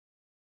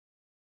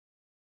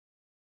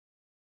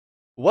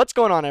What's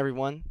going on,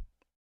 everyone?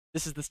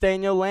 This is the Stay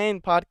in Your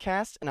Lane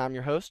podcast, and I'm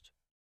your host,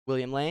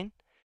 William Lane.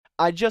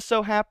 I just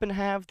so happen to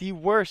have the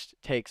worst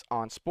takes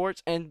on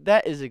sports, and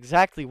that is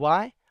exactly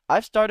why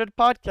I've started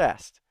a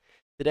podcast.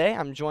 Today,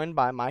 I'm joined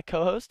by my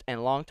co host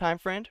and longtime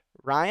friend,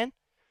 Ryan.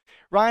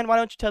 Ryan, why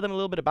don't you tell them a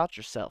little bit about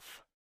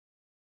yourself?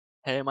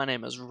 Hey, my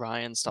name is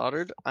Ryan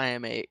Stoddard. I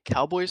am a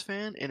Cowboys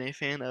fan and a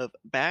fan of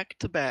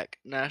back-to-back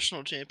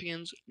national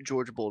champions,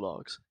 Georgia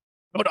Bulldogs.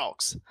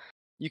 Bulldogs!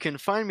 You can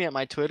find me at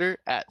my Twitter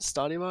at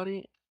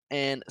StoddyBody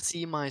and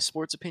see my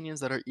sports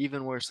opinions that are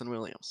even worse than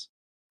Williams.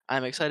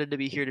 I'm excited to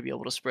be here to be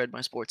able to spread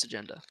my sports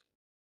agenda.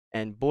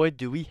 And boy,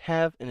 do we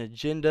have an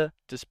agenda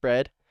to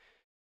spread.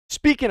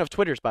 Speaking of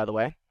Twitters, by the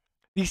way,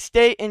 the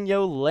Stay in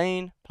Your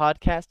Lane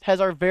podcast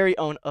has our very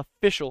own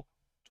official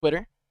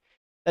Twitter.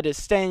 That is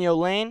Stay in Your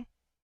Lane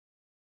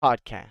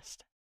podcast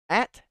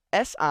at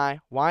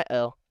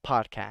SIYL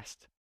podcast.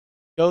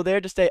 Go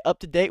there to stay up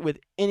to date with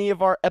any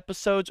of our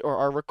episodes or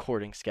our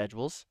recording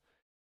schedules.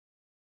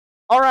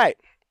 All right.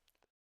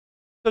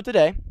 So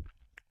today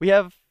we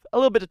have a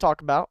little bit to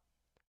talk about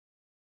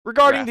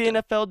regarding the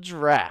Drafting. NFL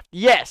draft.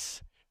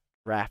 Yes,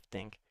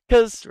 drafting.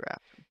 Because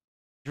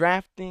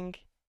Draft.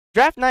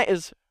 draft night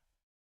is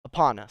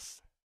upon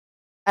us.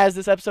 As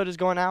this episode is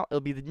going out, it'll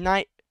be the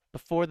night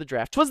before the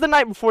draft. 'Twas the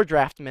night before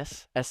draft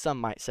miss, as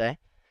some might say.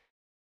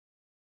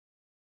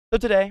 So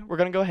today, we're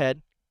going to go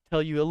ahead,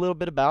 tell you a little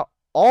bit about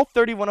all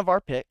 31 of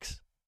our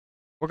picks.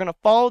 We're going to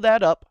follow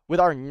that up with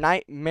our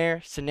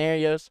nightmare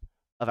scenarios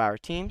of our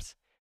teams.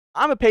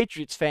 I'm a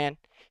Patriots fan.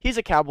 He's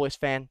a Cowboys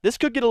fan. This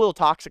could get a little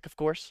toxic, of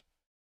course.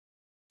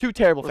 Two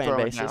terrible We're fan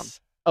throwing bases. down.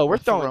 Oh, we're We're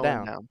throwing throwing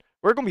down. down.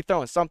 We're going to be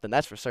throwing something,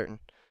 that's for certain.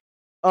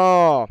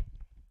 Oh,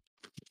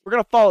 we're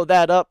going to follow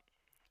that up,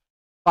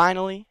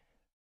 finally,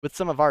 with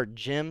some of our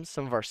gems,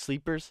 some of our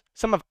sleepers,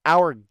 some of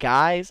our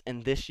guys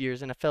in this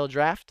year's NFL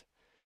draft.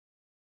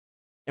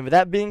 And with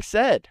that being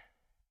said,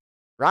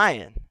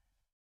 Ryan,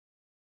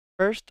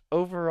 first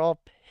overall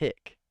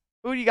pick.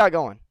 Who do you got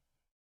going?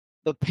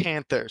 The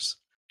Panthers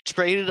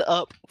traded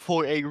up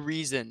for a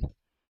reason.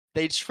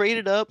 They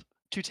traded up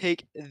to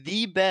take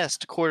the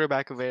best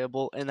quarterback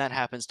available, and that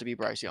happens to be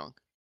Bryce Young.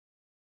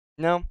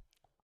 No,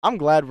 I'm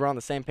glad we're on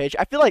the same page.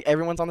 I feel like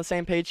everyone's on the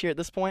same page here at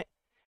this point.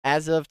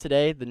 As of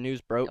today, the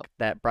news broke Yep.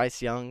 that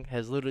Bryce Young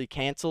has literally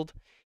canceled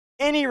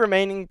any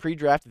remaining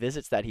pre-draft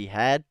visits that he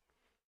had,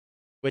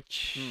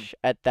 which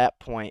at that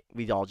point,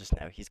 we all just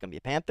know he's going to be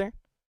a Panther.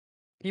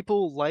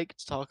 People like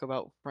to talk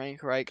about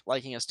Frank Reich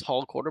liking his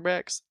tall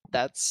quarterbacks.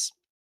 That's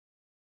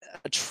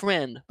a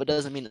trend, but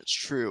doesn't mean it's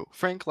true.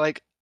 Frank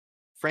Reich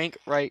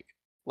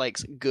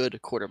likes good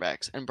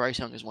quarterbacks, and Bryce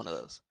Young is one of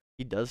those.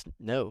 He does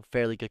know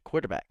fairly good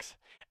quarterbacks.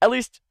 At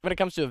least when it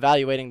comes to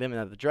evaluating them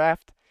in the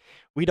draft,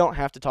 we don't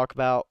have to talk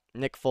about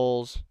Nick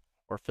Foles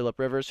or Phillip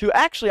Rivers, who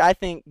actually I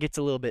think gets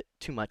a little bit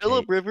too much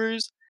Philip hate.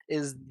 Rivers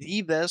is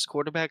the best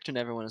quarterback to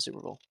never win a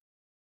Super Bowl.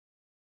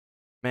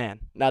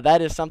 Man, now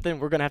that is something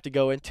we're going to have to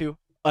go into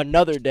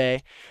another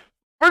day.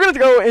 We're going to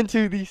go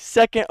into the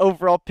second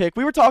overall pick.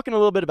 We were talking a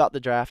little bit about the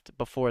draft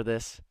before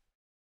this.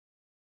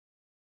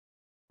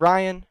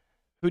 Ryan,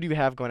 who do you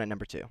have going at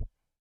number 2?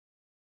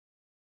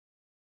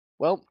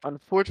 Well,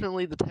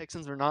 unfortunately, the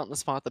Texans are not in the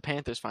spot the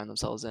Panthers find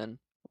themselves in,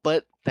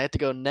 but they had to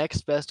go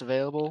next best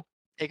available.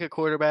 Take a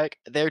quarterback.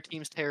 Their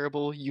team's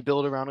terrible. You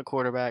build around a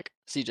quarterback.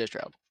 CJ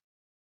Stroud.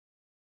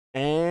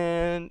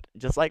 And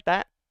just like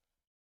that,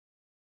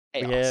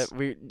 Chaos.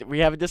 we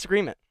have a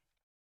disagreement.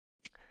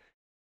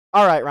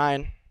 All right,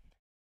 Ryan,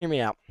 hear me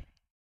out.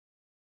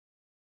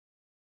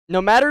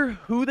 No matter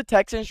who the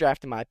Texans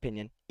draft, in my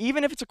opinion,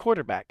 even if it's a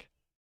quarterback,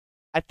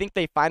 I think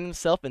they find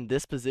themselves in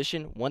this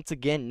position once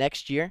again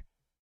next year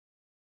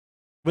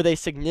with a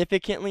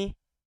significantly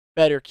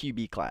better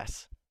QB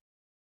class.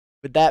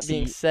 With that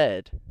being See,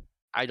 said,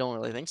 I don't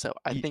really think so.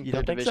 I You- think you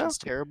their don't think so? division's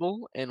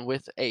terrible, and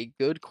with a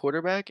good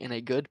quarterback and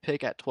a good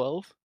pick at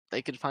 12,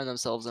 they could find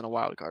themselves in a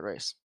wild card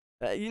race.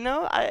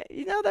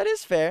 that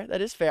is fair.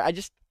 That is fair. I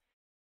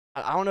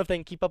don't know if they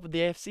can keep up with the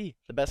AFC,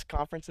 the best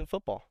conference in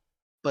football.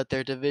 But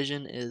their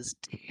division is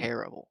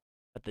terrible.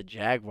 But the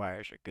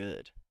Jaguars are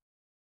good.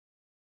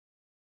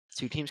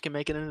 Two teams can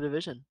make it in a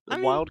division. The I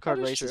mean, wild card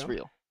that is race is true.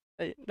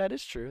 real. That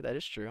is true. That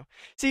is true.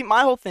 See,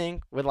 my whole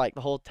thing with like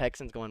the whole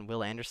Texans going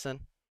Will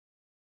Anderson,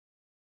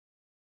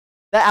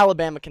 that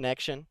Alabama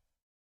connection.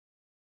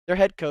 Their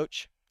head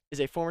coach is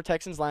a former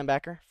Texans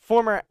linebacker,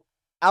 former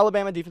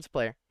Alabama defensive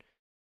player.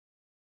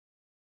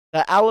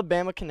 The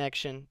Alabama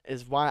connection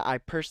is why I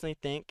personally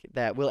think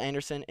that Will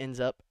Anderson ends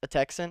up a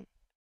Texan.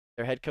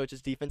 Their head coach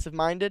is defensive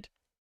minded.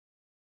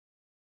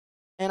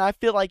 And I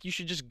feel like you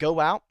should just go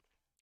out.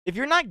 If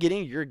you're not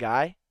getting your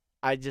guy,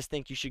 I just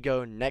think you should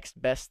go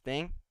next best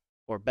thing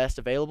or best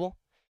available.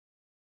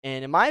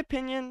 And in my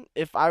opinion,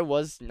 if I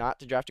was not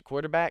to draft a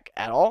quarterback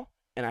at all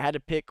and I had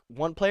to pick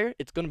one player,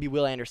 it's going to be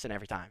Will Anderson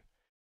every time.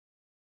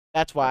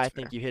 That's why That's I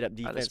think fair. you hit up That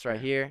is defense right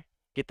fair. here,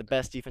 get the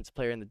best defensive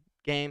player in the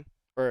game,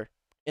 or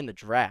in the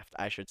draft,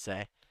 I should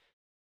say.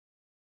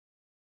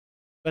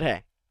 But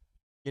hey,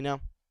 you know,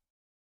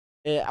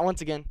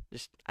 once again,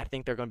 I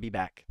think they're going to be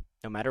back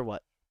no matter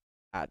what.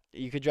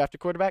 You could draft a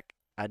quarterback.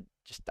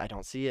 I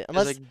don't see it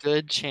There's a unless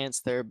good chance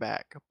they're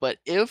back. But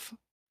if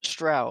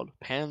Stroud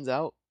pans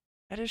out,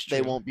 that is they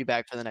true. won't be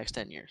back for the next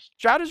 10 years.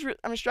 Stroud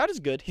is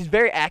good. He's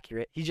very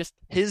accurate. He just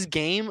His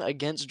game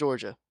against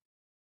Georgia,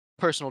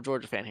 personal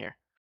Georgia fan here.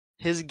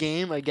 His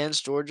game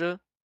against Georgia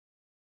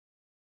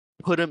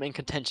put him in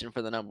contention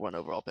for the number 1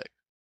 overall pick.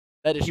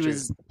 that is He true.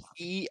 was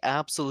he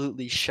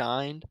absolutely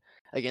shined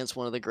against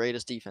one of the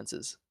greatest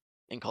defenses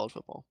in college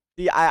football.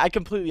 See, I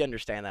completely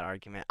understand that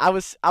argument. I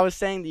was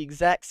saying the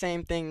exact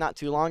same thing not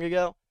too long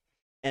ago,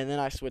 and then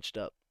I switched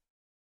up.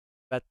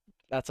 That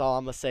that's all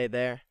I'm gonna say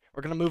there.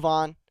 We're gonna move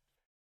on.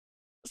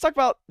 Let's talk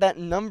about that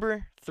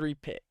number 3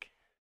 pick.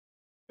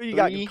 Who you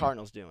got the 3,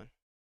 Cardinals doing?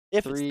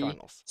 If it's the 3,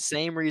 Cardinals.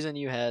 same reason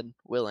you had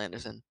Will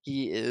Anderson.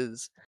 He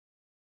is,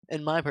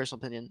 in my personal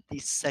opinion, the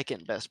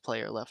second best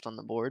player left on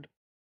the board.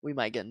 We'll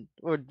get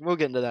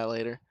into that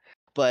later.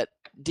 But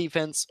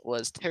defense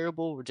was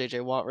terrible.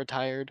 JJ Watt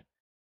retired.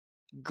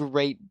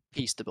 Great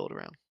piece to build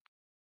around.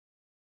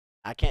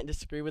 I can't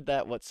disagree with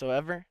that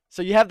whatsoever.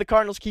 So you have the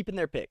Cardinals keeping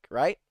their pick,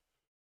 right?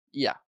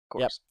 Yeah, of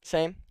Yep. course.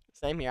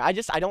 Same here. I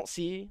don't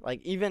see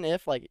like even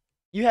if like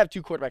you have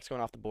 2 quarterbacks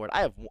going off the board.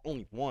 I have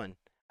only one.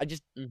 I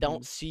just Hmm.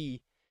 don't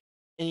see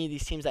any of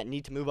these teams that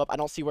need to move up. I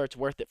don't see where it's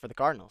worth it for the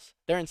Cardinals.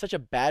 They're in such a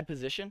bad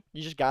position.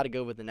 You just got to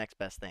go with the next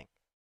best thing,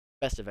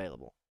 best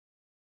available.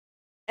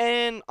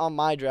 And on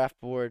my draft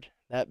board,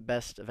 that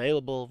best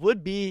available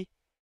would be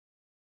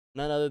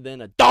none other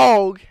than a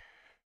dog,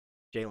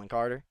 Jalen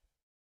Carter.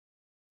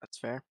 That's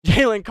fair.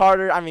 Jalen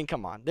Carter. I mean,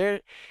 come on.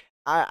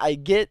 I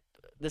get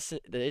this.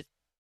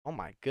 Oh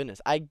my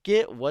goodness. I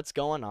get what's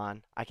going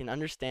on. I can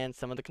understand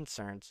some of the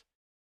concerns.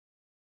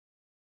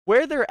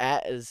 Where they're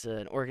at as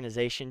an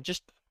organization,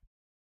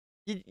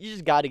 you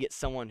just got to get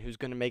someone who's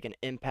going to make an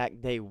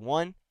impact day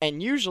one.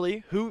 And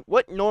usually,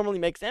 what normally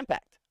makes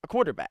impact? A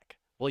quarterback.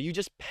 Well, you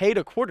just paid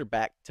a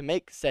quarterback to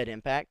make said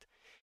impact,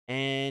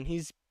 and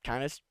he's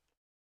kind of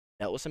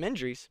dealt with some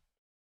injuries.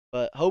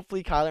 But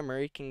hopefully, Kyler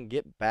Murray can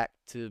get back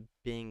to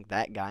being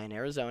that guy in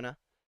Arizona.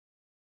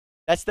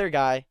 That's their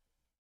guy.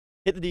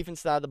 Hit the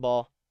defense side of the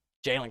ball.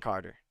 Jalen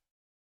Carter.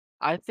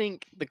 I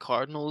think the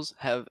Cardinals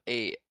have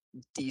a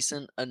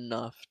decent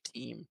enough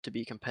team to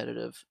be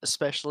competitive,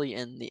 especially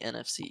in the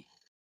NFC.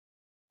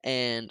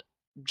 And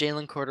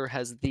Jalen Carter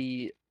has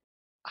the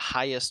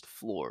highest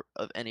floor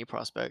of any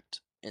prospect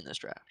in this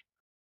draft.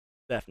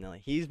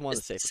 Definitely. He's one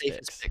of the It's the safest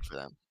safest picks. pick for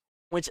them.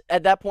 Which,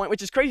 at that point,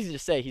 which is crazy to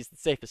say, he's the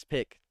safest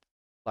pick,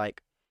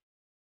 like,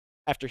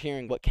 after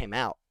hearing what came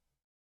out.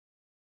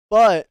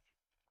 But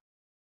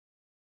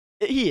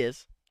he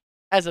is.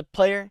 As a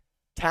player,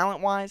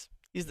 talent wise,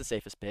 he's the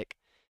safest pick.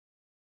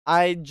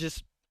 When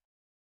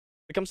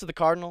it comes to the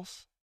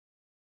Cardinals,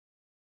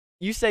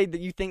 you say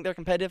that you think they're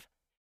competitive.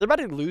 They're about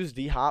to lose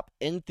D Hop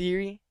in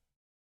theory.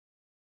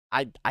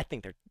 I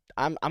think they're.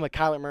 I'm a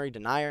Kyler Murray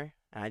denier,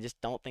 and I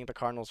just don't think the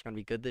Cardinals are going to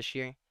be good this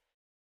year.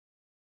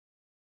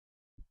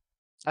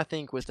 I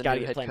think with Just the got to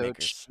new get head coach,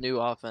 playmakers. new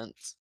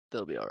offense,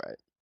 they'll be all right.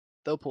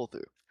 They'll pull through.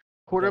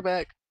 They'll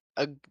Quarterback,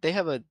 they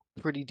have a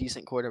pretty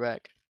decent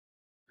quarterback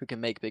who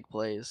can make big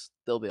plays.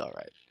 They'll be all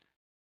right.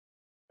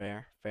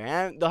 fair,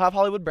 and they'll have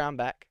Hollywood Brown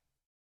back.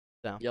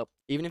 So Yep.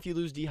 even if you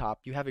lose D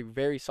Hop, you have a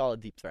very solid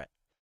deep threat.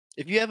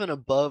 If you have an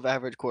above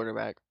average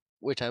quarterback,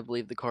 which I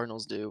believe the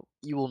Cardinals do,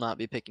 you will not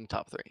be picking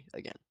top 3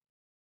 again.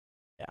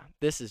 Yeah,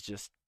 this is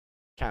just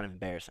kind of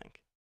embarrassing.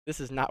 This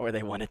is not where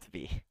they want it to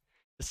be,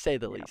 to say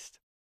the Yeah. least.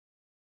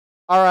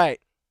 All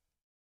right,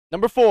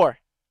 number 4,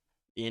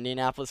 the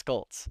Indianapolis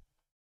Colts.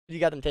 Who you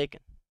got them taking?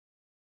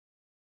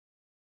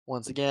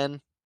 Once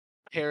again,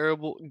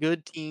 terrible,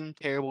 good team,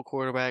 terrible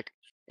quarterback,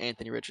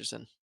 Anthony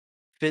Richardson.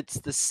 Fits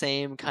the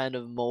same kind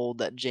of mold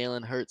that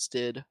Jalen Hurts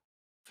did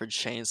for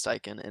Shane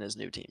Steichen and his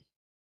new team.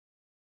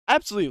 I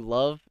absolutely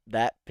love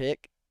that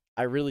pick.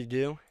 I really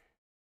do.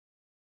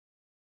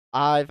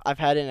 I've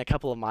had it in a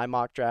couple of my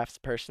mock drafts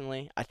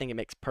personally. I think it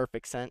makes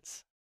perfect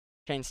sense.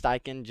 Shane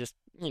Steichen just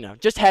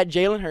had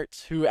Jalen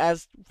Hurts, who,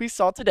 as we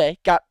saw today,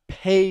 got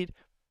paid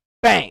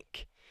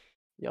bank,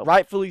 Yep.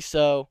 rightfully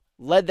so.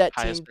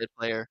 Highest paid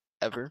player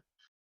ever.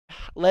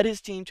 Led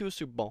his team to a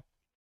Super Bowl.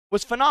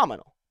 Was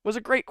phenomenal. Was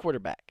a great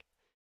quarterback.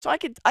 So I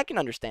can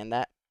understand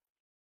that.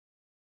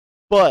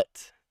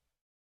 But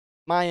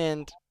my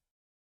end,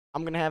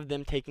 I'm gonna have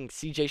them taking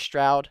C.J.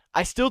 Stroud.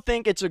 I still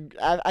think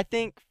I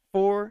think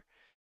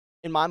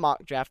in my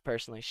mock draft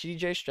personally,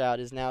 C.J. Stroud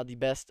is now the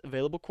best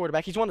available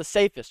quarterback. He's one of the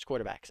safest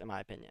quarterbacks in my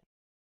opinion.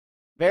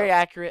 Very Yep.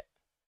 accurate,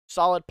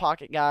 solid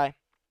pocket guy.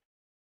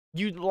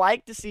 You'd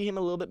like to see him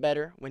a little bit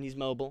better when he's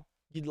mobile.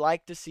 You'd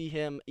like to see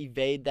him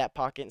evade that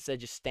pocket instead of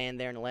just stand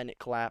there and letting it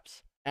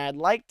collapse. And I'd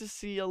like to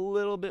see a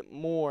little bit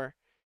more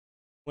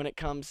when it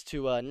comes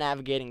to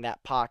navigating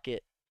that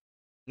pocket,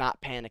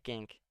 not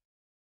panicking.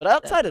 But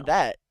outside of Definitely.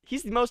 that,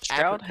 he's the most Stroud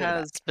accurate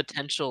has quarterback.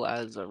 potential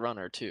as a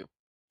runner too.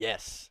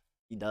 Yes,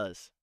 he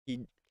does.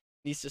 He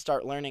needs to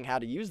start learning how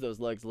to use those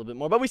legs a little bit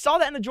more. But we saw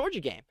that in the Georgia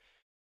game.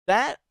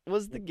 That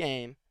was the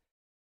game.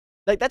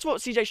 Like, that's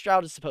what CJ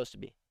Stroud is supposed to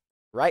be.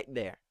 Right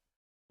there.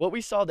 What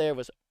we saw there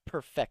was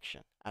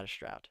perfection out of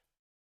Stroud.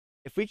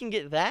 If we can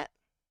get that,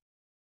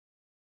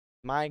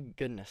 my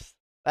goodness,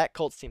 that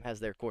Colts team has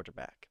their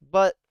quarterback.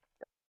 But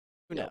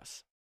who Yep.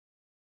 knows?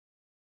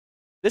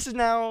 This is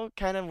now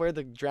kind of where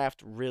the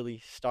draft really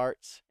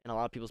starts in a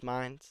lot of people's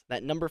minds.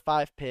 That number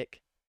 5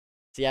 pick,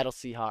 Seattle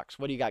Seahawks.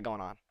 What do you got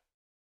going on?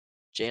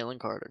 Jalen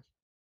Carter.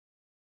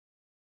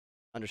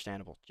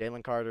 Understandable.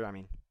 Jalen Carter, I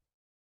mean,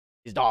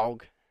 he's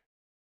dog. Yep.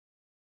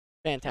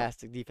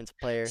 Fantastic defensive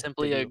player. They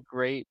Simply a do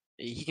great.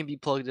 He can be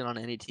plugged in on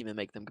any team and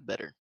make them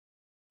better.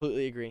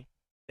 completely agree.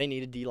 They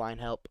need a D-line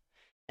help.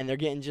 And they're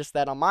getting just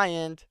that on my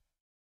end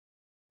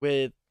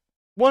with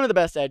one of the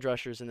best edge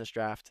rushers in this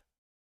draft.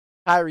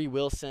 Tyree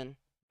Wilson,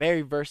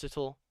 very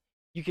versatile.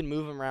 You can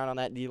move him around on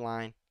that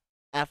D-line.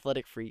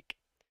 Athletic freak.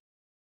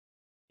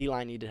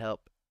 D-line needed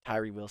help.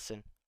 Tyree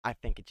Wilson. I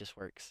think it just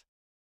works.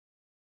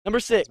 Number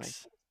Sounds amazing.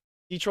 6,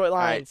 Detroit All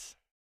right. Lions.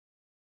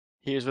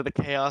 Here's where the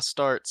chaos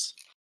starts.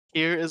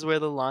 Here is where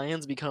the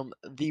Lions become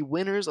the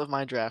winners of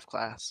my draft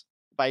class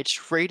by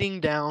trading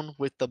down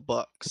with the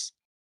Bucks.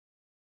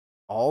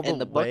 All the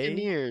And the way.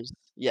 Buccaneers,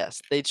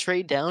 yes, they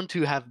trade down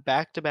to have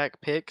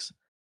back-to-back picks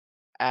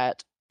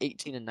at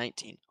 18 and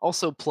 19.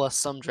 Also plus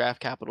some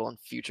draft capital in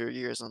future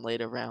years and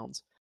later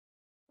rounds.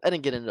 I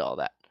didn't get into all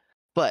that.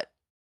 But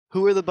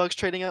who are the Bucks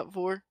trading up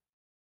for?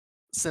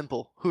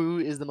 Simple. Who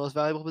is the most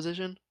valuable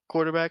position?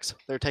 Quarterbacks.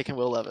 They're taking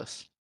Will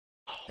Levis.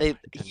 Oh my He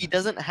goodness.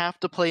 doesn't have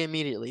to play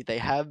immediately. They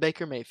have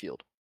Baker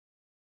Mayfield.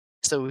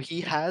 So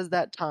he has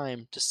that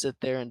time to sit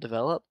there and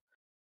develop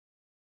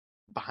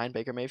behind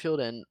Baker Mayfield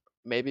and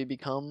maybe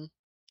become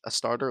a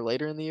starter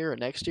later in the year or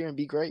next year and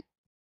be great.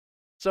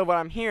 So what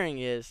I'm hearing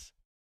is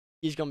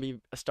he's going to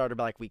be a starter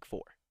by like week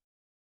 4.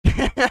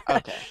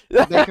 Okay.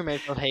 The Baker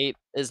Mayfield hate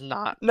is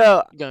not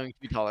No, going to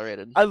be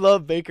tolerated. I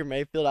love Baker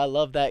Mayfield. I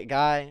love that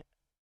guy.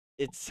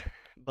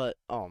 But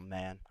oh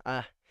man,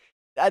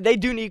 they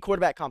do need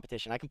quarterback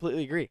competition. I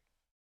completely agree.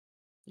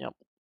 Yep.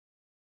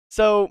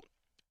 So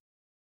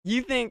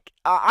you think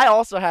I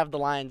also have the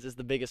Lions as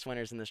the biggest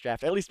winners in this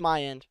draft, at least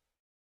my end,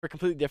 for a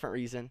completely different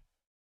reason.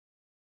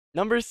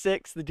 Number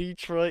 6, the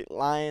Detroit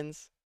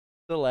Lions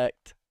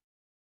select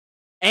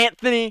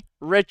Anthony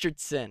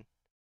Richardson.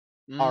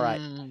 All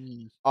right.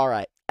 Mm, All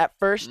right. At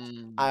first, I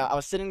mm.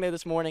 was sitting there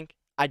this morning.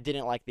 I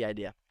didn't like the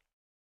idea.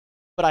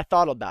 But I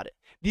thought about it.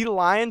 The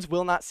Lions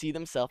will not see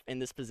themselves in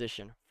this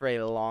position for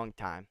a long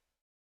time.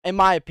 In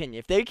my opinion,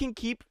 if they can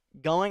keep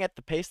going at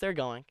the pace they're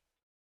going,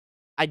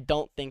 I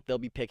don't think they'll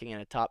be picking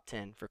in a top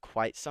 10 for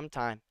quite some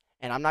time.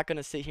 And I'm not going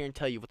to sit here and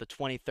tell you what the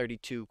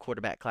 2032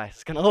 quarterback class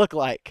is going to look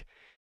like.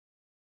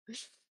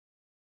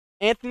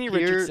 Anthony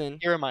Richardson,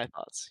 Here are my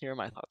thoughts. Here are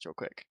my thoughts real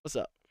quick. what's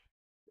up?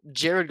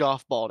 Jared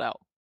Goff balled out.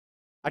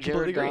 I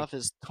completely Jared agree. Goff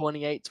is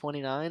 28,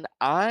 29.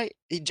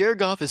 Jared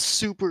Goff is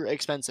super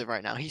expensive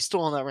right now. He's still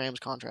on that Rams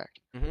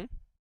contract. Mm-hmm.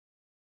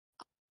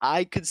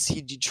 I could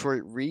see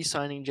Detroit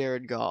re-signing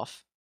Jared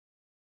Goff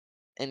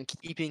and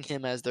keeping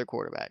him as their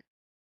quarterback.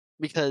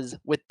 Because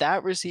with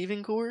that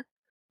receiving core,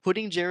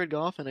 putting Jared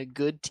Goff in a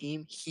good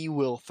team, he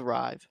will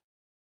thrive.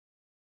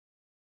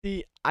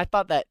 See, I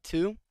thought that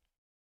too.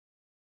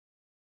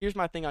 Here's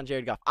my thing on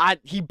Jared Goff.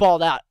 He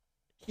balled out.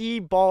 He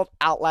balled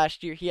out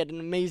last year. He had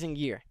an amazing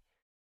year.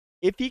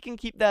 If he can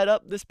keep that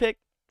up, this pick,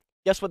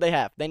 guess what they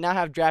have? They now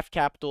have draft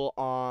capital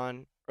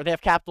on, or they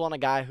have capital on a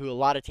guy who a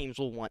lot of teams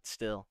will want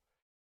still.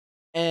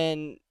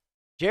 And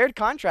Jared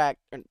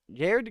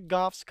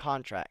Goff's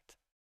contract,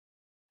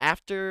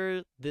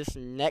 after this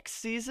next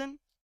season,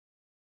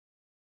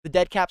 the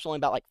dead cap's only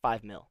about like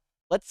 5 mil.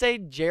 Let's say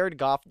Jared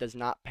Goff does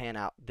not pan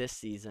out this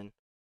season.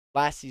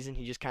 Last season,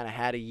 he just kind of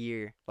had a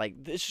year. Like,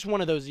 it's just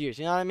one of those years.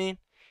 You know what I mean?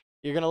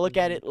 You're going to look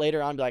at Mhm. it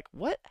later on and be like,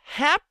 what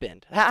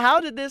happened? How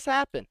did this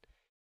happen?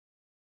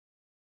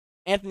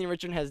 Anthony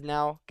Richardson has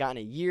now gotten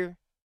a year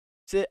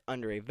sit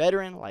under a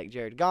veteran like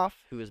Jared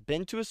Goff, who has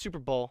been to a Super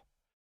Bowl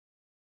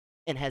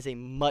and has a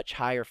much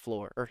higher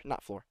floor, or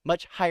not floor,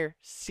 much higher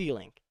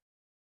ceiling.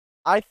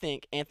 I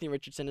think Anthony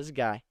Richardson is a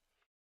guy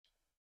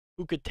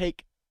who could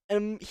take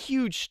a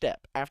huge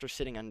step after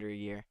sitting under a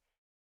year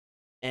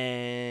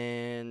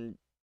and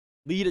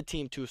lead a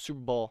team to a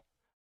Super Bowl.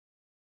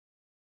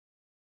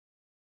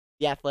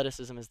 The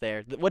athleticism is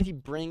there. What he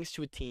brings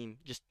to a team,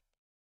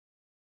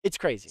 it's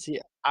crazy. See,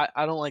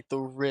 I don't like the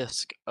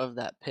risk of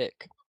that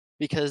pick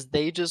because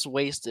they just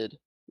wasted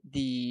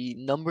the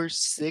number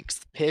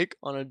 6th pick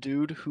on a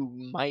dude who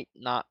might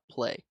not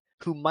play,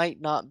 who might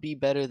not be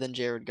better than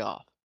Jared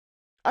Goff.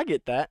 I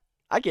get that.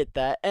 I get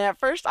that. And at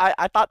first,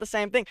 I thought the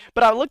same thing.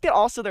 But I looked at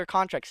also their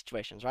contract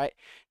situations, right?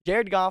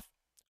 Jared Goff,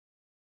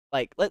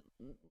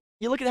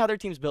 you look at how their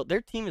team's built.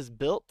 Their team is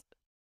built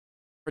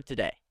for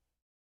today.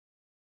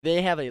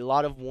 They have a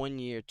lot of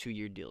 1-year,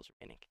 2-year deals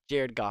remaining.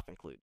 Jared Goff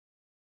included.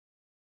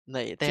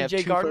 They have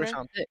CJ 2 Gardner,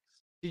 first-round picks.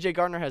 CJ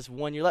Gardner has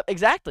 1 year left.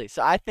 Exactly.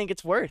 So I think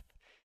it's worth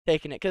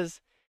taking it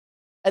because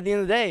at the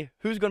end of the day,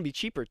 who's going to be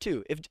cheaper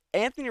too? If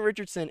Anthony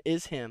Richardson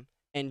is him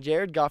and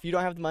Jared Goff, you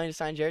don't have the money to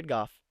sign Jared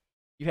Goff.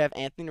 You have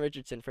Anthony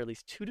Richardson for at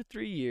least 2 to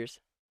 3 years,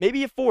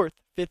 maybe a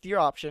 5th-year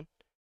option,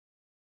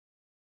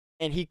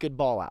 and he could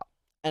ball out.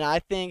 And I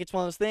think it's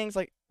one of those things,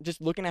 like,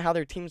 just looking at how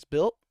their team's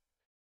built,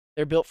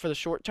 They're built for the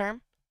short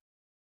term.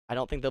 I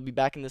don't think they'll be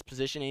back in this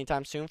position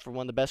anytime soon for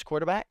one of the best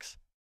quarterbacks.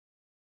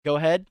 Go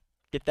ahead,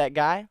 get that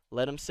guy,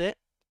 let him sit.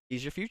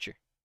 He's your future.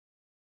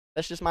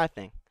 That's just my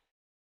thing.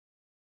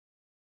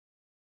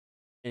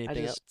 I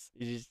Anything just,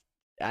 else?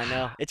 I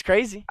know. It's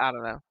crazy. I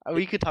don't know. It,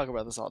 We could talk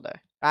about this all day.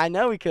 I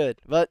know we could,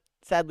 but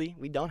sadly,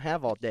 we don't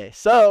have all day.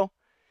 So,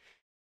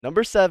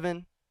 number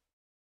 7,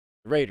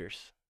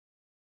 Raiders.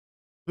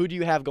 Who do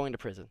you have going to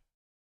prison?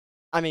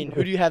 I mean,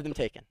 who do you have them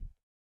taking?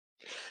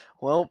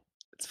 Well,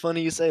 it's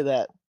funny you say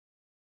that.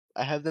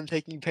 I have them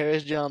taking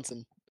Paris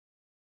Johnson.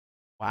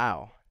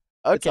 Wow.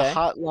 It's a Okay.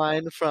 hot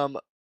line from.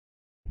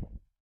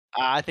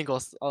 I think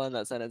I'll end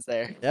that sentence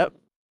there. Yep.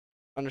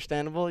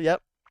 Understandable.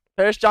 Yep.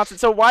 Paris Johnson.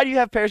 So why do you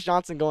have Paris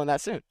Johnson going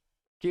that soon?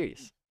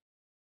 Curious.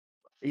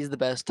 He's the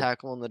best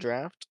tackle in the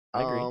draft.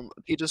 I agree.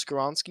 Peter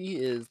Skoronski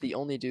is the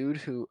only dude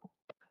who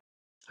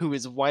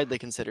is widely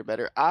considered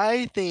better.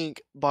 I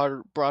think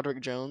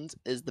Broderick Jones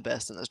is the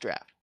best in this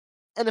draft.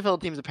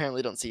 NFL teams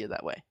apparently don't see it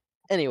that way.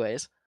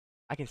 Anyways,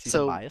 I can see the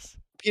so bias.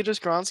 Peter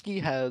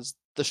Skoronski has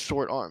the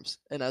short arms,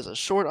 and as a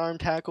short arm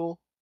tackle,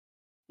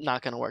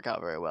 not going to work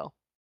out very well.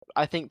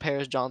 I think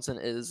Paris Johnson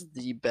is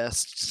the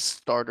best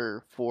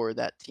starter for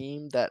that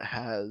team that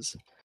has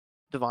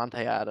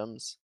Devontae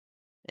Adams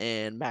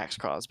and Max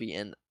Crosby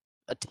in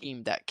a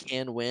team that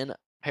can win.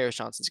 Paris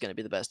Johnson's going to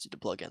be the best dude to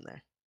plug in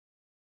there.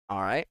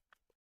 All right.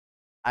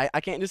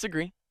 I can't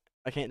disagree.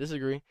 I can't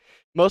disagree.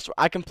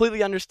 I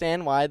completely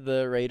understand why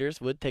the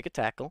Raiders would take a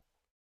tackle.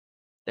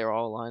 Their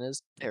all line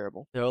is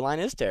terrible. Their O-line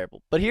is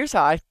terrible. But here's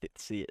how I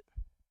see it.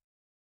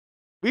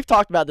 We've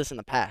talked about this in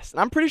the past,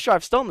 and I'm pretty sure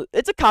I've stolen it.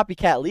 It's a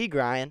copycat league,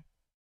 Ryan.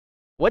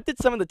 What did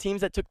some of the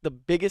teams that took the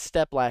biggest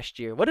step last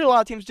year? What did a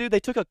lot of teams do? They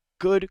took a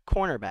good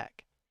cornerback.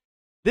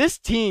 This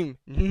team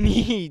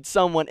needs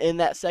someone in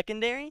that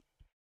secondary,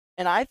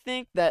 and I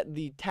think that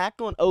the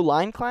tackle and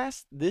O-line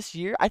class this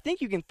year, I think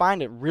you can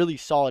find a really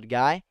solid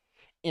guy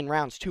in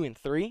rounds 2 and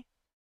 3.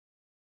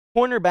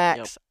 Cornerbacks,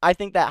 Yep. I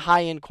think that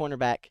high-end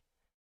cornerback,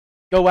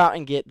 go out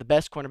and get the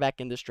best cornerback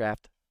in this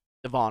draft,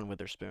 Devon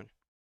Witherspoon.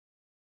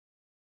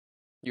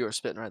 You are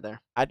spitting right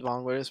there. I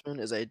Devon Witherspoon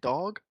is a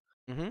dog,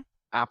 Mhm.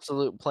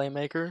 absolute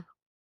playmaker.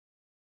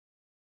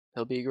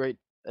 He'll be a great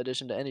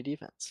addition to any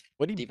defense.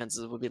 What do you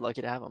Defenses would be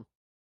lucky to have him.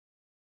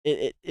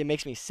 it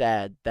makes me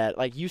sad that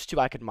like used to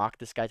I could mock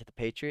this guy to the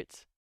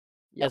Patriots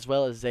Yep. as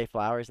well as Zay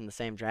Flowers in the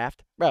same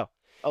draft. Bro,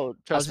 Oh, was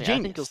trust a me, I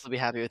think you'll genius. still be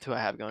happy with who I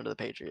have going to the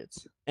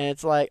Patriots. And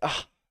it's like,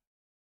 oh,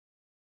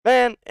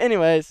 man,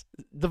 anyways,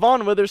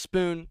 Devon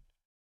Witherspoon,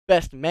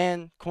 best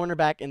man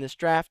cornerback in this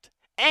draft.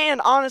 And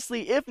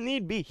honestly, if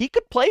need be, he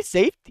could play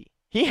safety.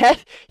 He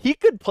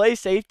could play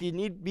safety if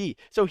need be.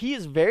 So he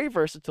is very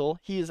versatile.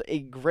 He is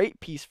a great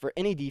piece for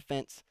any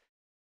defense.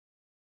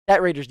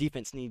 That Raiders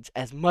defense needs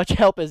as much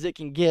help as it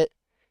can get.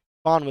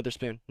 Devon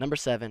Witherspoon, number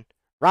 7.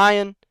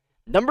 Ryan,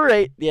 number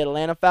 8, the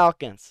Atlanta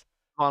Falcons.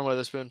 Devon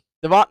Witherspoon.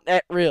 Devon,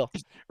 real.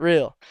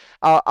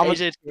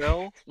 AJ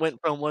Terrell went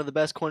from one of the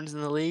best corners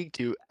in the league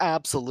to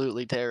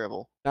absolutely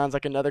terrible. Sounds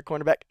like another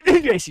cornerback.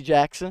 J.C.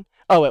 Jackson.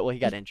 Oh, wait, well, he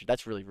got injured.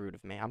 That's really rude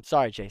of me. I'm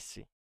sorry,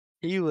 J.C.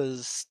 He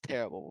was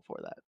terrible before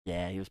that.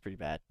 Yeah, he was pretty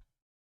bad.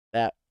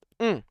 That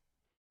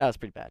was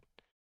pretty bad.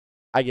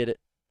 I get it.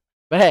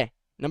 But hey,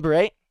 number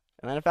 8,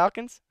 Atlanta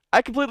Falcons.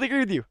 I completely agree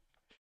with you.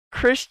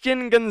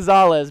 Christian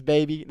Gonzalez,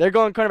 baby. They're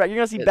going cornerback. You're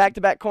going to see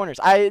back-to-back corners.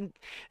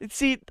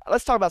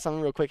 Let's talk about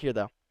something real quick here,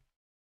 though.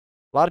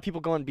 A lot of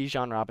people going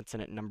Bijan Robinson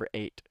at number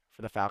 8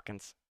 for the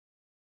Falcons.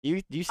 Do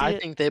you see I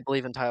it? think they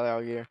believe in Tyler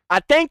Algier.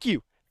 Thank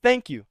you.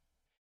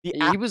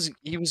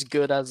 He was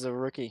good as a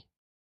rookie.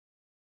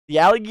 The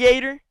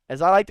alligator,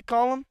 as I like to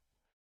call him,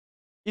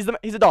 he's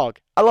a dog.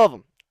 I love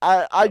him.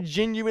 I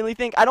genuinely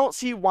think I don't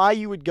see why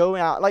you would go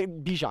out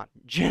like Bijan,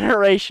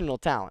 generational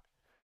talent.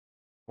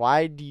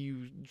 Why do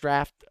you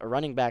draft a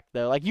running back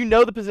though? Like you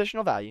know the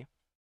positional value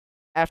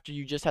after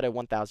you just had a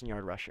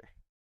 1,000-yard rusher.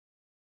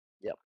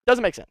 Yep.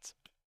 Doesn't make sense.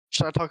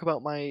 Should I talk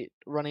about my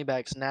running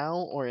backs now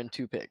or in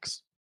 2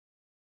 picks?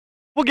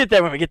 We'll get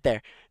there when we get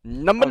there.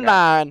 Number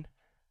 9,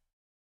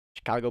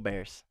 Chicago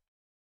Bears.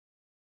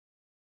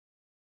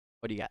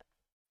 What do you got?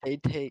 They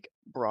take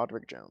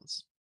Broderick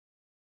Jones.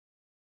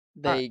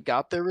 They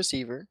got their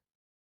receiver.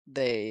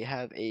 They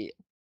have a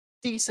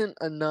decent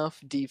enough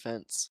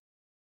defense.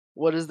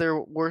 What is their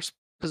worst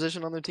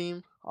position on their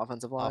team?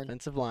 Offensive line.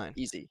 Offensive line.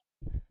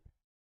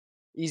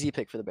 Easy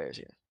pick for the Bears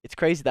here. It's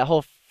crazy, that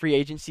whole free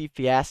agency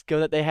fiasco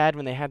that they had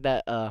when they had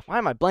that, why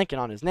am I blanking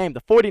on his name?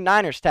 The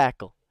 49ers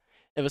tackle.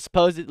 It was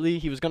supposedly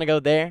he was going to go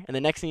there, and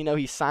the next thing you know,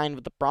 he signed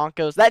with the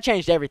Broncos. That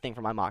changed everything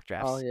for my mock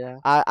drafts. Oh, yeah.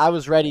 I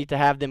was ready to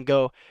have them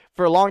go.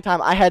 For a long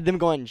time, I had them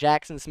going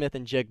Jackson Smith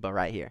and Jigba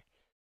right here.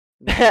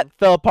 That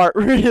fell apart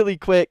really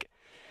quick.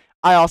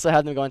 I also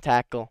had them going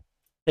tackle,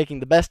 taking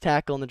the best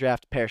tackle in the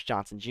draft, Paris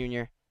Johnson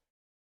Jr.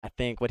 I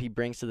think what he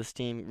brings to this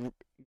team,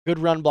 good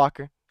run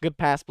blocker, good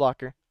pass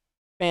blocker,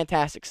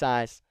 fantastic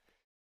size.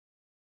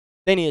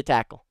 They need a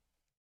tackle.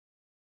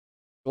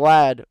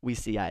 Glad we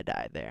see eye to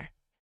eye there.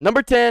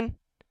 Number 10.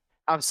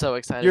 I'm so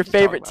excited. Your to talk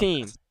favorite about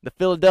team, this. the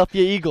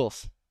Philadelphia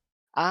Eagles.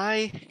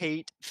 I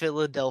hate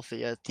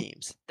Philadelphia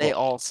teams. They Well,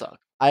 all suck.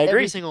 I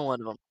Every agree. single one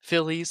of them.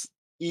 Phillies,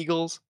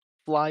 Eagles,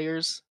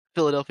 Flyers,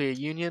 Philadelphia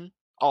Union,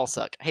 all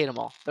suck. Hate them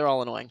all. They're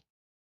all annoying.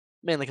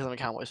 Mainly because I'm a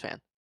Cowboys fan.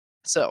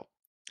 So,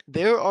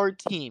 there are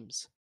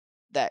teams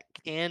that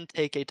can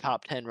take a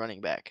top 10 running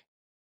back,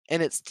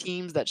 and it's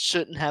teams that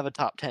shouldn't have a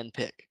top 10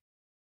 pick.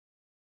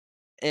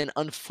 And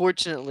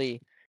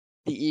unfortunately,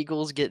 the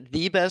Eagles get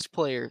the best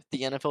player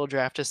the NFL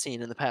draft has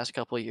seen in the past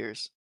couple of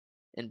years,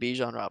 in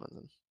Bijan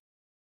Robinson.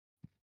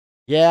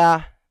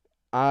 Yeah,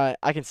 I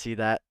can see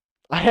that.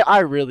 I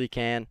really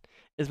can.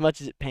 As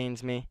much as it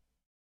pains me.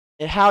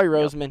 And Howie Yep.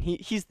 Roseman,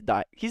 he's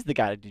the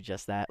guy to do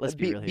just that. Let's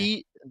be Be, real here.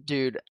 be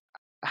dude,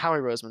 Howie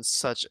Roseman's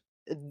such.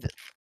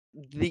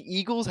 The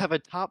Eagles have a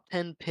top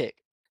 10 pick.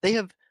 They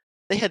have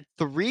they had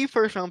 3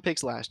 first round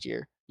picks last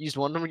year. Used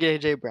one of them to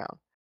get AJ Brown.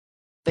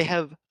 They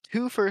have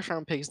 2 first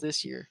round picks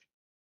this year,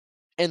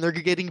 and they're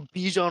getting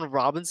Bijan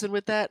Robinson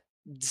with that.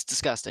 It's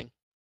disgusting.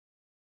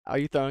 Are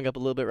you throwing up a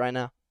little bit right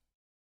now?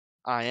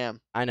 I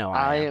am. I know I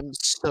I am. am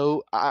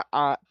so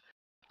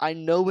I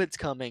know it's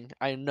coming.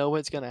 I know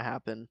it's gonna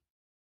happen,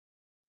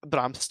 but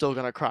I'm still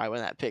gonna cry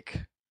when that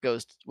pick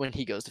when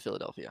he goes to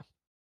Philadelphia.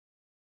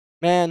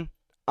 Man,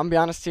 I'm gonna be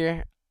honest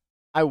here.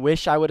 I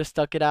wish I would have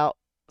stuck it out.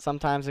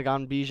 Sometimes I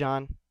gone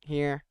Bijan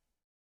here,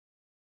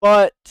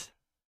 but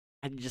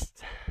I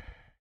just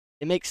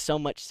it makes so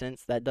much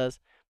sense that does.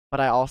 But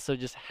I also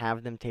just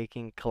have them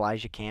taking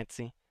Kalijah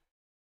Cansey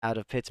out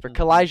of Pittsburgh.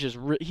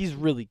 Mhm. He's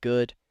really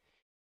good.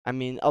 I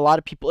mean, a lot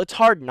of people. It's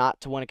hard not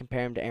to want to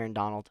compare him to Aaron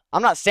Donald.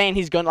 I'm not saying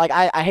he's going to like.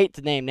 I hate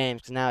to name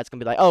names because now it's gonna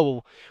be like, oh,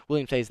 well,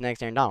 William says the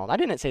next Aaron Donald. I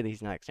didn't say that he's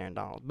the next Aaron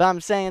Donald, but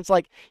I'm saying it's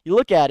like you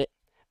look at it.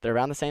 They're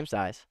around the same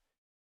size.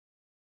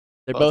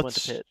 They're Both both went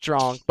to Pitt.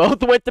 strong.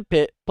 Both went to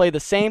Pitt. Play the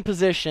same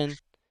position.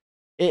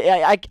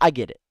 I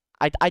get it.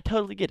 I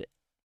totally get it.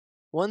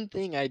 One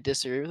thing I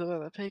disagree with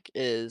about that pick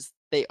is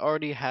they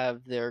already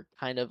have their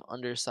kind of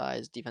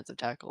undersized defensive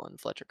tackle in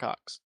Fletcher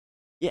Cox.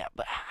 Yeah,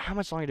 but how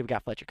much longer do we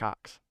got Fletcher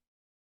Cox?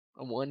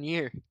 1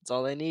 year. That's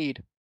all they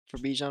need for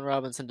Bijan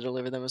Robinson to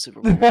deliver them a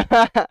Super Bowl.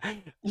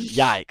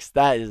 Yikes!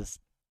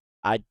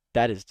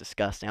 That is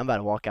disgusting. I'm about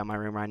to walk out my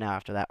room right now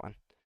after that one.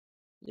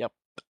 Yep.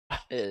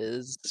 It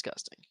is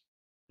disgusting.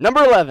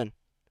 Number 11.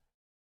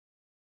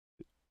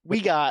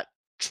 We got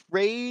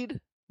trade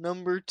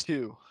number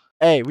 2.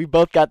 Hey, we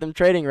both got them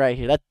trading right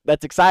here.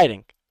 That's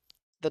exciting.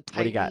 The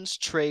What do you got? Titans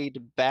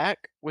trade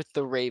back with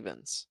the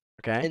Ravens.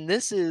 Okay. And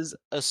this is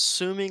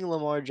assuming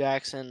Lamar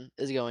Jackson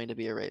is going to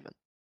be a Raven.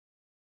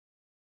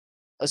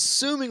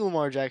 Assuming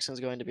Lamar Jackson is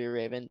going to be a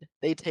Raven,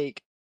 they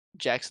take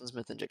Jackson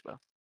Smith and Jigba,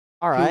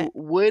 All right.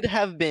 who would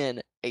have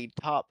been a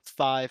top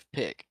 5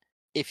 pick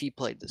if he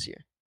played this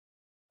year.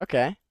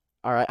 Okay.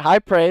 All right. High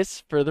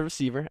praise for the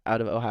receiver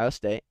out of Ohio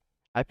State.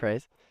 High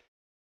praise.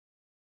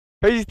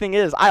 Crazy thing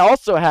is, I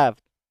also have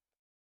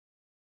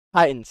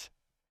Titans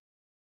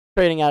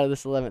trading out of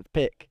this 11th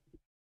pick.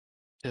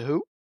 To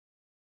who?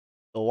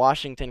 The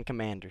Washington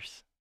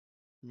Commanders.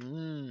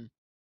 Mm.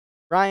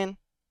 Ryan,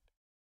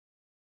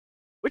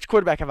 which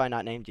quarterback have I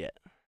not named yet?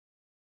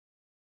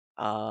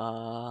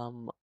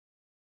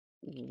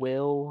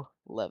 Will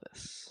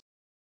Levis.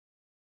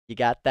 You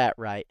got that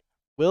right.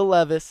 Will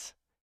Levis,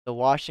 the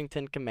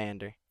Washington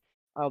Commander.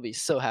 I'll be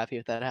so happy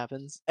if that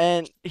happens.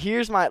 And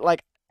here's my,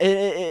 like,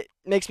 it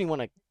makes me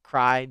want to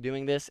cry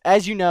doing this.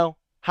 As you know,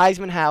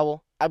 Heisman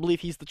Howell, I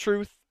believe he's the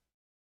truth.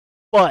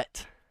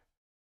 But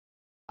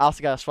I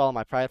also got to swallow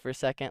my pride for a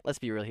second. Let's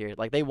be real here.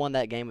 Like, they won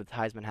that game with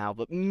Heisman Howell,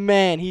 but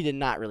man, he did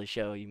not really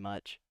show you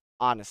much,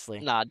 honestly.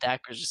 Nah,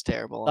 Dak was just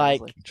terrible,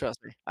 Like, honestly.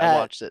 Trust me. I that,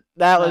 watched it.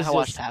 that I was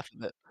watched just. half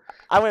of it.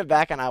 I went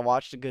back and I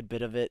watched a good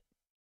bit of it.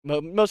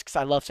 Most because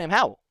I love Sam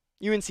Howell.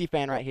 UNC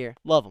fan right here.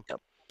 Love him.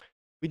 Yep.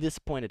 We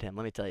disappointed him,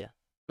 let me tell you.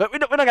 But we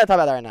don't got to talk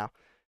about that right now.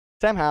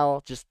 Sam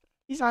Howell,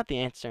 he's not the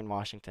answer in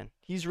Washington.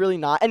 He's really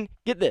not. And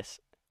get this,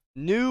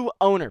 new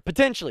owner,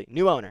 potentially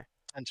new owner.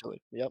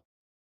 Potentially. Yep.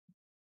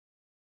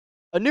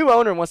 A new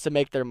owner wants to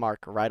make their mark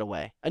right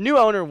away. A new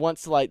owner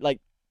wants to like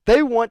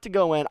they want to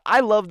go in. I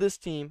love this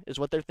team is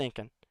what they're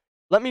thinking.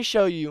 Let me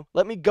show you.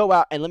 Let me go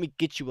out and let me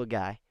get you a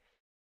guy.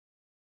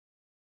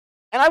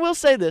 And I will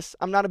say this,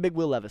 I'm not a big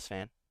Will Levis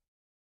fan.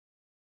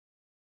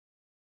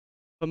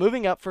 But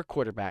moving up for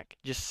quarterback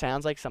just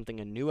sounds like something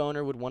a new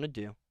owner would want to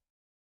do.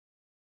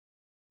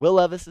 Will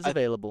Levis is I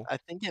available. I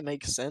think it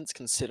makes sense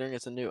considering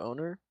it's a new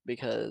owner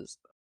because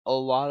a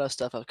lot of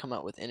stuff have come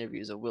out with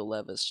interviews of Will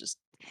Levis just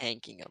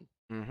tanking him.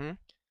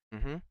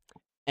 Mm-hmm.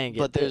 And get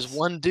But there's this.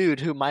 one dude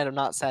who might have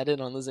not sat in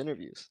on those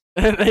interviews.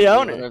 The The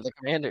owner. owner of the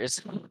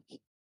Commanders.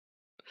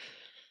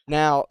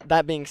 Now,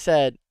 that being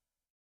said,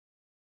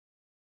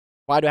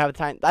 why do I have the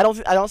Titans? I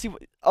don't see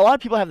a lot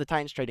of people have the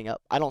Titans trading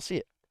up. I don't see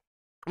it.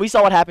 We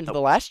saw what happened to Nope.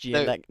 the last GM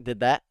They're- that did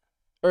that.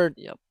 Or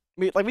Yep.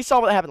 we saw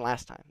what happened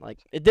last time.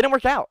 Like, it didn't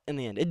work out in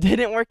the end. It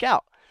didn't work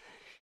out.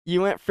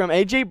 You went from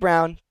AJ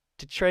Brown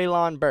to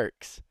Treylon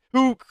Burks,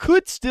 who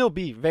could still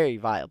be very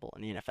viable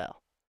in the NFL.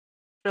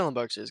 Traylon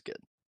Burks is good.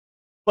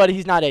 But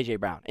he's not AJ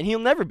Brown, and he'll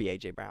never be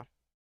AJ Brown.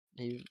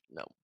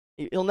 No.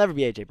 He'll never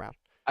be AJ Brown.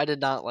 I did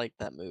not like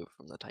that move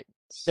from the They're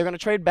Titans. going to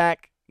trade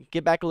back,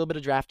 get back a little bit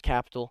of draft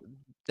capital for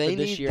They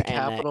this need year the and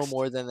capital next.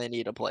 more than they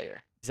need a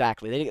player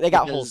Exactly. They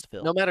got holes because to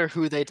fill. no matter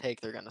who they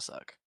take, they're gonna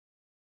suck.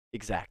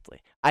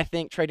 Exactly. I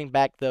think trading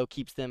back, though,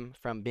 keeps them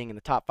from being in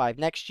the top 5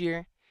 next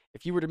year.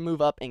 If you were to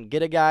move up and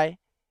get a guy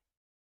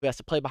who has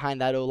to play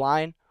behind that O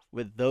line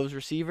with those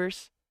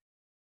receivers,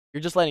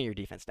 you're just letting your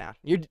defense down.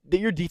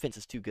 Your defense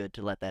is too good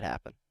to let that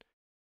happen.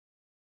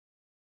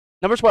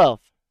 Number 12,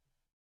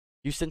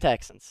 Houston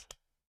Texans.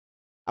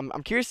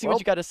 I'm curious to see what Well,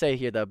 you got to say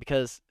here, though,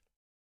 because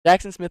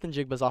Jackson Smith and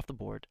Jigba's off the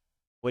board.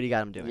 What do you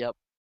got him doing? yep,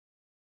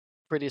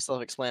 pretty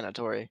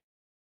self-explanatory.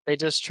 They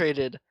just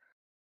traded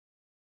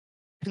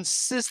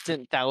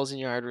consistent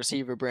 1,000-yard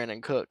receiver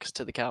Brandon Cooks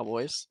to the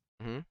Cowboys,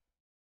 Mm-hmm.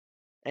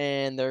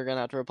 and they're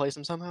gonna have to replace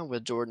him somehow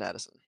with Jordan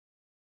Addison.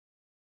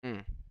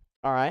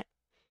 All right.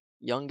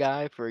 Young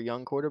guy for a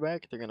young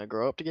quarterback. They're gonna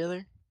grow up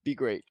together. Be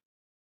great.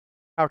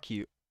 How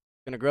cute.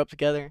 Gonna grow up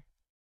together.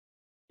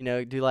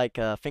 Do like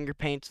finger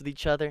paints with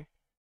each other.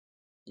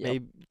 Yep.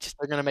 Maybe just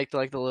They're gonna make the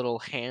little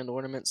hand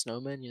ornament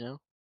snowmen.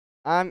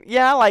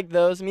 yeah, I like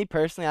those. Me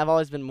personally, I've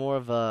always been more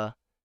of a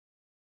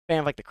fan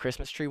of like the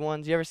Christmas tree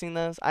ones. You ever seen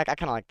those? I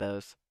kind of like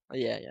those.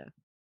 Yeah, yeah.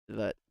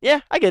 But yeah,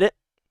 I get it.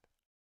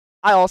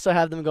 I also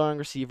have them going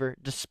receiver,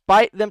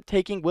 despite them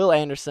taking Will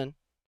Anderson.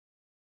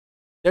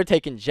 They're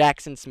taking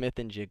Jackson Smith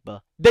and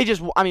Jigba. They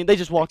just walked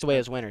Makes away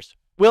sense. as winners.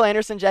 Will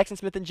Anderson, Jackson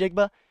Smith, and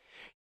Jigba.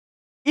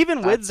 Even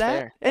with That's that,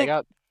 fair. They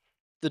got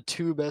the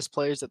two best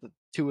players at the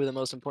two of the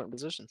most important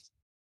positions.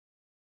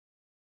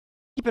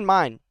 keep in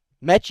mind,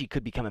 Mechie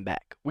could be coming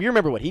back. We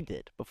remember what he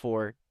did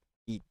before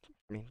he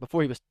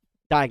was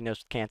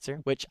diagnosed with cancer,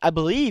 which I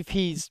believe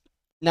he's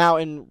now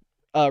in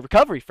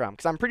recovery from,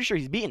 because I'm pretty sure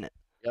he's beaten it.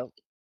 Yep.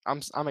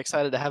 I'm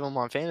excited to have him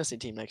on fantasy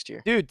team next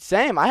year. Dude,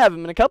 same. I have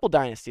him in a couple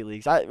dynasty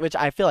leagues, which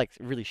I feel like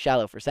really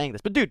shallow for saying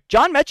this. But dude,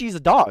 John Mechie's a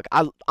dog.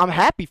 I'm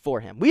happy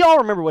for him. We all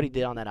remember what he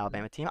did on that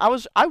Alabama team.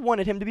 I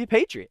wanted him to be a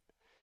Patriot.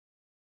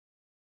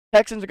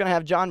 Texans are gonna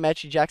have John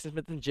Mechie, Jackson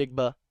Smith, and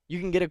Jigba. You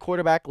can get a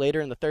quarterback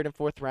later in the 3rd and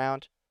 4th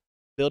round.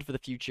 Build for the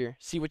future.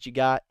 See what you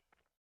got.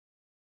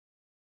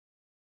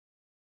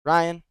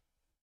 Ryan,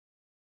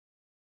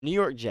 New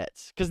York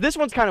Jets. Because this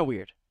one's kind of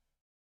weird.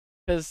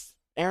 Because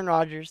Aaron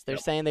Rodgers, they're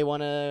Yep. saying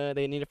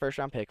they need a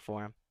 1st-round pick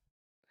for him.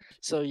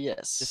 So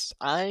yes, Just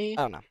I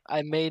I don't know.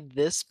 I made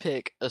this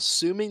pick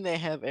assuming they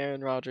have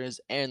Aaron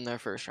Rodgers and their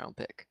first round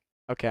pick.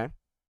 Okay.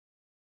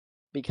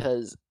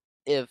 Because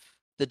if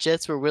the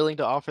Jets were willing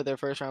to offer their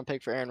first round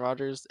pick for Aaron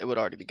Rodgers, it would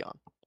already be gone.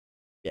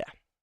 Yeah.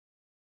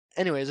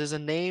 Anyways, there's a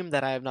name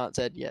that I have not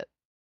said yet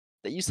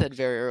that you said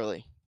very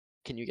early.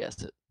 Can you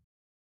guess it?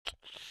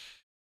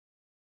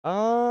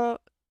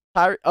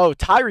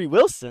 Tyree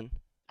Wilson.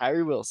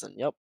 Tyree Wilson.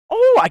 Yep.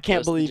 Oh, I can't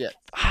Goes to the believe. Jets.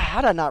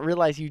 How did I not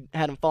realize you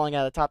had him falling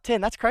out of the top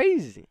 10? That's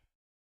crazy.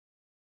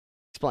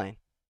 Explain.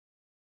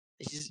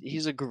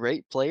 He's a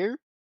great player,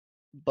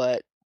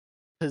 but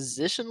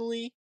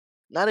positionally,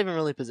 not even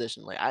really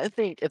positionally. I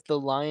think if the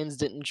Lions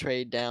didn't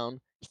trade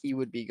down, he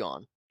would be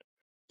gone.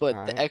 But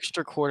All the right.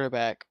 extra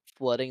quarterback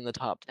flooding the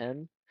top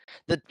 10,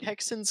 the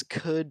Texans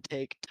could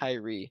take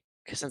Tyree,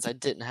 'cause since I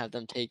didn't have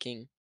them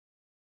taking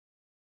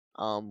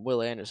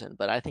Will Anderson,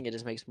 but I think it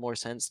just makes more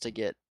sense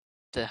to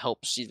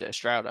help CJ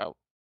Stroud out.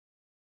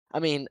 I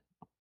mean,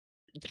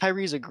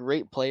 Tyree's a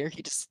great player.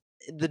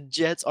 The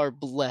Jets are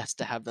blessed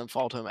to have them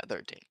fall to him at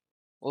 13.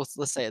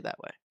 Let's say it that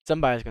way.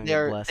 Somebody's gonna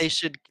get They blessed.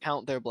 should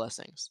count their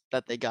blessings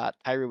that they got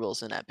Tyree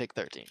Wilson at pick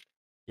 13.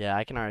 Yeah,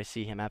 I can already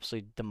see him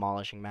absolutely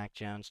demolishing Mac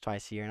Jones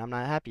twice a year, and I'm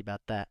not happy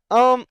about that.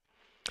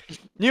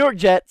 New York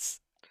Jets.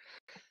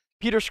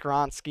 Peter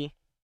Skronsky.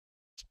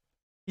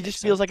 He just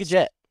Makes feels like a sense.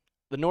 Jet.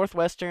 The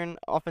Northwestern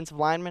offensive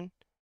lineman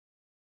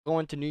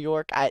going to New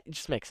York. It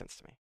just makes sense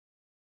to me.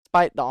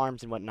 Despite the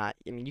arms and whatnot.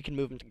 I mean, you can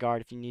move him to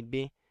guard if you need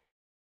be.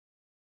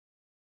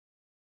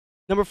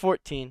 Number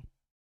 14.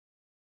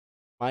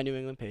 My New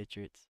England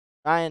Patriots.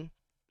 Ryan,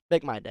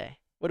 make my day.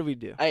 What do we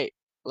do? Hey,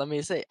 let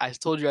me say, I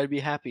told you I'd be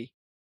happy.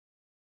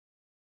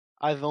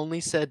 I've only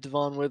said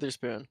Devon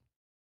Witherspoon.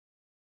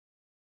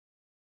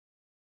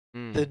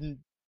 The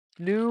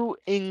New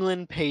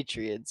England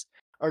Patriots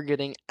are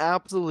getting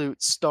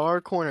absolute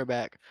star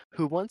cornerback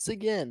who, once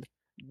again,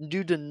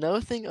 due to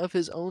nothing of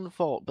his own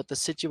fault but the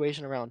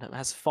situation around him,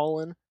 has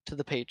fallen to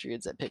the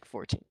Patriots at pick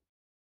 14.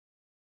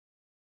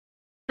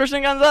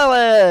 Christian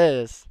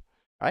Gonzalez.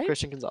 Right?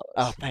 Christian Oh,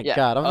 Gonzalez. thank Yeah.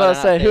 God. I was Oh, did about I to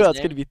not say, say who his else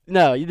name? could it be?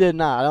 No, you did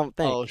not. I don't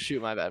think. Oh,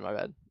 shoot. My bad. My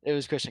bad. It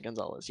was Christian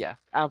Gonzalez. Yeah.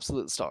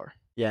 Absolute star.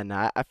 Yeah,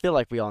 no, I feel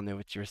like we all knew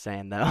what you were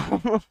saying,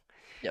 though.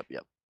 Yep.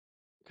 Yep.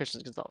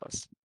 Christian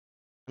Gonzalez.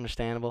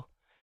 Understandable.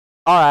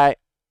 All right.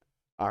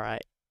 All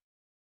right.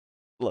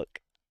 Look,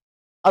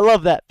 I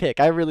love that pick.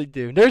 I really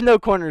do. There's no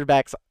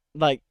cornerbacks.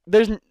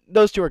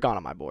 Those two are gone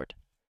on my board.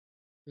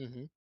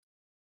 Mm-hmm.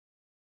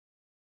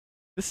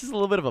 This is a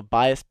little bit of a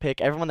biased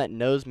pick. Everyone that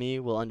knows me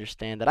will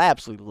understand that I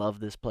absolutely love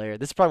this player.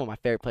 This is probably one of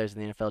my favorite players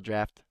in the NFL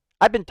draft.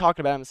 I've been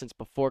talking about him since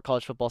before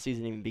college football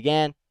season even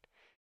began.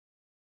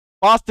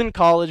 Boston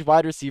College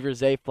wide receiver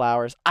Zay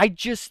Flowers.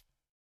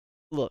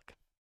 Look,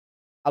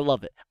 I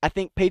love it. I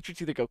think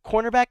Patriots either go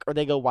cornerback or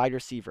they go wide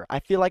receiver. I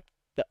feel like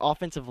the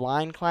offensive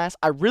line class,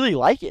 I really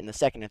like it in the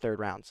second and third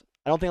rounds.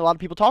 I don't think a lot of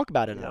people talk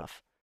about it Yep.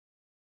 enough.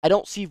 I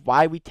don't see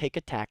why we take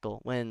a tackle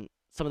when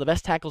some of the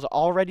best tackles are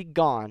already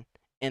gone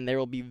and there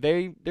will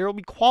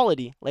be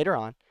quality later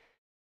on.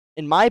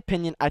 In my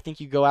opinion, I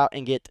think you go out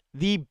and get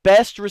the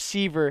best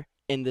receiver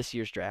in this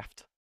year's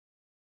draft.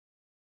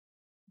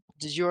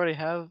 Did you already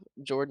have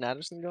Jordan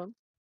Addison going?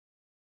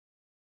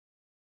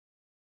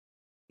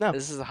 No,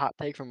 This is a hot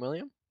take from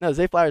William. no,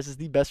 Zay Flowers is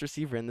the best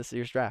receiver in this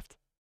year's draft.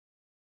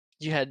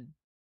 You had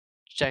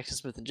Jackson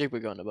Smith and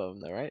Jigba going above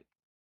him, though, right?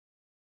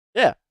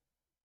 Yeah.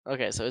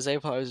 Okay, so Zay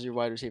Flowers is your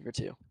wide receiver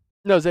too.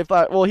 No, Zay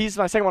Flowers. Well, he's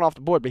my second one off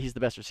the board, but he's the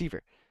best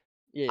receiver.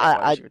 Yeah, yeah,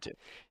 wide I receiver too.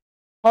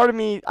 part of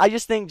me, I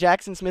just think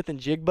Jackson Smith and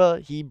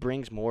Jigba, he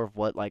brings more of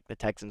what like the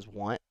Texans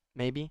want.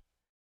 Maybe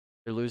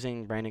they're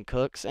losing Brandon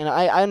Cooks, and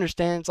I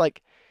understand it's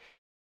like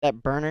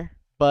that burner,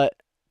 but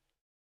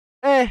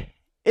eh,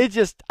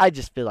 I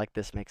just feel like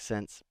this makes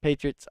sense.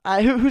 Patriots.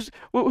 Who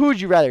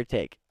would you rather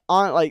take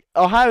on like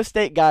Ohio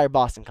State guy or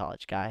Boston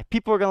College guy?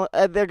 People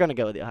are they're gonna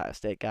go with the Ohio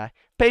State guy.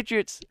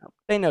 Patriots.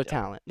 They know Yep.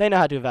 talent. They know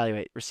how to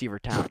evaluate receiver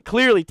talent.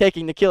 Clearly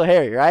taking N'Keal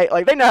Harry, right?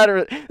 Like they know how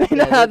to they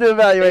know Yeah, how to they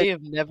evaluate.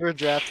 have never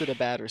drafted a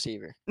bad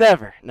receiver.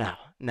 Never, no,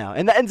 no.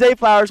 And Zay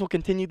Flowers will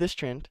continue this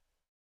trend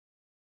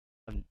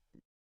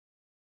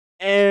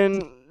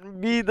and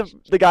be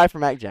the guy for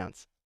Mac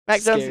Jones.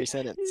 Mac Jones, Scary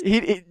sentence.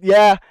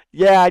 yeah.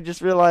 I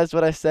just realized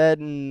what I said,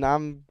 and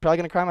I'm probably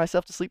gonna cry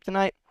myself to sleep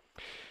tonight.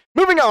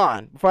 Moving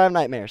on before I have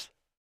nightmares.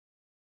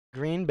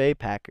 Green Bay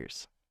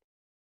Packers.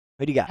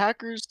 What do you got?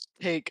 Packers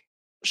take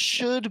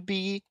should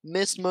be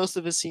missed most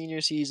of his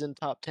senior season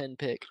top 10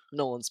 pick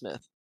Nolan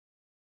Smith.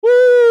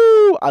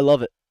 Woo! I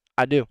love it.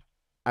 I do.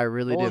 I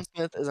really do. Nolan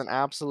Smith is an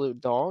absolute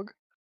dog.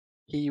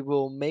 He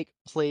will make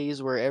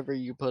plays wherever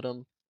you put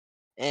him,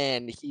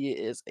 and he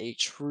is a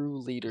true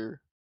leader.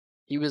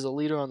 He was a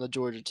leader on the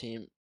Georgia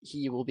team.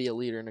 He will be a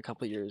leader in a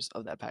couple years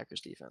of that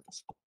Packers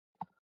defense.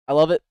 I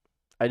love it.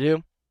 I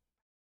do.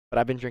 But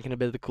I've been drinking a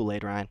bit of the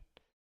Kool-Aid, Ryan.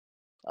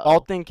 Oh,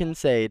 Alton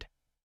Kincaid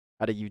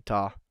out of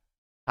Utah.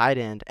 Tight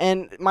end.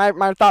 And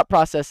my thought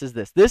process is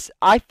this. This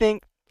I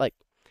think like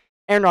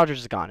Aaron Rodgers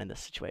is gone in this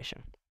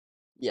situation.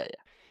 yeah, yeah.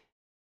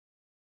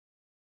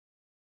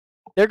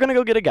 They're gonna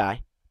go get a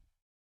guy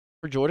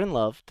for Jordan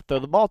Love to throw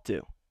the ball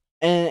to.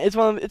 And it's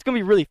gonna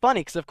be really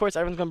funny because of course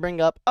everyone's gonna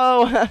bring up,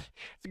 oh,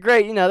 it's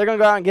great, they're gonna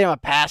go out and get him a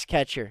pass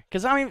catcher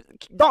because I mean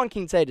Dalton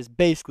Kincaid is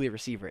basically a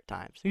receiver at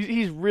times.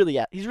 He's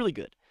really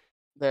good.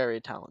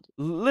 Very talented.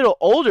 Little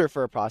older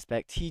for a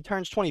prospect. He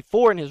turns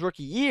 24 in his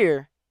rookie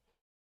year,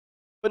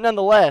 but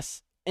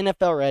nonetheless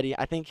NFL ready.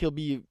 I think he'll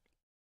be a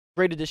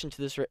great addition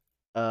to this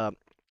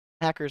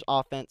Packers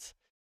offense.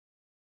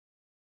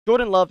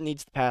 Jordan Love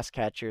needs the pass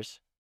catchers.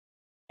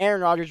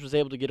 Aaron Rodgers was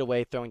able to get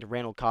away throwing to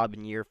Randall Cobb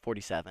in year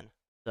 47.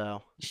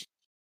 So Yep.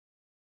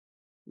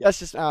 that's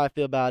just how I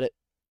feel about it.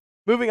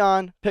 Moving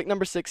on, pick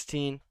number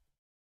 16.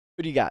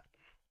 Who do you got?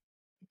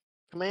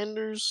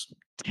 Commanders,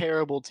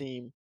 terrible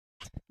team.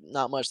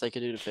 Not much they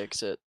could do to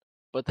fix it.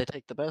 But they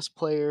take the best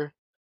player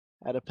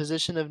at a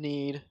position of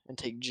need and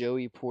take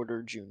Joey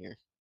Porter Jr.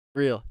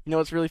 Real. You know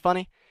what's really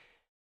funny?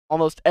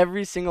 Almost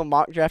every single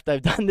mock draft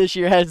I've done this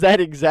year has that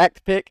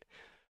exact pick,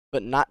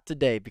 but not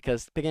today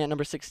because picking at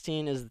number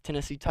 16 is the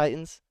Tennessee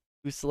Titans,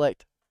 who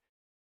select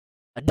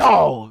a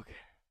dog,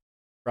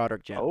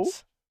 Broderick Oh?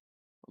 Jones.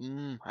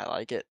 I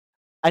like it.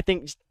 I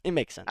think it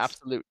makes sense.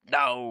 Absolute He's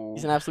no.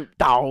 an absolute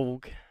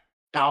dog.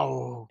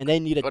 No. And they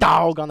need a Go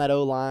dog Dogs. on that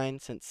O line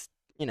since,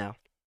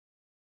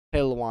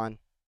 Palawan.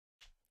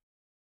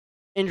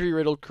 Injury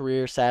riddled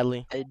career,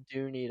 sadly. They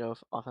do need a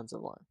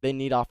offensive line. They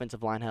need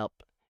offensive line help.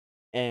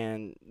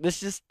 And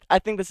I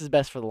think this is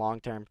best for the long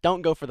term.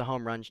 Don't go for the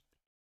home run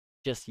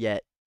just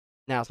yet.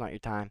 Now's not your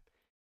time.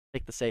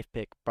 Take the safe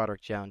pick,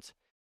 Broderick Jones.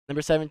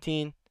 Number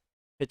 17,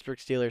 Pittsburgh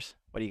Steelers.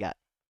 What do you got?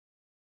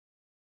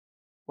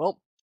 Well,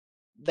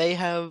 they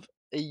have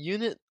a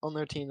unit on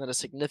their team that is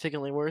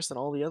significantly worse than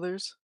all the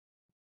others.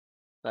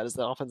 That is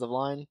the offensive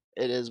line.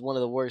 It is one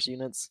of the worst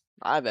units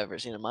I've ever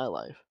seen in my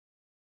life.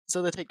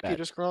 So they take Bad.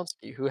 Peter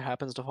Skronsky, who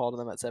happens to fall to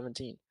them at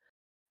 17.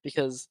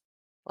 Because,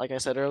 like I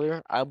said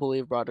earlier, I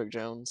believe Broderick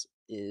Jones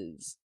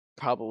is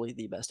probably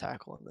the best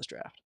tackle in this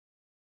draft.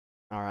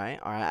 All right.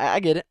 I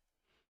get it.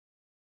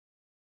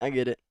 I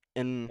get it.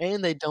 And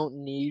And they don't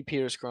need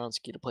Peter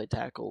Skronsky to play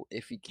tackle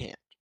if he can't.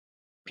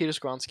 Peter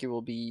Skronsky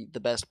will be the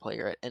best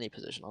player at any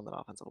position on that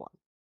offensive line.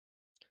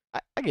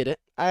 I get it.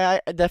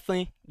 I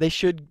definitely they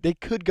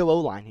could go O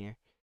line here.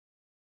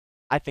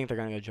 I think they're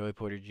gonna go Joey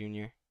Porter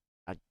Jr.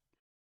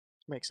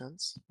 Makes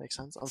sense. Makes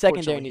sense. Secondary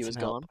Unfortunately, he needs was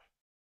some help. gone.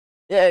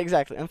 Yeah,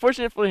 exactly.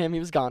 Unfortunate for him, he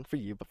was gone for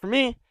you. But for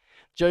me,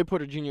 Joey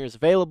Porter Jr. is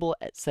available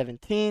at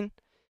 17.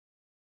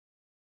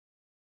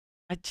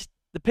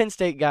 The Penn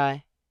State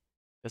guy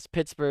goes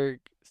Pittsburgh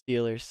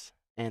Steelers,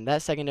 and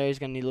that secondary is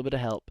gonna need a little bit of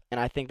help. And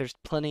I think there's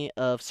plenty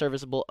of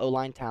serviceable O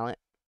line talent,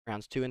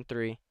 rounds 2 and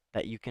 3,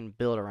 that you can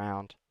build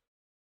around.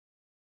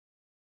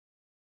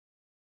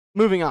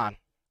 Moving on,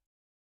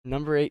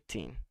 number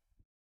 18.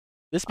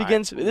 This All right,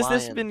 begins. This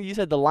Lions. been. You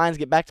said the Lions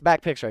get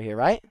back-to-back picks right here,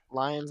 right?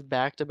 Lions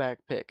back-to-back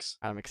picks.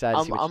 I'm excited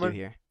to see I'm what I'm you do gonna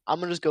here. I'm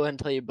gonna just go ahead and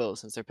tell you both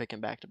since they're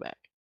picking back-to-back.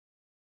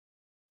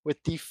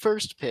 With the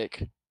first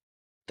pick,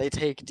 they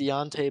take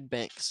Deontay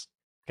Banks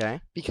Okay.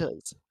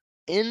 because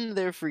in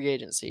their free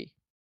agency,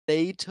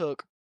 they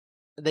took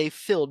they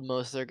filled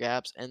most of their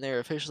gaps and they're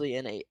officially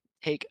in a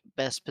take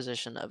best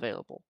position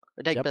available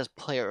or take Yep. best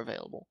player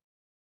available.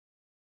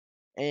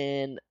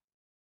 And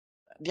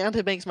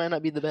Deontay Banks might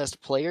not be the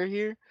best player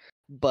here,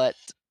 but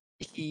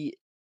he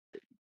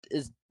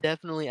is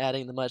definitely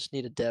adding the much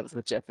needed depth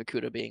with Jeff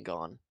Okuda being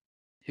gone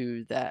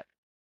to that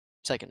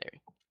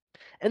secondary.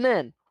 And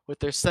then with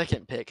their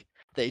second pick,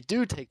 they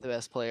do take the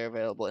best player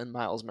available in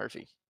Miles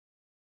Murphy.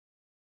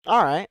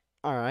 All right.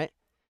 All right.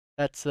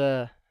 That's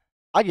I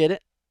get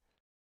it.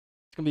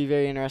 It's gonna be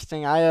very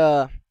interesting.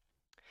 I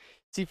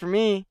see for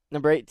me,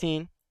 number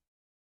 18,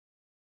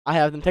 I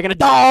have them taking a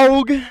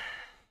dog.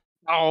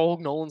 Oh,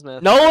 Nolan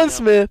Smith. There you Nolan go.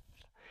 Smith.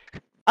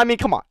 I mean,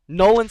 come on,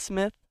 Nolan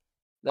Smith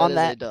That on is a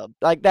that dub.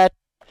 like that.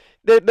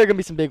 They're gonna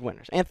be some big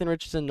winners. Anthony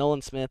Richardson,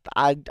 Nolan Smith.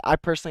 I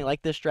personally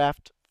like this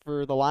draft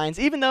for the Lions,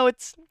 even though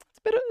it's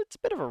a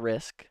bit of a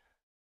risk.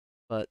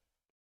 But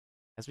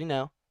as we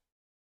know,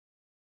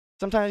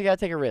 sometimes you gotta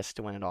take a risk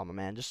to win it all, my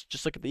man.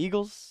 Just look at the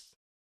Eagles,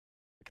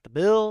 look at the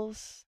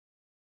Bills.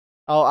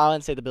 Oh, I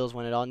wouldn't say the Bills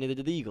win it all. Neither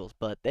did the Eagles,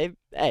 but they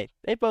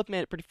both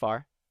made it pretty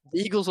far. The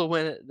Eagles will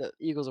win it. The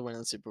Eagles will win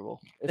the Super Bowl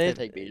if they They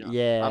take Bijan. I'm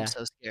yeah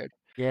so scared.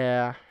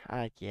 yeah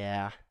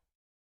yeah.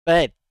 But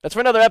hey, that's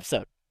for another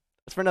episode.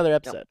 That's for another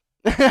Yep.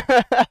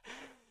 episode.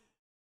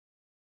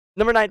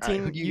 Number All right,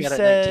 who 19, do you you got at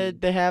said 19?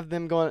 they have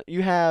them going.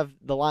 You have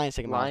the Lions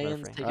taking Miles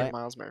Lions Murphy, taking right?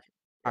 Miles Murphy.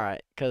 All Yep.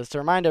 right, because to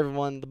remind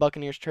everyone, the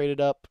Buccaneers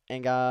traded up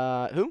and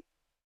got who?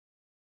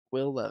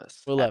 Will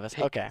Levis Will at Levis.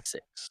 pick Okay.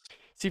 6.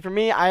 See, for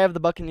me, I have the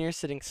Buccaneers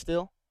sitting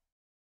still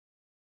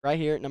right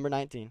here at number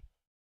 19.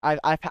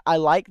 I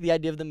like the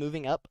idea of them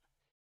moving up.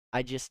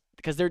 I just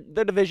because their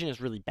division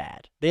is really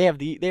bad.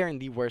 They're in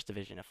the worst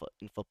division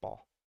in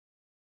football.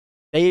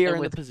 They are And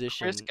in the with Chris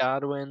position.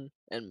 Godwin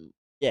and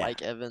Yeah,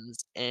 Mike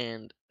Evans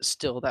and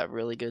still that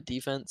really good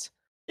defense,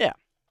 yeah,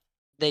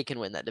 they can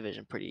win that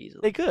division pretty they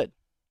easily. could,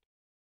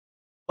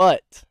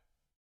 but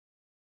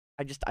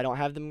I don't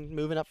have them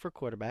moving up for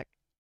quarterback.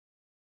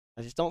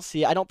 I just don't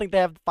see. I don't think they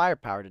have the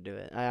firepower to do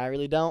it. I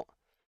really don't.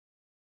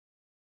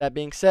 That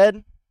being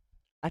said,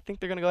 I think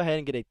they're gonna go ahead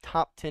and get a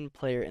top 10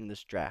 player in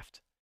this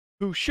draft,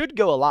 who should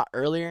go a lot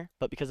earlier,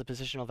 but because of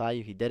positional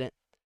value, he didn't.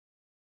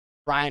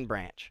 Brian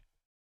Branch.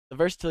 The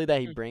versatility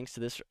that he Hmm. brings to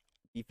this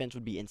defense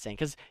would be insane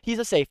because he's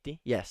a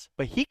safety, yes,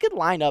 but he could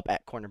line up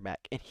at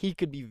cornerback and he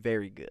could be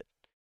very good.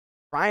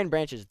 Brian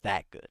Branch is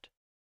that good.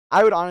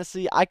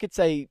 I could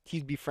say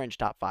he'd be French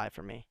top 5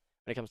 for me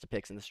when it comes to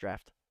picks in this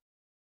draft.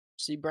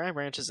 See, Brian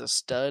Branch is a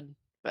stud,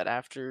 but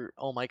after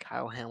all my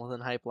Kyle Hamilton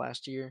hype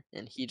last year,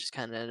 and he just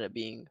kind of ended up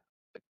being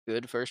a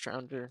good first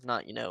rounder,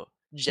 not,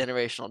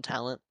 generational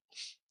talent.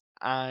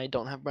 I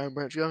don't have Brian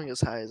Branch going as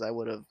high as I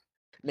would have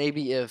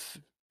maybe if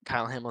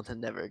Kyle Hamilton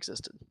never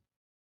existed.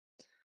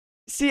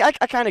 See, I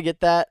kind of get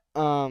that.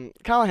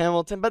 Kyle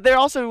Hamilton, but they're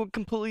also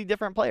completely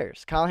different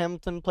players. Kyle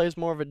Hamilton plays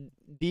more of a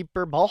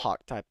deeper ball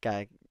hawk type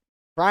guy.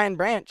 Brian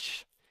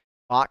Branch,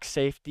 box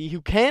safety,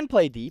 who can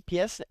play deep. He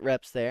has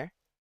reps there.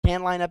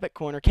 Can line up at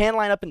corner. Can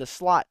line up in the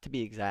slot, to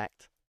be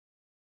exact.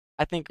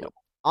 I think, Yep,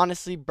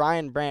 honestly,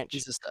 Brian Branch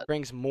he's a stud.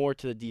 brings more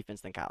to the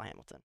defense than Kyle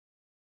Hamilton.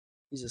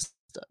 He's a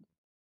stud.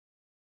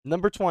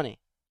 Number 20,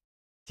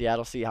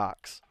 Seattle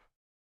Seahawks.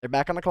 They're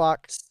back on the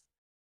clock.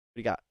 What do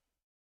you got?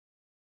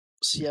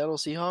 Seattle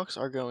Seahawks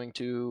are going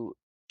to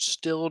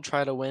still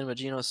try to win with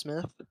Geno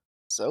Smith.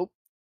 So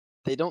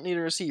they don't need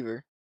a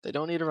receiver. They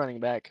don't need a running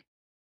back.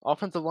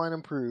 Offensive line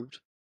improved.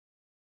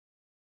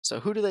 So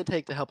who do they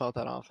take to help out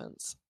that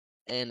offense?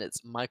 And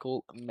it's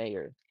Michael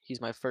Mayer.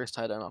 He's my first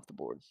tight end off the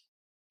board.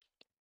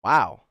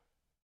 Wow.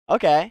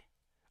 Okay.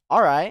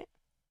 All right.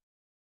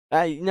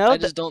 I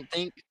just don't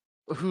think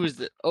who's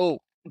the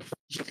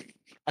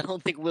I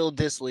don't think Will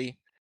Disley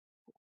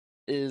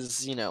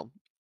is,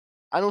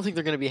 I don't think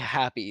they're going to be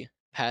happy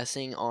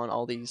passing on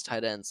all these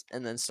tight ends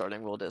and then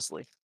starting Will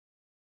Disley.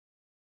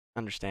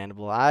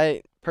 Understandable.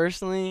 I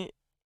personally,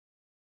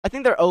 I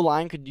think their O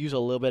line could use a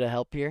little bit of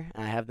help here,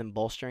 and I have them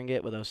bolstering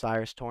it with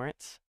Osiris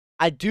Torrance.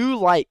 I do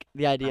like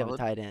the idea of a Valid.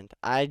 tight end.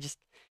 I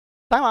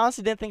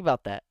honestly didn't think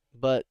about that,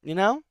 but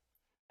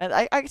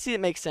I can see it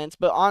makes sense.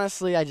 But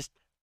honestly, I just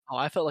Oh,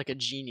 I felt like a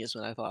genius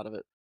when I thought of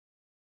it.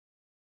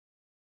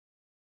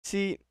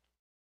 see.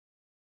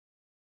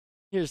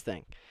 Here's the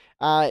thing,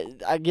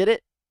 I get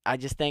it. I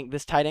just think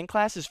this tight end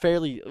class is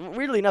fairly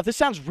weirdly enough. This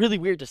sounds really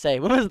weird to say.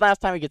 When was the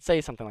last time we could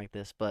say something like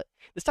this? But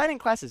this tight end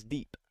class is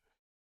deep.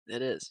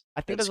 It is.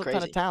 I think It's there's a ton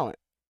of crazy. talent,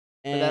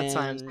 But that's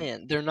what I'm and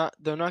saying. They're not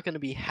going to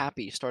be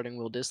happy starting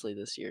Will Disley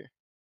this year,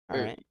 all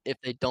or right. if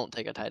they don't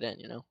take a tight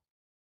end.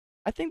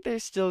 I think they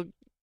still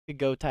could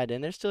go tight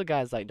end. There's still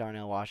guys like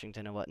Darnell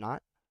Washington and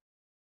whatnot.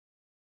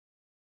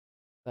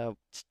 So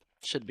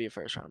Should be a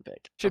first round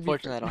pick. should be.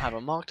 Unfortunately, I don't have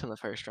him mocked in the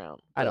first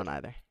round, I but don't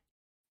either.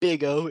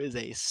 Big O is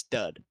a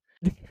stud.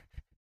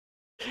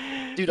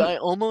 Dude, I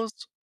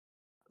almost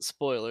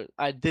spoiler.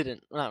 I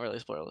didn't. Not really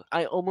spoiler.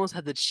 I almost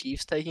had the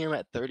Chiefs taking him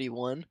at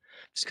 31.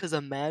 Just because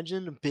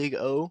imagine Big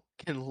O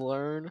can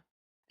learn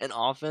an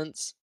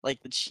offense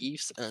like the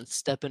Chiefs and then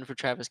step in for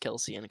Travis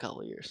Kelsey in a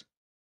couple of years.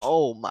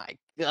 Oh my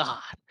god.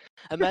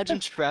 Imagine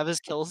Travis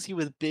Kelsey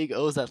with Big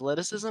O's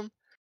athleticism.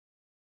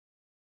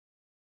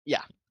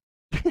 Yeah,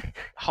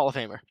 Hall of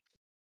Famer.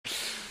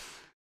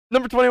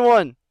 Number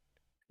 21,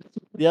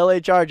 the LA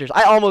Chargers.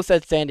 I almost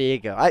said San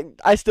Diego.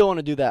 I still want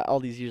to do that all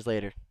these years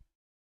later.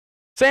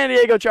 San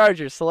Diego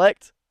Chargers,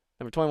 select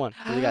number 21.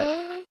 Who do you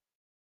got?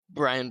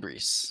 Brian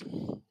Brees.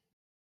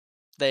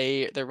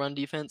 Their run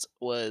defense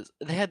was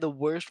they had the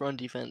worst run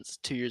defense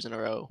 2 years in a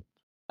row,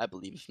 I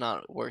believe. If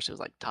not worse, it was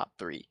like top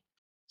 3.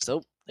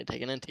 So they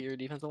take an interior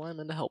defensive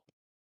lineman to help.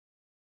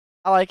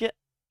 I like it.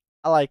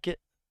 I like it.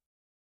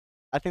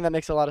 I think that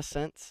makes a lot of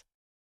sense.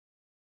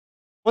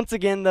 Once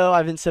again, though,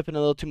 I've been sipping a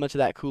little too much of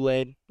that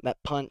Kool-Aid, that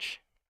punch.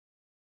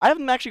 I have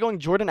them actually going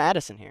Jordan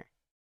Addison here.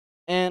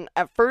 And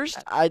at first,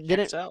 That I checks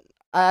didn't out.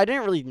 I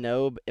didn't really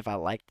know if I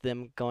liked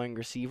them going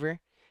receiver.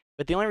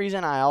 But the only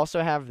reason I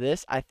also have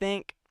this, I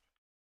think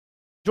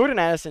Jordan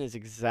Addison is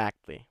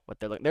exactly what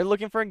they're looking. They're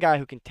looking for a guy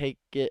who can take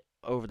it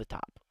over the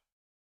top.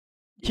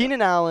 Yep.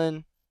 Keenan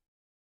Allen,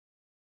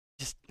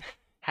 just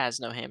Has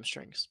no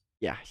hamstrings.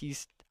 yeah,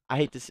 he's. I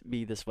hate to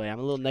be this way. I'm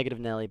a little negative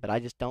Nelly, but I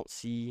just don't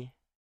see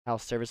how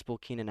serviceable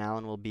Keenan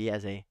Allen will be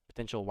as a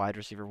potential wide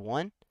receiver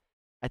 1.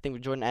 I think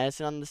with Jordan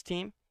Addison on this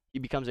team, he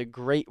becomes a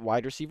great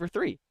wide receiver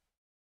 3.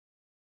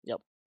 Yep.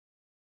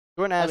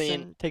 Jordan I mean,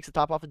 Addison takes the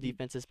top off of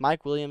defenses.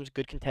 Mike Williams,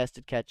 good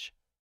contested catch.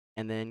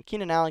 And then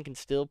Keenan Allen can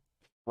still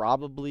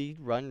probably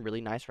run really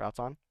nice routes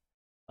on,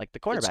 like the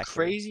it's cornerbacks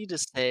are. crazy to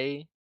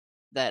say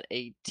that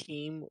a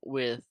team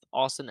with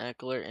Austin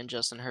Eckler and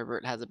Justin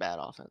Herbert has a bad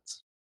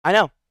offense, I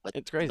know. but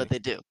It's but crazy. they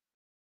do,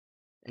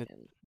 and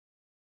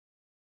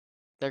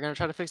they're gonna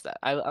try to fix that.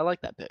 I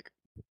like that pick.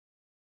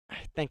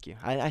 Thank you.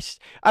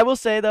 I will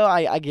say, though,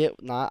 I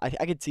get not.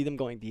 I could see them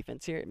going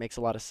defense here. It makes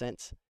a lot of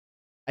sense.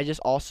 I just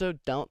also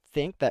don't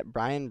think that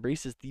Brian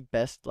Brees is the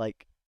best,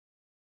 like,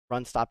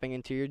 run stopping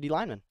interior D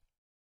lineman.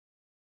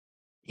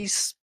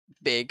 He's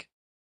big.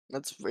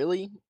 That's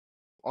really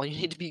all you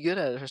need to be good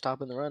at for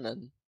stopping the run.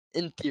 And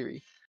in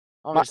theory,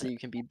 My, obviously you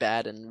can be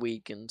bad and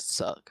weak and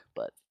suck,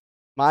 but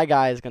my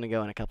guy is going to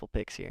go in a couple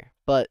picks here.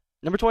 But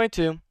number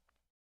 22,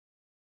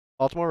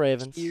 Baltimore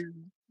Ravens. here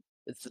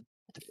it's the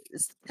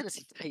it's the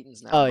Tennessee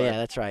Titans now. Oh, But yeah,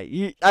 that's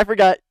right. I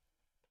forgot.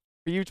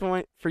 For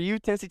you,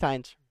 Tennessee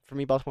Titans. For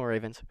me, Baltimore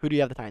Ravens. Who do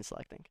you have the Titans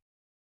selecting?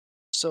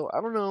 so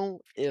I don't know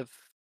if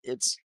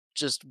it's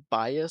just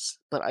bias,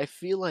 but I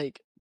feel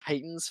like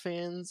Titans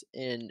fans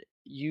and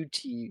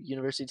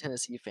University of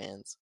Tennessee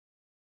fans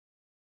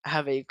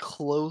have a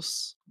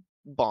close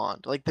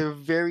bond. Like they're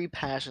very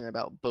passionate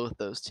about both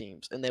those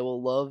teams, and they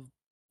will love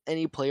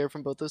any player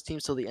from both those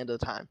teams till the end of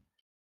the time.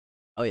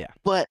 Oh, yeah.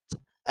 But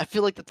I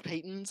feel like the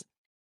Titans,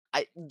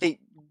 I they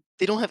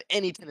don't have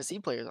any Tennessee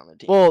players on their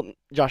team. Well,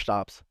 Josh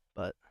Dobbs,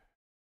 but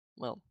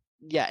Well,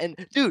 yeah, and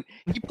dude,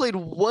 he played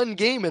one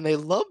game and they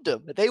loved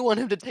him. They want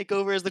him to take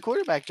over as the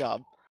quarterback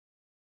job.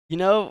 you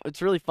know,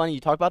 it's really funny you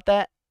talk about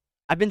that.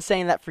 I've been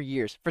saying that for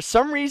years. For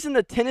some reason,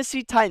 the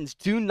Tennessee Titans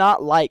do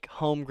not like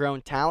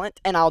homegrown talent,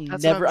 and I'll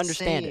That's what never I'm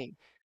understand it.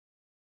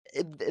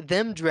 saying.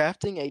 Them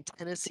drafting a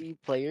Tennessee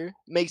player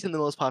makes him the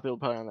most popular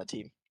player on that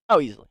team.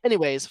 Oh, easily.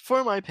 Anyways,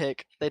 for my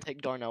pick, they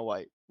take Darnell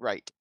White.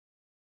 Right.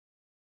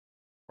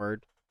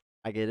 Word.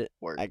 I get it.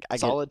 Word. I get it.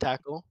 Solid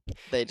tackle.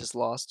 They just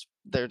lost.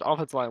 Their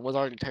offensive line was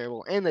already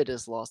terrible, and they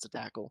just lost a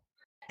tackle.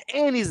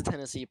 And he's a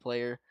Tennessee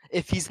player.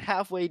 If he's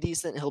halfway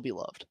decent, he'll be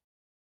loved.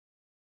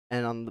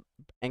 And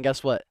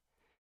guess what?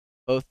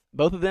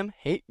 Both of them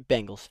hate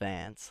Bengals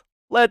fans.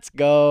 Let's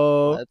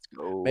go. Let's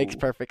Makes go.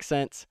 perfect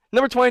sense.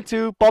 Number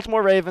 22,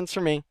 Baltimore Ravens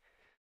for me.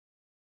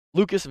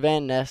 Lucas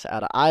Van Ness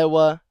out of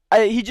Iowa.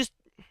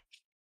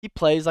 He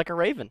plays like a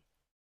Raven.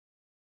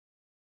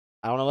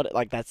 I don't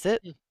know that's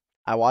it. Hmm.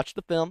 I watched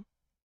the film.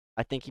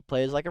 I think he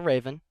plays like a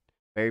Raven.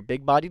 Very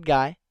big-bodied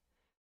guy.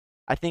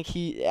 I think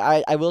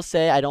I will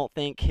say I don't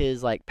think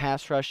his like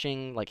pass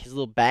rushing, like his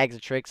little bags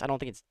of tricks, I don't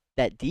think it's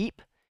that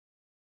deep.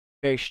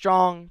 Very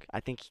strong. I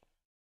think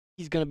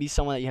he's going to be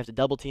someone that you have to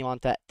double team on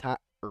that time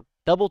or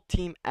double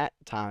team at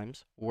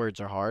times. Words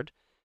are hard.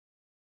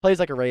 Plays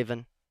like a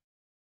Raven.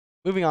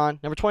 Moving on,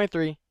 number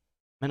 23,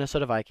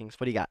 Minnesota Vikings.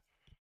 What do you got?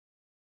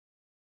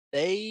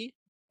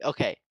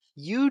 Okay.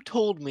 You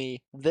told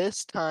me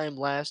this time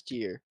last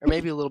year, or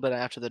maybe a little bit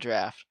after the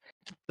draft,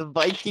 the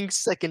Vikings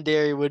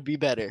secondary would be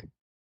better.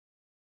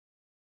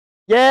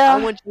 I Yeah,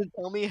 want you to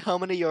tell me how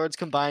many yards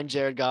combined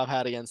Jared Goff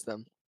had against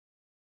them.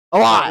 a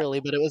Not lot. really,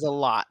 but it was a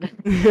lot.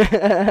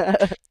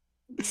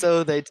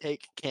 So they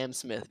take Cam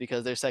Smith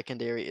because their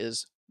secondary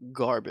is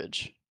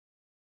garbage.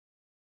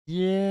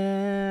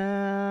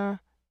 Yeah.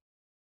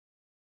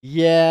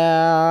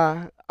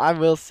 Yeah, I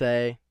will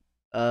say,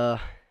 uh,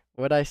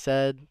 what I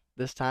said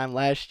this time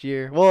last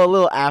year, well, a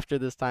little after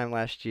this time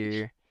last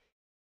year,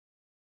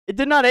 it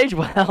did not age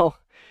well.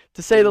 to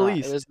It say was the not.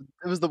 least.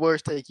 It was the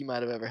worst take you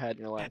might have ever had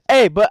in your life.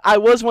 Hey, but I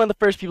was one of the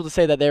first people to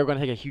say that they were going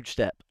to take a huge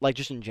step, like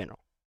just in general.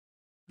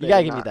 You They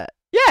gotta did give me not. that.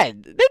 Yeah,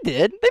 they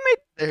did.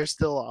 They're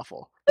still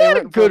awful. They They had a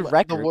went from good the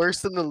record.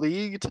 worst in the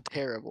league to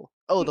terrible.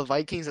 Oh, the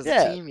Vikings as a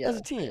Yeah, team? as Yeah, a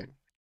fair. team.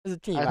 As a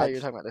team, I thought you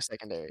were talking about their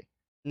secondary.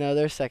 no,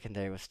 their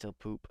secondary was still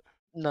poop.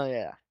 No,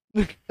 yeah.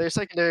 Their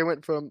secondary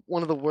went from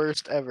one of the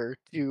worst ever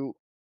to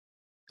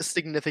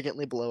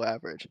significantly below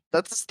average.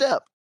 That's a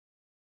step.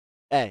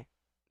 Hey,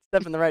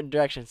 step in the right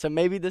direction. So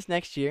maybe this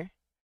next year,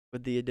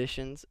 with the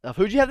additions of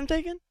who'd you have them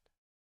taken?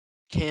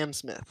 Cam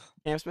Smith.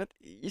 Cam Smith.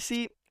 You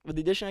see, with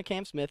the addition of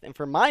Cam Smith, and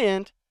from my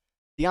end,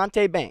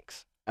 Deontay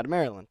Banks out of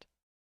Maryland.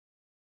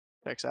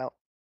 Checks out.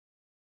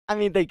 I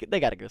mean, they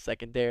got to go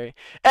secondary.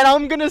 And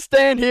I'm going to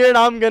stand here and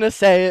I'm going to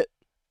say it.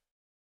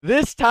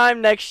 This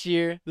time next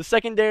year, the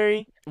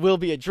secondary will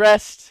be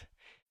addressed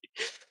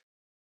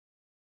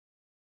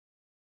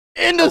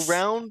in the.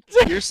 Around,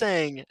 you're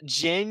saying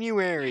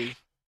January,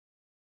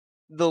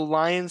 the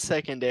Lions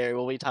secondary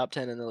will be top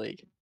 10 in the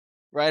league.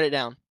 Write it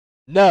down.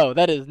 No,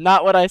 that is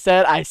not what I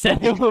said. I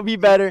said it will be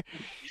better.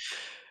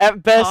 At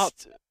Top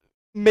best,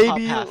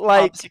 maybe half, top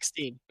like.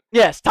 16.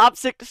 Yes, top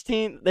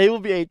 16. They will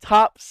be a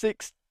top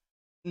 6.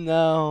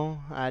 No,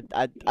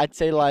 I'd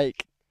say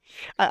like.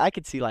 I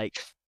could see like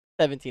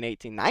 17,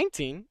 18,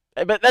 19.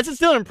 But that's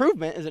still an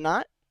improvement, is it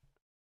not?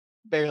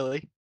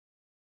 Barely.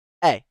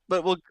 Hey,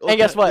 But and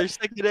guess what? their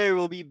secondary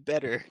will be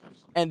better.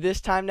 And this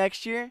time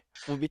next year,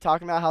 we'll be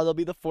talking about how they'll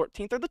be the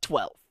 14th or the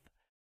 12th.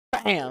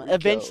 Bam!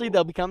 Eventually, Go.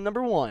 they'll become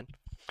number 1.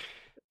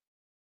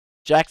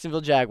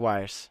 Jacksonville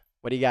Jaguars.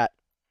 What do you got?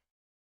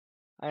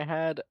 I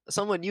had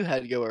someone you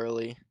had go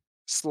early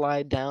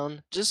slide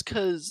down just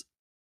because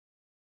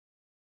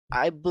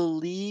I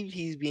believe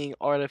he's being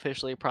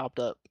artificially propped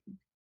up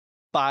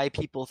by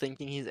people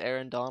thinking he's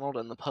Aaron Donald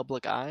in the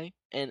public eye,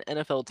 and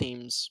NFL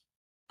teams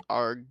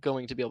are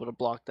going to be able to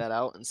block that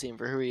out and see him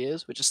for who he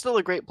is, which is still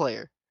a great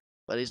player,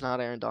 but he's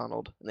not Aaron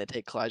Donald, and they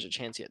take Kalijah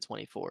Chancey at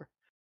 24.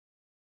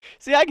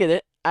 See, I get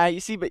it. You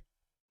see, but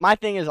my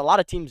thing is, a lot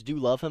of teams do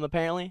love him.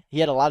 Apparently, he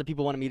had a lot of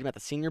people want to meet him at the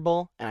Senior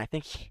Bowl, and I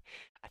think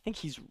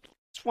he's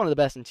one of the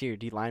best interior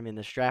D linemen in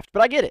this draft.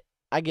 But I get it.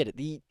 I get it.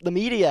 The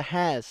media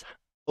has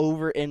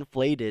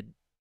overinflated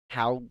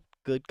how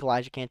good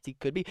Kalijah Chancey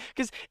could be.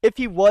 Because if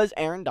he was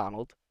Aaron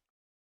Donald,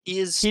 He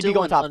is he'd be still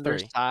going an top 3.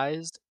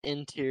 undersized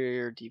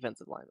interior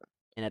defensive lineman.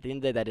 And at the end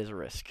of the day, that is a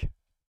risk.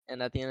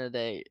 And at the end of the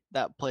day,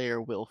 that player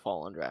will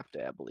fall on draft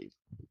day, I believe.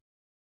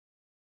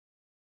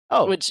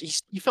 Oh,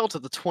 Which he fell to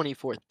the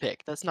 24th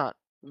pick. That's not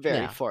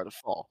very no. far to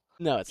fall.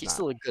 No, it's He's not.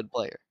 still a good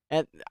player.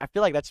 And I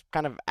feel like that's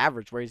kind of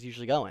average where he's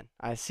usually going.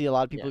 I see a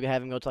lot of people Yeah.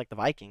 have him go to like the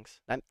Vikings.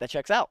 That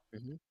checks out.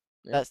 Yeah.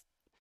 That's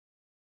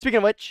speaking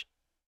of which,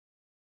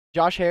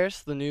 Josh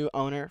Harris, the new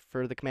owner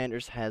for the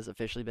Commanders, has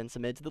officially been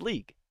submitted to the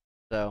league.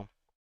 So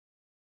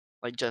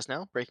Like just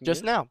now, breaking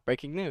just news. now,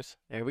 breaking news.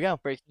 There we go.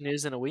 Breaking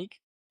news in a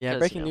week. Yeah, 'Cause,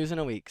 breaking news in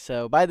a week.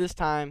 So by this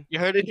time, You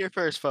heard it here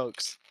first,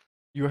 folks.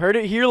 you heard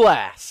it here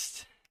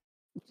last.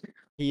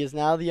 He is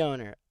now the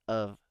owner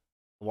of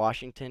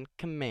Washington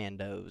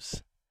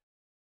Commandos.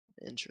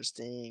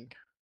 Interesting.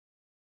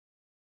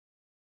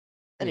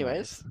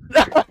 Anyways,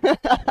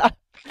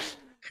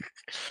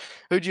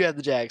 who'd you have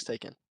the Jags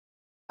taking?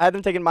 I had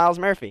them taking Miles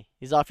Murphy.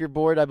 He's off your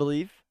board, I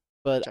believe.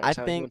 But Checks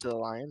out, he went to the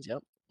Lions.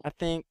 Yep. I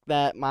think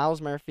that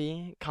Miles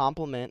Murphy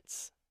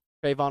complements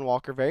Trayvon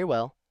Walker very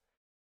well.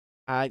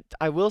 I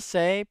will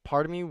say,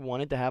 part of me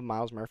wanted to have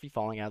Miles Murphy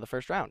falling out of the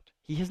first round.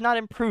 He has not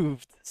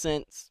improved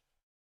since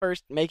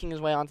first making his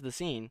way onto the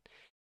scene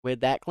with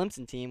that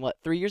Clemson team. What,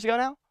 3 years ago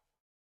now?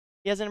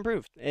 He hasn't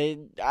improved.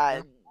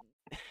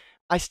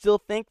 I still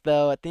think,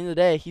 though, at the end of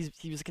the day,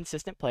 he was a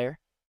consistent player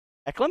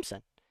at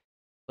Clemson.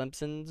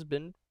 Clemson's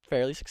been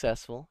fairly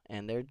successful,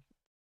 and their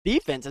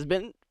defense has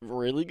been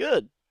really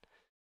good.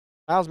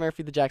 Miles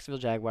Murphy, the Jacksonville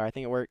Jaguar, I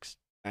think it works.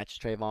 Matches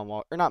Trayvon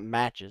Walker. Or not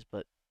matches,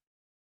 but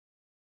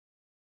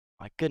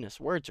my goodness,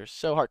 words are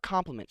so hard.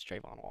 Compliments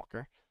Trayvon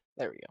Walker.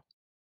 There we go.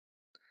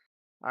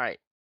 All right.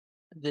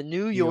 The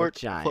New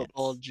York York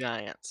Football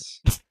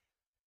Giants.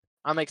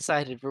 I'm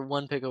excited for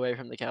one pick away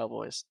from the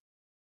Cowboys.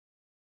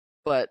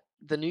 But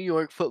the New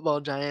York Football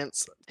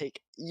Giants take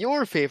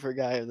your favorite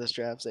guy of this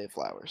draft, Zay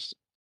Flowers.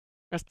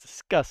 That's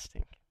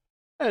disgusting.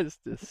 That is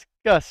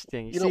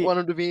disgusting. You don't want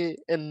him to be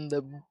in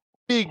the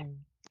big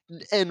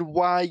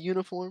NY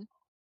uniform?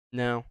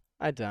 No,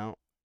 I don't.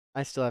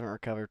 I still haven't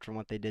recovered from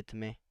what they did to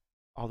me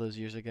all those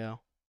years ago.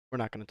 We're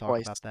not going to talk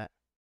Twice. about that.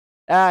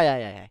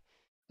 Yeah.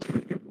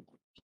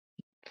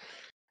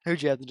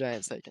 Who'd you have the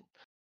Giants taking?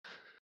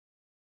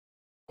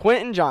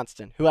 Quentin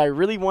Johnston, who I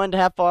really wanted to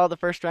have fall out of the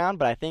first round,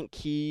 but I think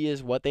he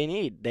is what they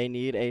need. They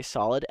need a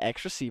solid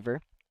X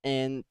receiver,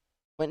 and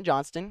Quentin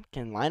Johnston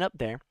can line up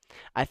there.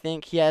 I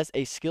think he has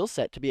a skill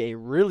set to be a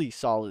really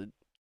solid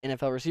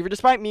NFL receiver,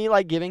 despite me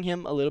like giving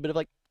him a little bit of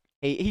like,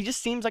 hey, he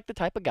just seems like the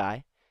type of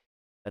guy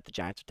that the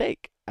Giants would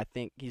take. I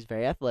think he's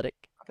very athletic,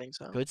 I think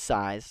so. good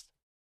sized.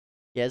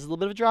 He has a little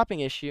bit of a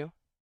dropping issue,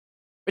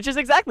 which is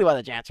exactly why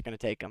the Giants are going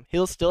to take him.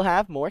 He'll still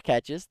have more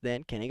catches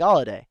than Kenny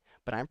Golladay,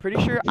 but but I'm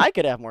pretty sure I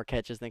could have more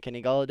catches than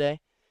Kenny Galladay.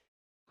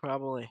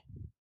 Probably.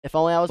 If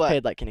only I was But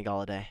paid like Kenny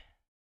Galladay.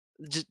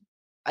 just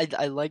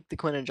I like the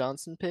Quentin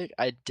Johnson pick.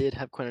 I did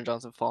have Quentin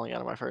Johnson falling out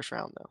of my first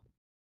round though.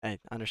 Hey,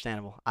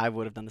 understandable. I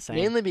would have done the same.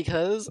 Mainly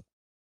because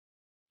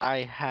I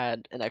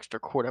had an extra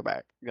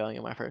quarterback going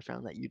in my first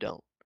round that you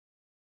don't.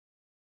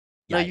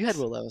 No, you had Yikes.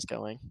 Will Levis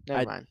going.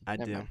 Never I mind. I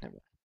Never mind. do. Never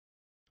mind.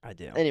 I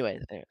do.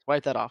 Anyways,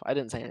 wipe that off. I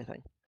didn't say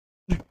anything.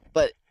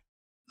 But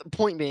the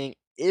point being,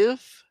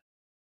 if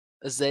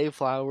Zay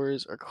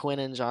Flowers or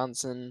Quentin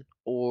Johnson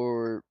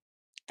or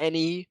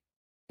any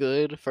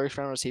good first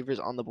round receivers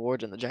on the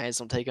board and the Giants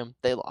don't take them,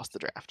 they lost the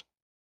draft.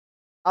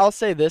 I'll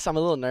say this: I'm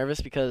a little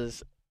nervous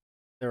because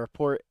the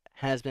report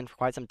has been for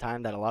quite some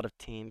time that a lot of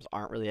teams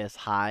aren't really as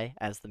high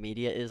as the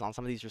media is on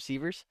some of these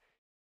receivers.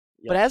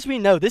 But Yep. as we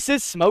know, this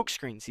is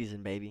smokescreen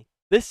season, baby.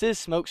 This is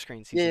smokescreen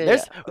Yeah, season.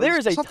 yeah, yeah. There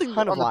is a Something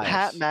ton of on the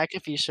Pat liars.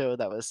 McAfee show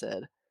that was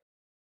said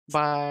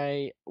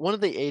by one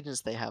of the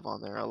agents they have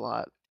on there a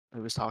lot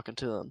who was talking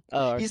to them.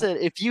 Oh, He okay. said,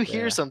 if you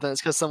hear Yeah. something,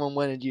 it's because someone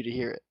wanted you to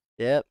hear it.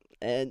 Yep.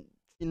 And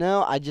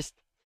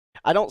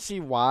I don't see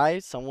why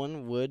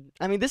someone would.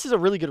 I mean, this is a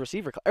really good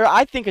receiver or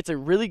I think it's a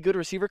really good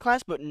receiver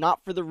class, but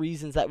not for the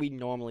reasons that we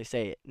normally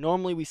say it.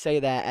 Normally we say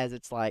that as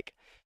it's like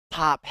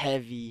top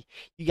heavy.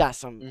 You got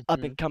some up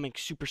Hmm. and coming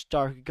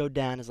superstar who could go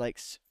down as like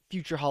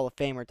future Hall of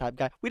Famer type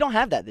guy. We don't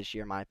have that this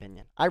year, in my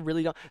opinion. I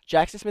really don't.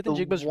 Jackson Smith The and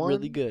Jigba's really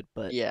one, good,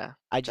 but yeah,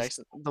 I just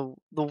Jackson.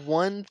 The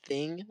one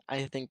thing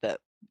I think that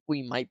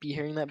we might be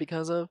hearing that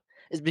because of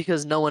is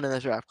because no one in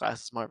this draft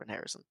class is Marvin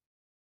Harrison.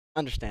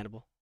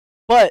 understandable.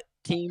 But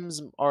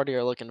Teams already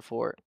are looking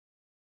for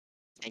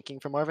tanking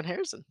for Marvin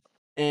Harrison.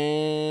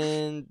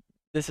 and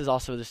this is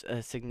also just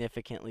a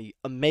significantly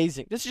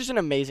amazing. This is just an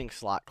amazing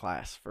slot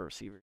class for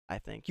receivers. I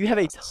think you have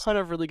a Yes. ton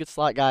of really good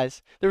slot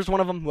guys. There was one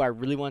of them who I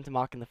really wanted to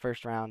mock in the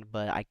first round,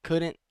 but I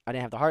couldn't. I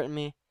didn't have the heart in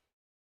me.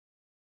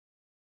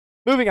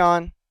 Moving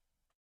on.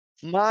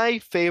 My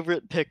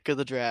favorite pick of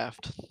the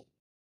draft.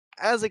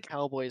 As a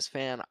Cowboys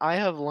fan, I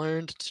have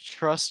learned to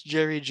trust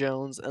Jerry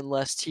Jones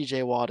unless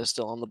TJ Watt is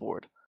still on the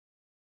board.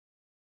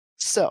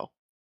 So,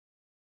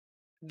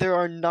 there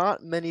are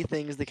not many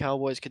things the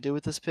Cowboys could do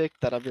with this pick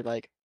that I'd be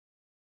like,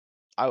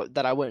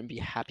 that I wouldn't be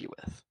happy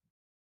with,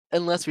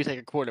 unless we take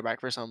a quarterback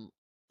for some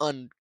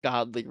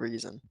ungodly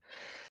reason.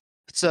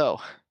 So,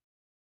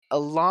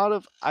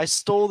 I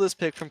stole this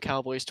pick from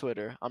Cowboys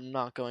Twitter. I'm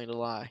not going to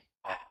lie.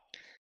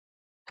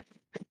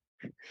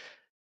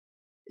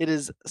 It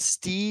is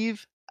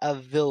Steve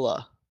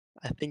Avila.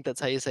 I think that's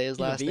how you say his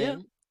last Via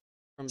name.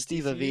 from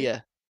Steve TCU.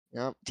 Avila.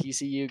 Yep,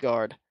 TCU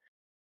guard. Hey,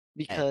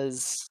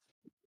 Because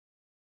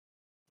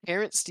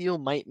Terrence Steele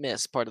might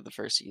miss part of the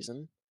first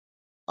season.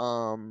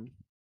 Um,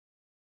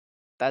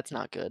 that's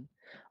not good.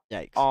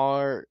 yikes.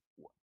 Our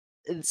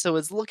and so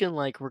it's looking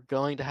like we're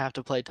going to have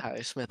to play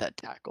Tyler Smith at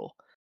tackle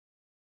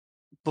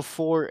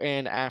before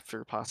and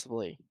after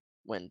possibly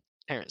when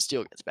Terrence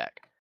Steele gets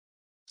back.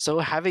 So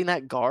having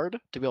that guard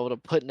to be able to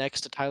put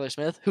next to Tyler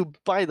Smith, who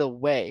by the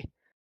way,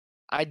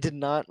 I did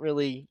not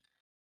really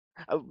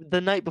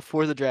the night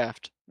before the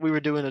draft, we were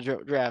doing a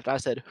draft. I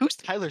said, "Who's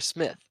Tyler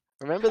Smith?"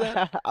 Remember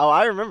that? Oh,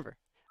 I remember.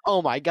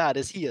 Oh my god,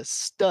 is he a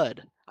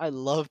stud? I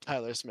love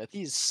Tyler Smith.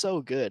 He's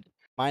so good.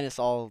 Minus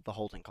all the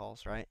holding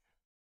calls, right?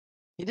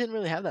 He didn't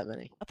really have that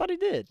many. I thought he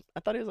did. I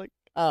thought he was like,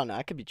 I don't know.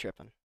 I could be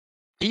tripping.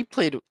 He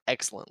played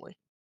excellently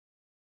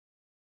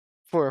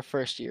for a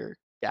first year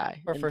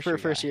guy. For a And first for a year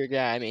first guy. year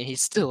guy, I mean, he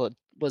still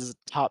was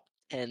top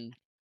 10.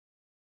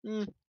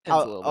 10's a Oh,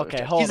 little bit of a okay.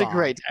 stretch. He's Hold a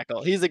great on.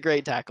 tackle. He's a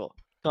great tackle.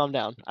 Calm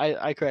down.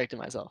 I corrected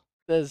myself.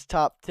 Says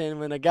top 10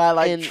 when a guy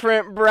like And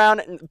Trent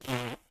Brown.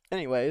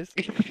 Anyways.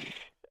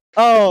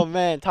 Oh,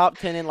 man. Top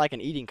 10 in like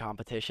an eating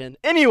competition.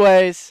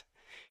 Anyways.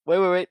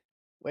 wait.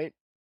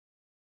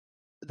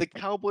 The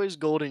Cowboys'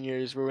 golden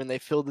years were when they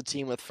filled the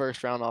team with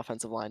first round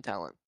offensive line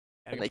talent.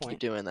 Got a And good they keep point.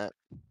 doing that.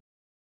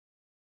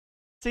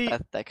 See.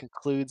 That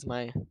concludes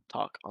my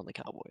talk on the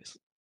Cowboys.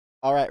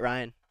 All right,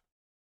 Ryan.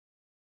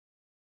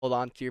 Hold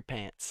on to your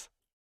pants.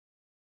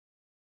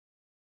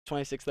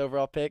 26th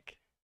overall pick.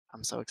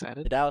 I'm so The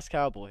excited. Dallas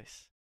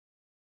Cowboys.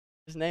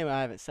 His name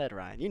I haven't said,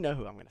 Ryan. You know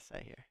who I'm going to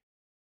say here.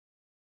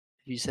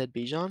 You said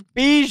Bijan?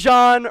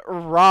 Bijan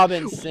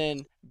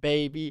Robinson,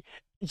 baby.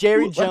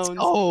 Jerry Let's Jones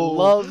go.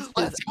 loves his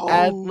Let's go.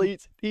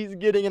 athletes. He's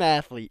getting an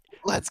athlete.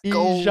 Let's go.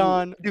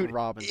 Bijan Dude,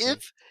 Robinson.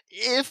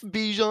 if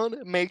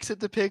Bijan makes it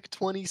to pick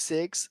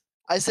 26,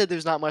 I said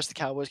there's not much the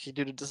Cowboys can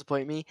do to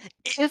disappoint me.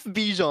 If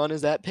Bijan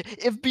is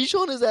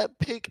at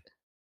pick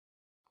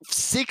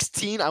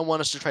 16, I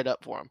want us to trade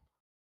up for him.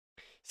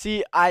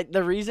 See,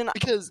 the reason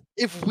Because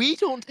if we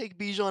don't take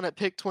Bijan at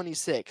pick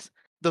 26,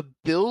 the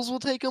Bills will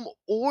take him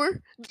or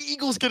the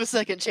Eagles get a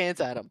second chance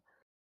at him.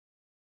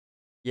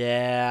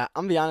 yeah,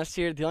 I'm gonna be honest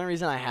here. The only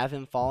reason I have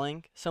him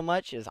falling so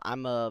much is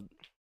I'm a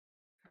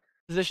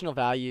positional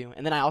value,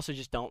 and then I also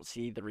just don't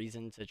see the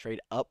reason to trade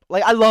up.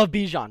 Like I love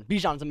Bijan.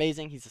 Bijan's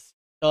amazing. He's a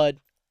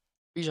stud.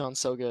 Bijan's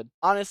so good.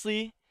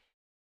 Honestly,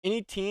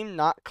 any team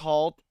not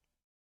called,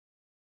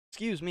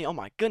 excuse me, oh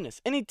my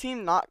goodness, any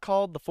team not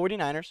called the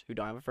 49ers, who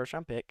don't have a first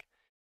round pick,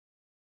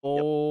 Yep.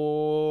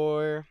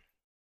 Or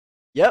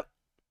yep,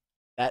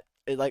 that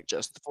is like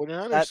Just the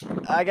that.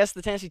 49ers. I guess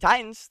the Tennessee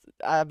Titans.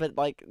 But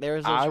like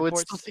there's those I would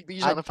still reports. take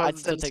Bijan I'd if I was I'd the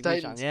still Tennessee take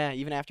Bijan. Titans. Yeah,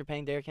 even after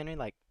paying Derrick Henry.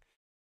 Like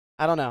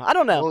I don't know. I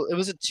don't know. Well, it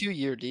was a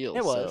 2-year deal,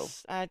 It so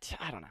was. I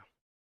don't know.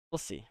 We'll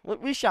see.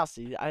 We shall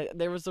see.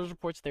 There was those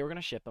reports they were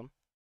gonna ship him.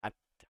 I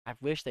I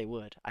wish they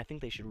would. I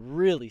think they should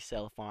really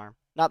sell a farm.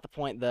 Not the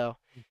point though.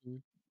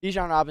 Mhm.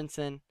 Bijan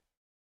Robinson,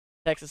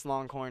 Texas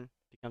Longhorn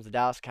becomes a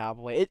Dallas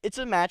Cowboy. It's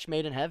a match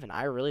made in heaven.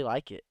 I really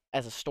like it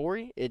as a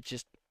story. It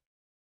just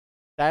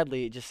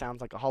sadly it just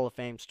sounds like a Hall of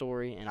Fame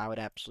story, and I would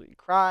absolutely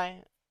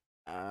cry.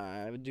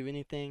 I would do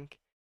anything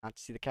not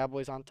to see the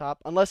Cowboys on top,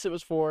 unless it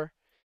was for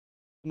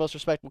the most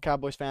respectable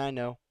Cowboys fan I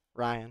know,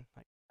 Ryan.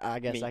 Like, I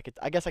guess Me. I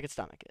could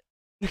stomach it.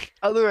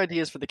 Other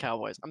ideas for the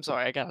Cowboys. I'm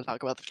sorry, I gotta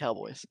talk about the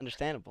Cowboys.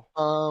 Understandable.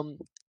 Um,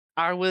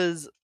 I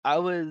was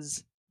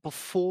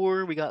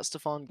before we got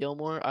Stephon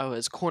Gilmore, I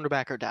was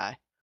cornerback or die.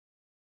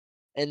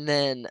 And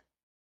then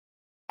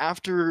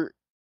after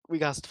we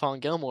got Stephon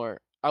Gilmore,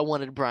 I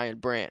wanted Brian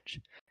Branch.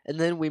 And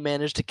then we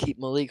managed to keep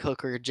Malik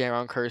Hooker,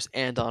 Jaron Curse,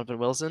 and Donovan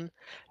Wilson.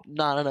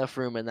 Not enough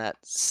room in that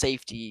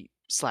safety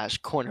slash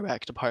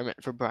cornerback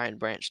department for Brian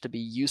Branch to be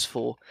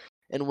useful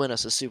and win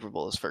us a Super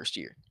Bowl his first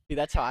year. See,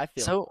 that's how I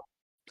feel. So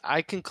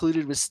I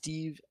concluded with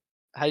Steve.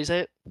 How do you say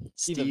it?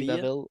 Steve Steve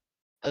Avila.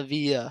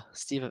 Avila.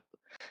 Steve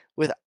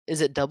with,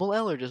 is it double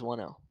L or just one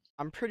L?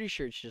 I'm pretty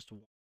sure it's just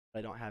one.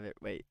 I don't have it.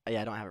 Wait.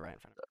 Yeah, I don't have it right in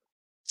front of me.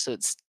 So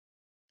it's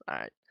all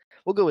right.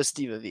 We'll go with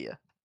Steve Avila.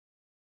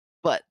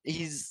 But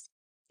he's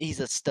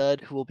a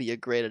stud who will be a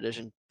great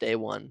addition day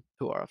one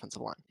to our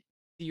offensive line.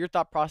 See, your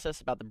thought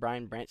process about the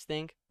Brian Branch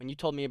thing, when you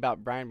told me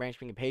about Brian Branch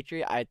being a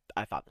Patriot, I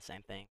thought the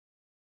same thing.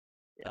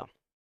 Yeah. So,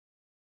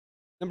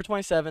 number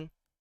 27,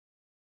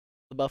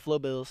 the Buffalo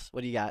Bills.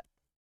 What do you got?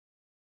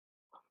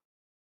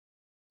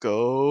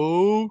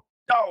 Go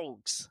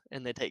dogs!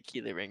 And they take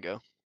Keely Ringo,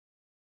 who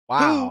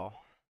Wow.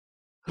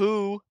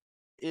 who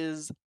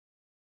is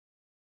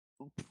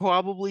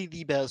probably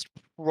the best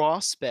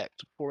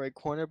prospect for a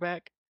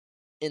cornerback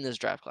in this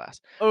draft class.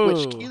 Which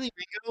Oh, Keely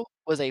Ringo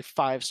was a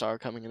 5-star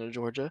coming into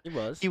Georgia. he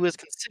was. He was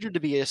considered to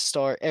be a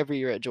star every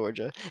year at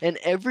Georgia, and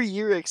every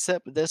year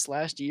except this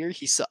last year,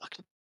 he sucked.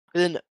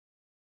 And then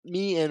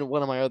me and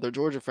one of my other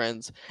Georgia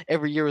friends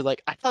every year were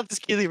like, I thought this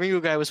Keely Ringo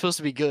guy was supposed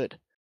to be good,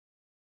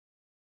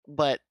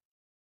 but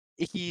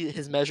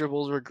his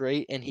measurables were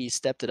great, and he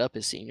stepped it up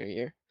his senior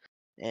year.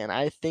 And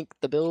I think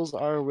the Bills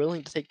are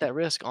willing to take that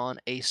risk on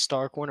a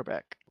star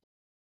cornerback.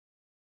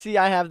 See,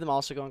 I have them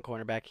also going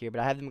cornerback here, but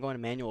I have them going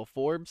Emmanuel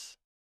Forbes,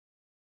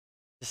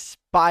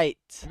 despite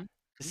Mhm.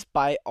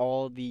 despite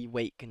all the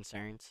weight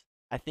concerns.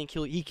 I think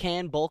he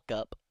can bulk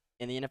up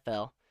in the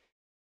NFL.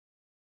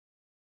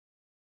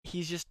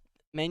 He's just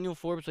Emmanuel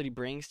Forbes. What he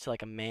brings to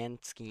like a man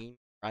scheme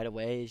right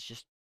away is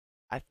just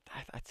I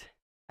I I,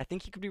 I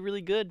think he could be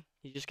really good.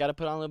 He just got to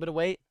put on a little bit of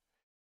weight.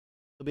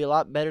 He'll be a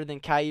lot better than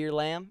Kaiir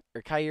Elam,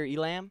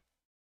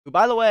 who,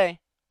 by the way,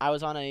 I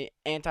was on a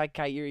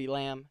anti-Kaiir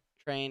Elam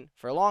train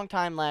for a long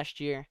time last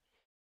year.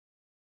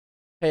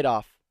 Paid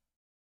off.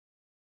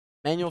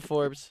 Manuel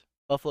Forbes,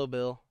 Buffalo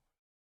Bill.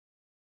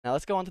 Now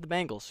let's go on to the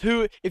Bengals,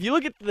 who, if you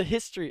look at the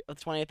history of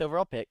the 28th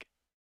overall pick,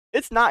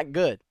 it's not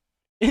good.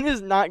 It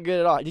is not good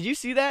at all. Did you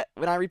see that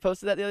when I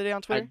reposted that the other day on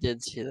I Twitter?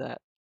 did see that.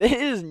 It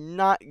is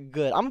not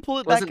good. I'm gonna pull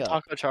it back Wasn't up.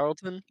 Taco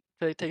Charlton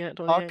taken at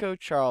 28? Taco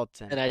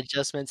Charlton. And I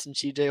just mentioned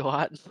CJ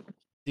Watt.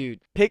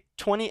 Dude, pick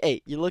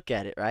 28. You look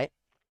at it, right?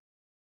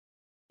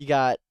 You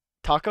got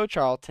Taco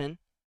Charlton.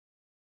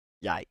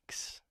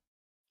 Yikes.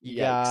 You Yikes,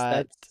 got,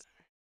 that's,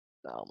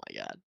 oh my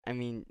god. I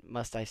mean,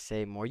 must I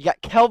say more? You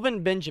got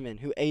Kelvin Benjamin,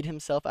 who ate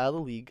himself out of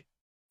the league.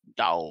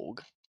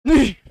 Dog.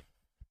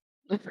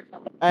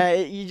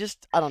 I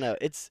don't know.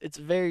 It's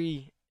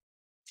very,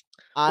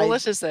 Well, I,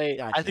 let's just say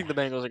I think gotcha.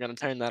 the Bengals are gonna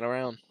turn that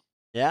around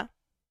Yeah?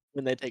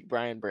 when they take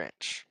Brian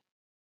Branch.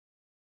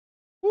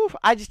 Whew,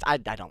 I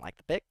don't like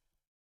the pick.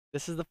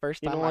 This is the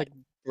first You time don't like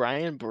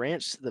Brian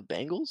Branch to the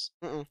Bengals?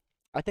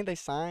 I think they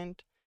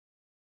signed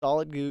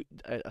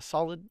a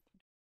solid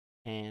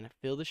and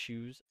fill the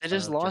shoes They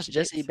just of lost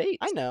Jesse Jesse Bates.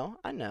 Bates.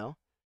 I know.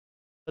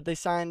 But they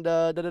signed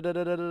why am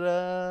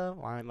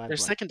I Their blank?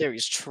 secondary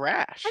is I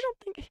trash. don't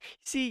think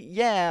see,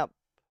 yeah,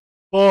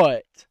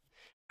 but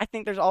I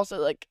think there's also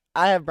like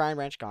I have Brian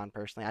Branch gone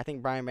personally. I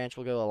think Brian Branch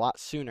will go a lot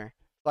sooner.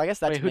 So I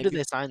guess Wait, that's who did maybe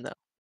they sign though?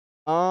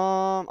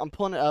 I'm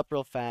pulling it up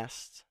real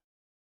fast.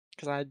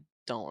 Because I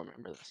don't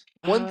remember this.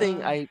 One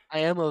thing, Uh I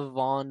am a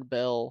Von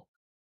Bell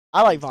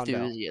I like Von Bell.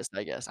 enthusiast,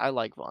 I guess. I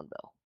like Von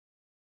Bell.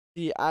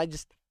 See, I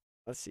just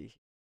let's see.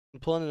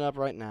 I'm pulling it up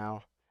right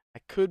now. I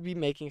could be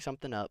making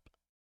something up.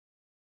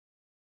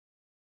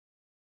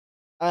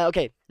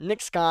 Okay,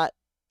 Nick Scott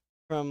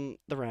from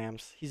the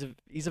Rams. He's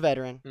a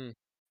veteran. Hmm.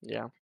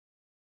 Yeah.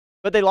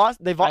 But I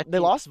they think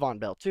lost Von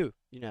Bell too.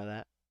 You know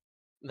that.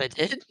 they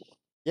did? Did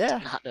Yeah,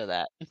 not know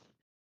that.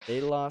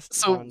 they lost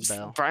So Von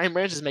Bell. Brian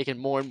Branch is making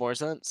more and more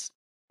sense.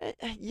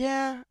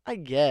 Yeah, I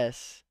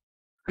guess.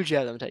 Who'd you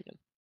have them taking?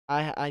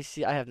 I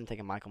see. I have them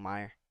taking Michael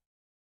Meyer.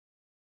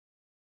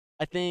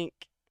 I think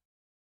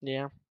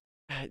Yeah.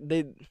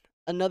 they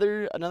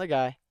another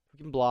guy who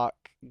can block,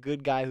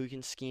 good guy who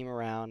can scheme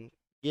around.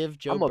 Give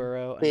Joe I'm a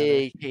Burrow another.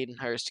 big Hayden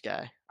Hurst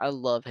guy. I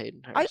love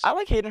Hayden I Hurst.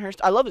 like Hayden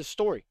Hurst. I love his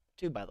story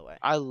too, by the way.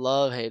 I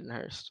love Hayden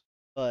Hurst.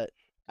 But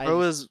I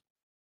Bro just is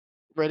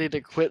ready to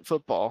quit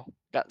football,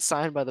 got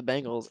signed by the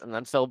Bengals, and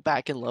then fell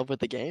back in love with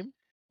the game.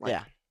 yeah,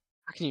 Like,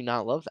 how can you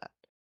not love that?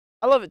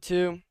 I love it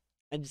too.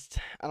 I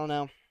don't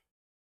know.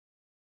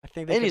 I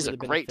think they And could he's a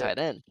really great benefit.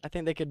 tight end. I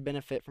think they could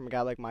benefit from a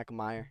guy like Michael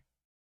Meyer.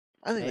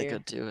 I think they Mayer,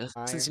 could too,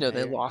 since Meyer,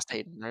 they Mayer. lost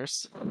Hayden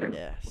Hurst.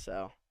 Yeah,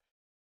 so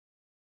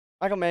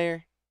Michael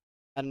Mayer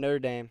out of Notre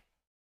Dame.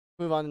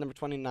 Move on to number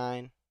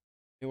 29,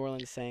 New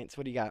Orleans Saints.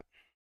 What do you got?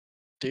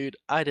 Dude,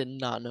 I did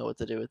not know what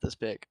to do with this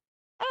pick.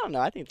 I don't know.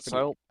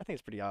 So, I think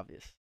it's pretty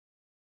obvious.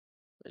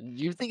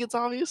 you think it's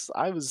obvious?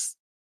 I was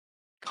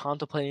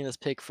contemplating this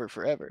pick for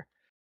forever,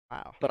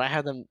 Wow. but I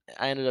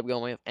ended up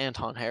going with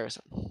Anton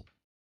Harrison.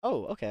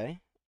 Oh, okay.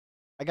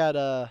 I got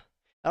I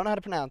don't know how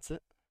to pronounce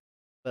it,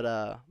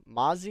 but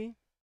Maisie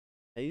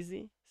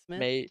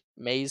Smith.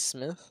 Maze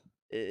Smith.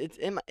 It's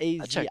M A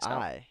That Z checks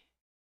out. I.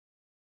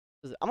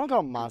 I'm gonna call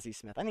him Mozzie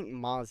Smith. I think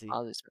Mozzie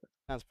Ozzie Smith.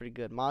 sounds pretty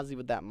good. Mozzie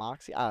with that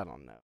moxie. I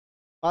don't know.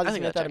 Mozzie I think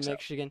Smith that out of checks out.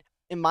 Michigan.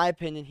 In my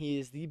opinion, he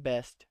is the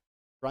best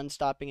run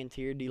stopping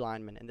interior D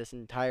lineman in this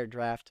entire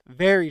draft.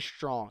 Very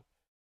strong.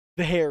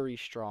 Very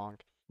strong.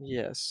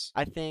 Yes.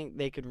 I think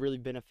they could really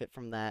benefit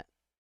from that,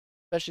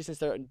 especially since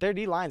their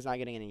D line's not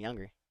getting any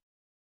younger.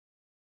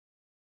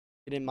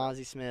 Get in No,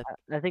 Mozzie Smith.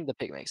 I think the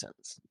pick makes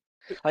sense.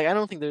 Like, I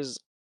don't think there's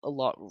a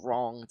lot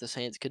wrong the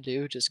Saints could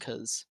do just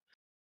because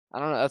I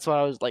don't know. That's why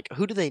I was like,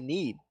 who do they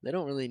need? They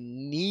don't really I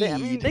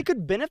mean, they need.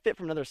 could benefit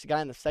from another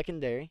guy in the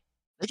secondary.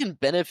 They can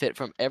benefit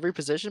from every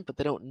position, but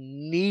they don't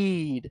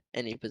need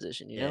any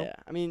position, you know? Yeah,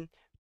 I mean,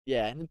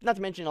 yeah. Not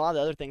to mention a lot of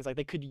the other things. Like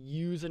they could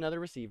use another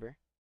receiver.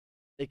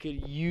 They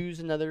could use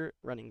another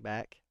running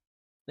back.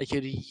 They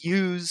could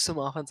use some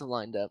offensive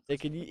line depth. They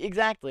could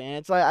exactly, and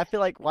it's like I feel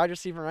like wide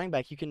receiver and running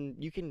back, you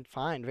can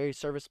find very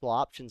serviceable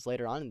options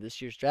later on in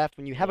this year's draft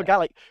when you have a Yeah. guy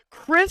like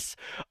Chris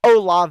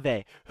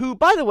Olave, who,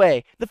 by the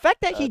way, the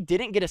fact that he Uh,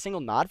 didn't get a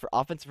single nod for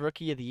Offensive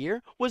Rookie of the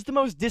Year was the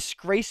most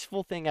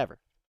disgraceful thing ever.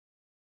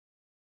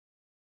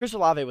 Chris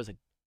Olave was a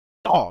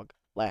dog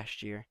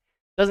last year.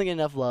 Doesn't get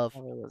enough love.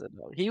 What was it?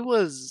 He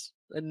was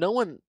no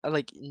one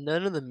like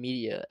none of the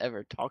media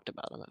ever talked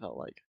about him. I felt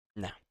like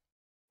No.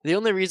 the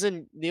only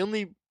reason, the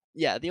only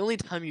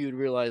time you would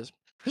realize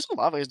Chris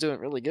Olave is doing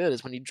really good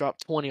is when he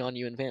dropped 20 on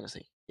you in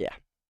fantasy. Yeah,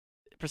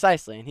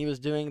 precisely, and he was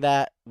doing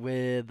that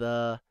with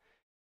the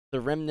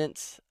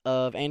remnants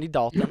of Andy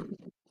Dalton.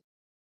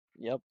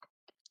 Yep.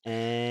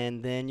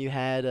 And then you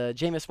had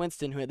Jameis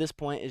Winston, who at this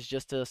point is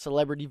just a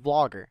celebrity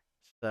vlogger.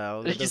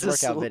 So with He's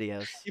those a workout cele-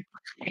 videos,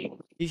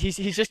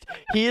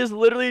 he is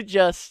literally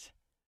just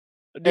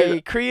Dude,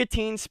 a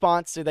creatine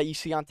sponsor that you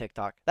see on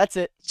TikTok. That's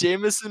it,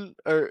 Jameis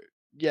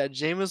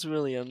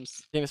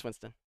Williams. Jameis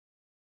Winston.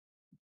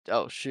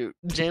 Oh shoot,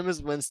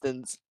 Jameis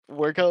Winston's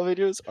workout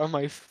videos are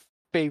my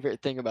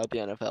favorite thing about the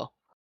NFL.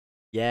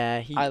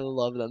 Yeah, I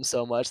love them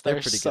so much. they're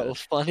They're pretty so good.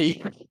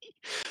 funny.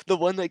 The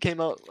one that came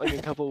out like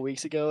a couple of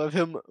weeks ago of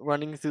him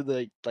running through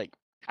the like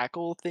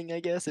tackle thing, I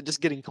guess, and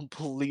just getting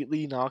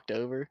completely knocked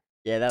over.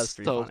 Yeah, that was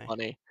pretty So funny.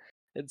 funny.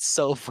 It's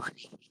so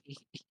funny.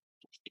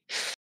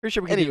 Pretty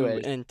sure we could do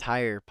Anyways, an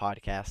entire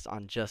podcast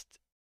on just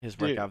his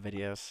dude, workout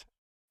videos.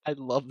 I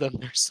love them.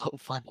 They're so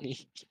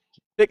funny.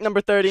 Pick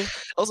number 30.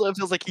 Also, it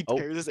feels like he Oh,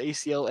 tears his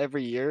ACL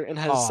every year and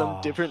has some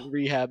oh different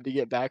rehab to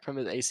get back from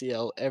his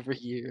ACL every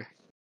year,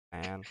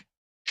 man.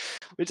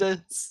 which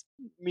is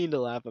mean to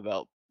laugh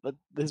about. But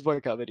his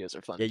workout videos are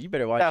Yeah, fun. you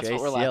better watch That's your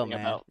what we're ACL, laughing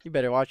man. about. You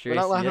better watch your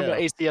We're not laughing about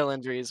ACL. ACL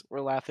injuries.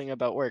 We're laughing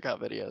about workout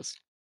videos.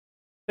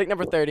 Pick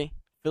number 30,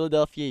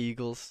 Philadelphia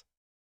Eagles.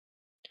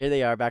 Here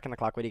they are, back on the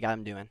clock. What do you got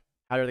them doing?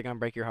 How are they going to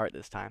break your heart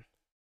this time?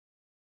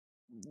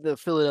 The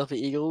Philadelphia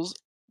Eagles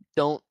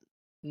don't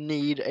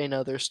need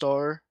another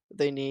star.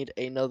 They need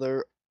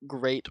another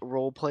great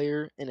role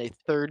player and a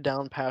third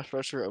down pass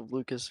rusher of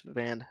Lucas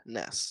Van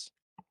Ness.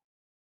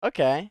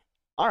 Okay.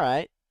 All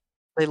right.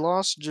 They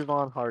lost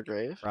Javon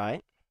Hargrave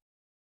Right.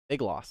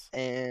 Big loss.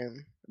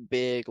 and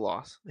big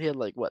loss. He had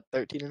like what,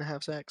 13 and a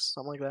half sacks,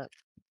 something like that.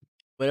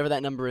 Whatever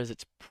that number is,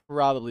 it's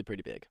probably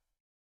pretty big.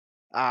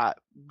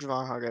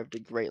 Javon Hargrave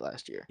did great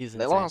last year. He's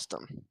They insane. lost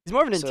him. He's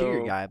more of an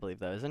interior So guy, I believe,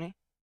 though, isn't he?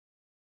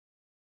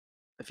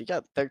 if you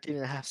got 13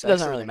 and a half It sacks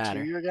doesn't as really an matter.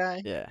 interior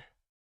guy, Yeah.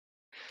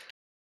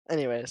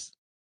 anyways,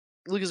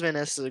 Lucas Van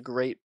Ness is a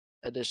great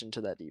addition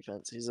to that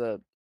defense. He's a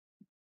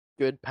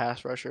good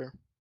pass rusher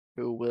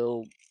who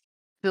will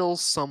fill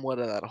somewhat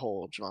of that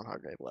hole Javon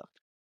Hargrave left.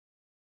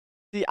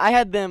 See, I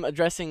had them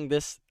addressing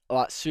this a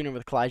lot sooner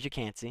with Kalijah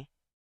Cansey.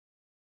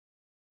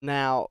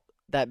 Now,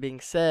 that being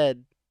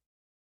said,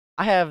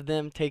 I have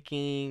them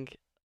taking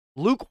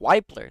Luke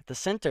Weipler, the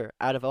center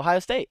out of Ohio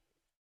State.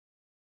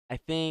 I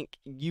think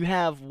you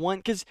have one,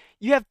 because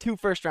you have 2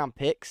 first-round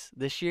picks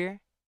this year.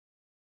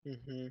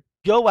 Mm-hmm.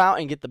 Go out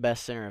and get the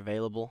best center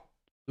available.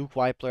 Luke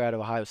Weipler out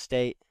of Ohio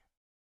State.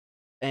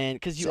 And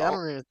because See, I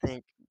don't even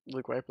think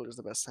Luke Weichel is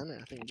the best center.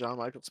 I think John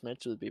Michael Smith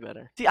would be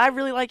better. See, I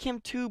really like him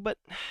too, but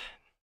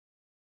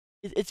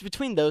it's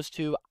between those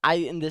two.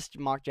 In this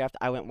mock draft,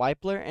 I went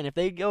Weipler, and if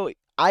they go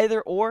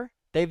either or,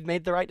 they've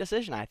made the right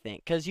decision, I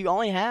think, because you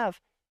only have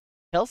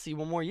Kelsey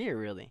one more year,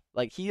 really.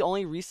 Like he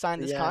only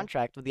re-signed this Yeah.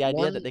 contract with the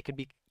idea that One they could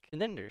be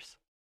contenders.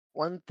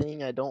 one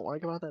thing I don't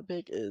like about that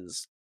pick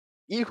is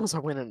Eagles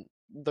are winning.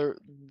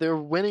 They're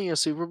winning a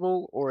Super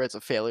Bowl or it's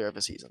a failure of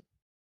a season.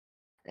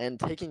 And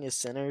taking a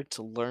center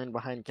to learn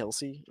behind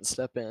Kelsey and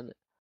step in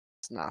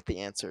is not the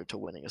answer to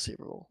winning a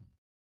Super Bowl.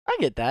 I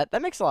get that.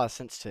 That makes a lot of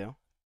sense too.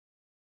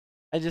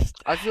 I just,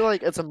 I feel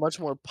like it's a much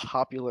more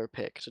popular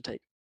pick to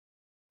take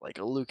like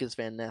a Lucas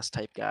Van Ness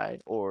type guy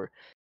or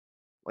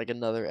like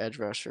another edge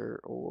rusher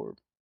or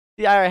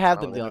see, I already I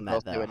have don't them really know doing who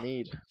else that they though. would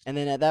need. And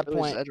then at that Really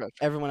just point, edge rusher.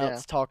 everyone Yeah.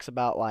 else talks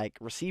about like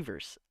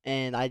receivers,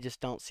 and I just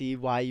don't see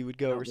why you would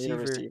go Don't need a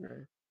receiver.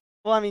 receiver.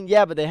 Well, I mean,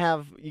 yeah, but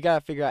you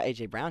gotta figure out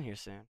AJ Brown here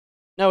soon.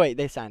 No, wait,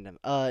 they signed him.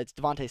 It's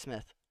Devontae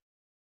Smith,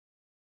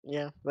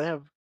 Yeah, they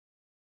have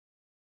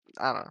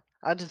I don't know.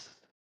 I just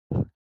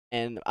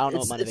and I don't know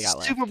what money they got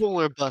it's Super left. Bowl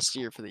or bust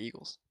year for the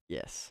Eagles.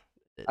 Yes,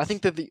 I think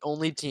it's they're the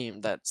only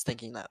team that's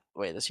thinking that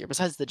way this year,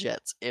 besides the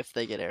Jets, if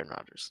they get Aaron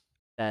Rodgers.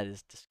 that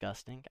is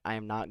disgusting. I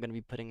am not gonna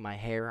be putting my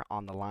hair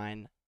on the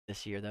line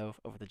this year though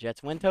over the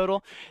Jets win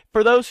total.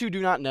 For those who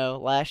do not know,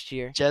 last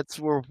year, Jets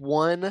were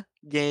 1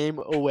 game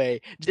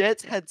away.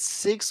 Jets had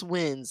 6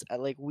 wins at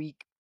like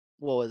week,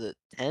 what was it,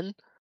 10?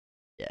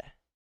 yeah,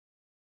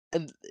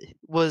 And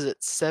was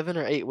it 7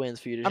 or 8 wins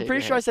for you to I'm shave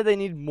pretty your sure I hair? said they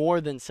need more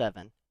than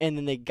 7, and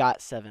then they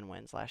got 7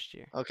 wins last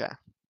year. Okay.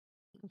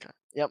 Okay.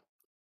 Yep.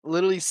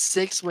 Literally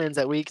 6 wins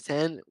at week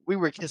 10. We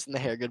were kissing the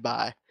hair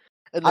goodbye.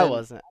 And I then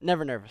wasn't,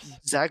 never nervous.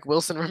 Zach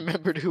Wilson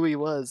remembered who he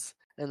was,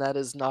 and that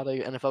is not a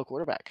NFL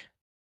quarterback.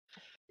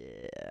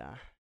 Yeah.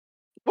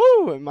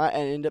 Woo! I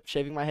end up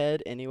shaving my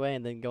head anyway,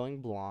 and then going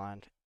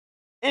blonde.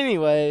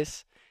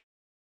 Anyways,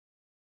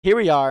 here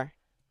we are.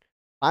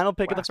 Final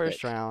pick of the Last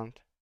first pick. round.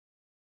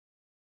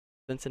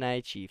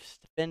 Cincinnati Chiefs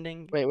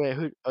defending Wait,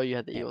 who? Oh, you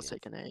had the Eagles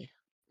champions. taking a.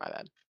 My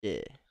bad.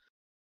 Yeah.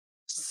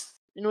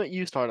 You know what?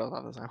 You started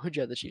off this time. Who'd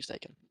you have the Chiefs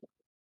taking?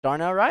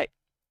 Darnell Wright.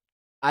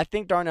 I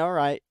think Darnell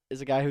Wright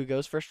is a guy who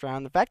goes first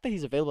round. The fact that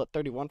he's available at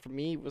 31 for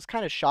me was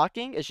kind of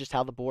shocking. It's just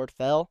how the board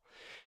fell.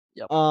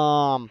 Yep.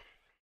 Um,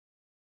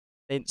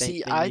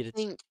 See, they I needed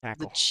think the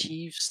tackle.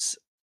 Chiefs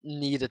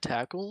need a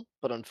tackle,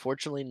 but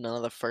unfortunately, none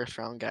of the first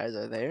round guys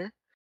are there,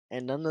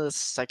 and none of the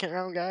second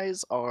round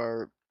guys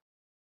are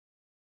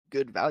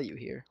good value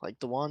here. Like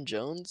Dewan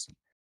Jones,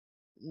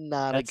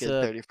 not a That's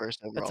good a 31st that's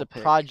overall a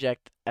pick.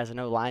 project as an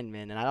O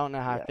lineman, and I don't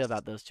know how I feel Yes.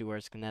 about those two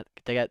words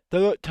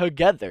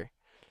together.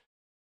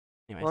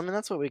 Well, I Anyways, mean,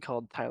 that's what we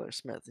called Tyler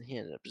Smith, and he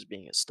ended up just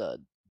being a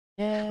stud.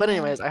 But yeah,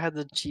 anyways, I had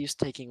the Chiefs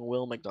taking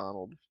Will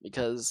McDonald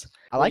because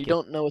I when you like it.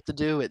 don't know what to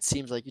do, it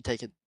seems like you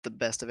take the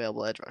best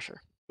available edge rusher.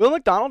 Will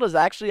McDonald is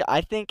actually, I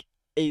think,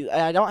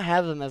 I don't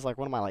have him as like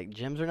one of my like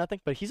gems or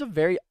nothing, but he's a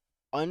very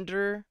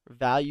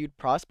undervalued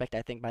prospect,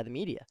 I think, by the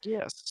media. Will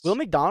Yes.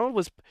 McDonald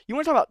was. You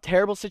want to talk about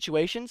terrible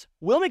situations?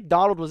 Will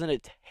McDonald was in a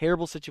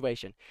terrible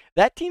situation.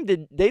 That team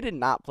did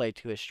not play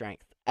to his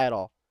strength at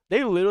all.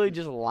 They literally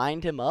just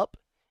lined him up,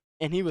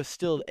 and he was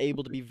still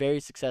able to be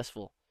very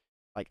successful,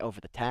 like over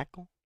the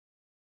tackle,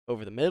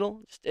 over the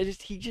middle.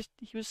 He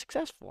was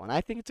successful, and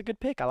I think it's a good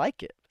pick. I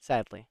like it.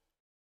 Sadly,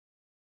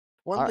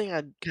 One all right. thing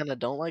I kind of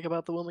don't like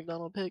about the Will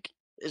McDonald pick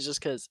is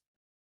just because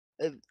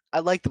I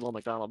like the Will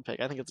McDonald pick.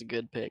 I think it's a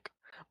good pick.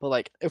 But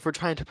like, if we're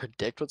trying to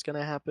predict what's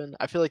gonna happen,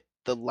 I feel like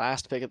the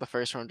last pick of the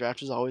first round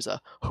draft is always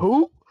a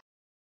who?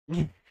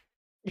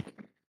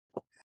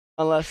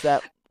 Unless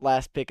that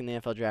last pick in the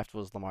NFL draft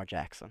was Lamar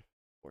Jackson,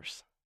 of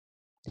course.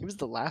 He was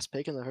the last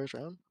pick in the first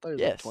round. I thought he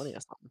was like Yes. 20 or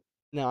something.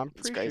 No, I'm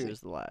It's pretty sure it crazy.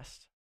 was the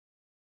last.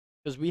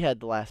 Because we had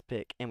the last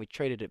pick and we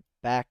traded it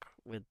back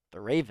with the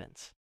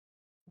Ravens.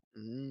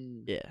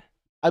 Mm. Yeah.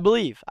 I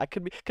believe. I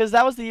could be. Because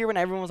that was the year when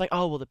everyone was like,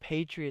 oh, well, the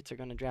Patriots are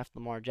going to draft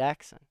Lamar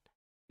Jackson.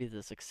 Be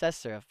the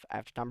successor of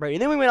after Tom Brady.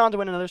 And then we went on to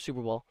win another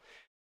Super Bowl.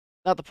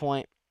 Not the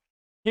point.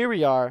 Here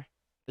we are.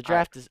 The All right.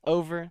 draft is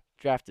over.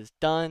 Draft is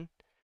done.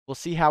 We'll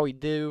see how we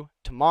do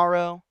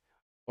tomorrow,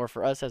 or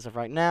for us as of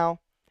right now,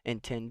 in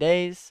 10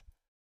 days.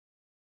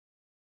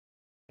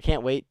 I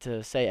can't wait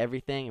to say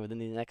everything, and within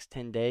the next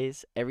 10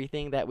 days,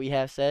 everything that we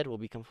have said will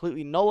be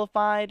completely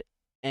nullified,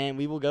 and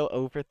we will go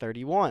over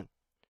 31.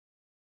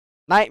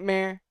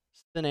 Nightmare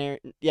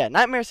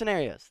nightmare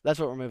scenarios. That's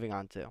what we're moving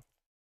on to. Is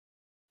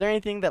there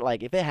anything that,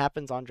 like, if it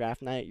happens on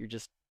draft night, you're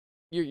just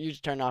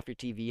turning off your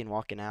TV and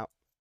walking out?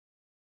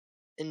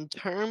 In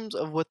terms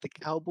of what the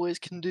Cowboys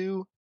can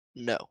do,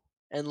 no,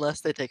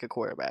 unless they take a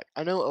quarterback.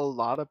 I know a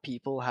lot of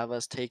people have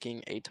us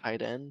taking a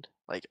tight end,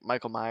 like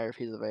Michael Meyer if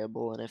he's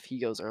available, and if he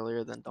goes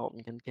earlier than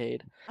Dalton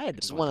Kincaid, I had them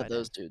just going one of tight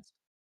those end. dudes.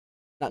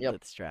 Not Yep,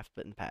 this draft,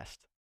 but in the past.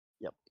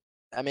 yep.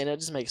 I mean, it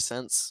just makes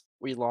sense.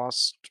 We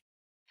lost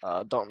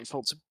Dalton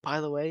Schultz.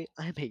 By the way,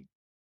 I'm a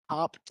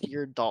top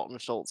tier Dalton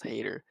Schultz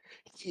hater.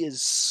 He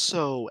is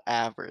so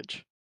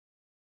average.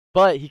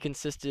 But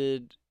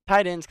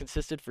tight ends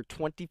consisted for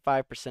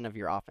 25% of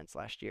your offense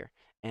last year.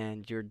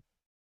 And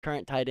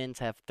current tight ends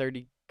have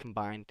 30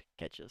 combined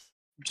catches.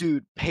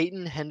 Dude,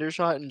 Peyton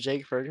Hendershot and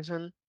Jake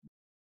Ferguson,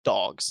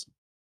 dogs.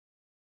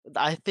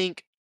 I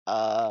think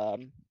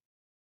um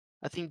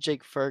I think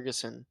Jake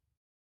Ferguson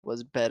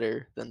was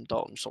better than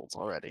Dalton Schultz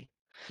already.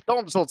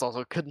 Dalton Schultz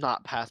also could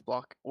not pass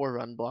block or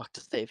run block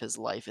to save his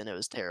life, and it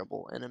was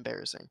terrible and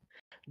embarrassing.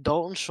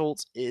 Dalton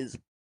Schultz is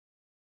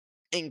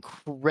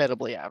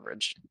incredibly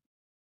average.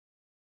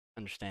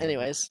 Understandable.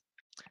 Anyways,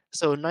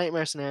 so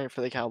nightmare scenario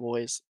for the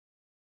Cowboys,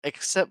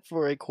 except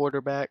for a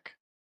quarterback.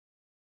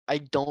 I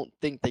don't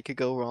think they could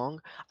go wrong.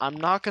 I'm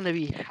not going to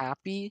be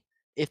happy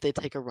if they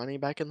take a running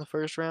back in the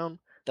first round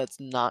that's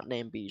not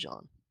named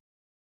Bijan.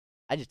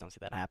 I just don't see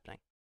that happening.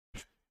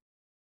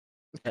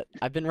 But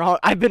I've been wrong.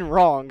 I've been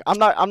wrong. I'm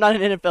not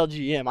an NFL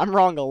GM. I'm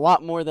wrong a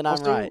lot more than I'm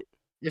Also, right.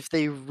 if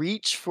they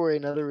reach for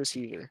another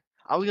receiver,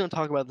 I was going to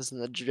talk about this in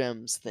the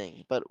gems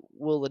thing, but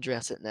we'll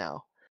address it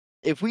now.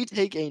 If we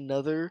take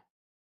another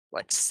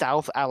like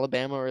South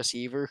Alabama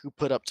receiver who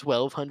put up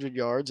 1,200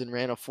 yards and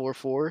ran a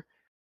 4.4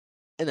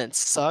 and then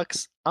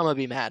sucks, I'm going to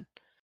be mad.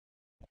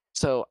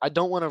 So I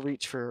don't want to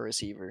reach for a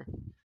receiver.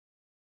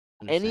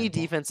 Any Understandable.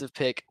 defensive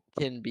pick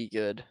can be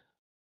good.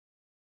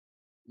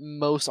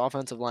 Most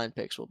offensive line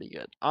picks will be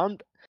good.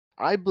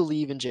 I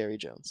believe in Jerry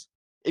Jones.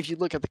 If you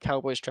look at the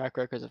Cowboys' track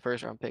record of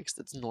first round picks,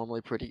 that's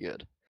normally pretty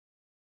good.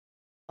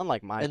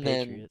 Unlike my And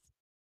then Patriots.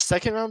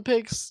 second round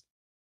picks,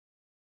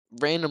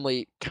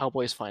 randomly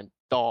Cowboys find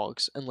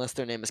dogs unless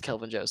their name is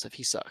Kelvin Joseph.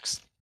 He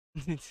sucks.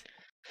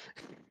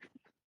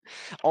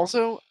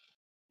 Also,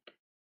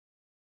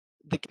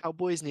 the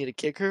Cowboys need a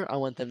kicker. I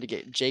want them to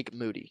get Jake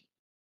Moody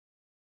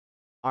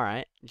All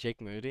right,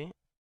 Jake Moody.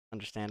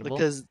 Understandable.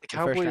 because the The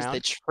first Cowboys they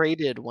round.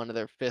 traded one of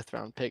their fifth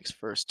round picks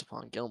for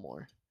Stephon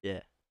Gilmore,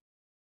 Yeah.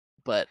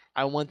 but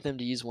I want them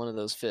to use one of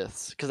those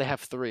fifths because they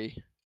have three,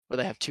 or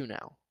they have two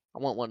now. I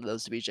want one of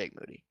those to be Jake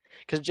Moody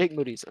because Jake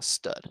Moody's a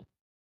stud.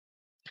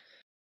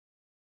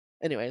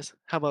 Anyways,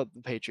 how about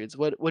the Patriots?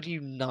 What do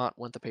you not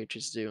want the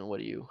Patriots to do, and what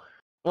do you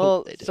hope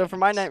Well, they do? so I for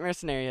my guess. nightmare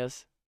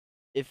scenarios,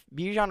 if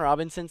Bijan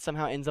Robinson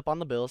somehow ends up on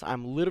the Bills,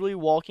 I'm literally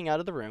walking out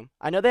of the room.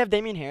 I know they have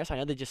Damian Harris. I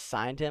know they just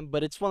signed him,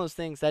 but it's one of those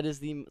things that is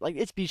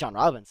it's Bijan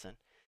Robinson.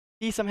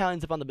 He somehow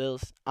ends up on the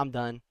Bills. I'm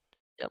done.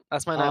 Yep,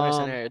 that's my nightmare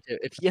Um, scenario too.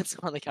 If he gets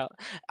on the couch,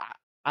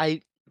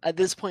 I at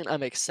this point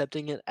I'm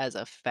accepting it as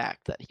a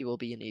fact that he will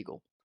be an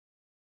Eagle.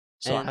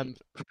 So and I'm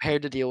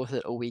prepared to deal with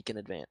it a week in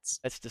advance.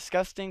 that's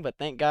disgusting. But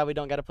thank God we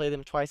don't got to play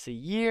them twice a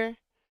year.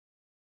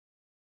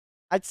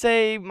 I'd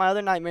say my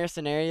other nightmare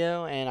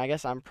scenario, and I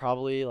guess I'm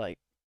probably like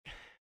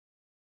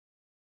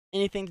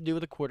anything to do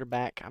with a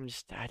quarterback.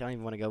 I don't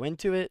even want to go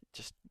into it.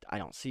 Just I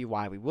don't see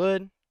why we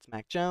would. It's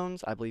Mac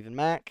Jones. I believe in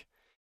Mac.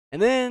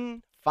 And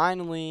then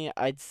finally,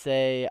 I'd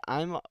say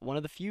I'm one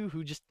of the few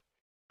who just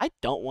I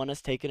don't want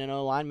us taking an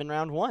O lineman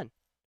round one.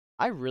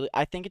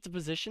 I think it's a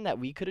position that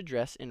we could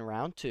address in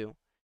round two.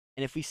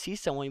 And if we see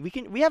someone,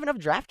 we have enough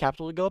draft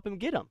capital to go up and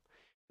get them.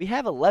 We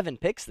have 11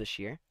 picks this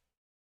year.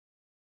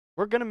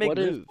 We're gonna make What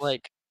if moves.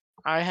 like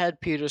I had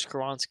Peter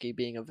Skoronski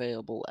being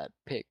available at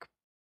pick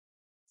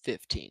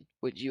 15?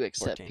 Would you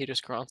accept 14. Peter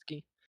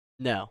Skoronski?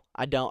 No,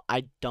 I don't.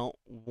 I don't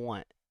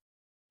want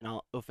an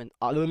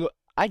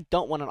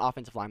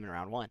offensive lineman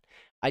round one.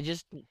 I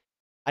just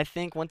I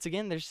think once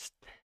again there's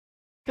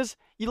because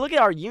you look at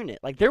our unit,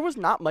 like there was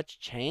not much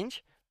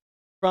change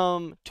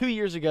from 2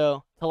 years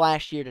ago to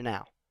last year to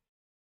now.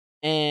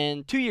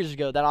 And 2 years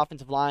ago, that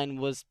offensive line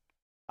was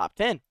top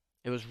 10.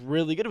 It was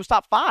really good. It was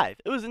top 5.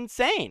 It was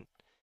insane.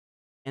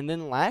 And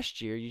then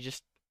last year, you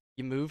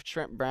moved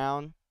Trent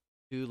Brown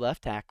to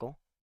left tackle,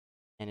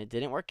 and it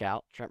didn't work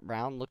out. Trent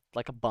Brown looked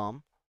like a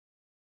bum.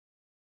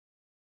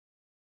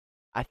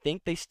 I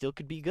think they still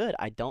could be good.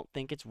 I don't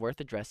think it's worth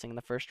addressing in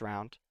the first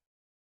round.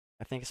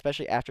 I think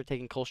especially after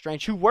taking Cole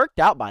Strange, who worked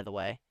out, by the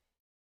way.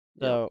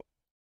 Yep. So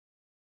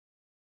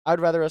I'd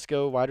rather us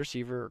go wide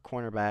receiver or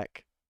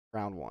cornerback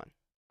round one.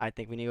 I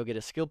think we need to go get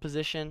a skill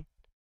position,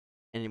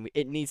 and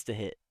it needs to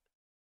hit.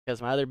 Because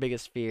my other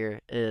biggest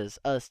fear is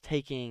us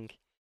taking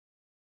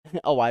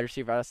a wide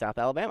receiver out of South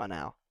Alabama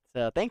now.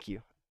 So thank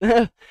you.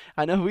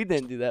 I know we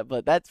didn't do that,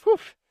 but that's whew.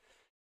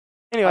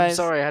 I'm Anyways,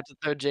 sorry I had to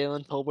throw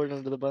Jalen Tolbert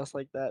under the bus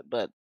like that,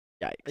 but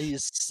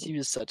yikes. he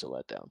was such a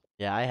letdown.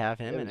 Yeah, I have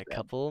him It in was a bad.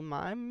 couple of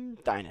my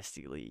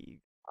dynasty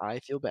leagues. I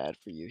feel bad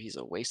for you. He's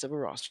a waste of a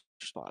roster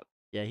spot.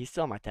 Yeah, he's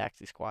still on my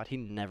taxi squad. He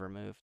never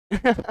moved.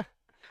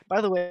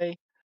 By the way,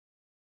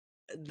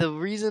 the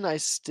reason I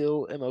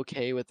still am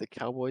okay with the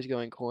Cowboys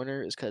going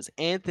corner is because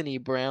Anthony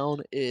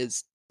Brown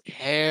is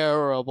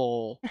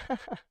terrible.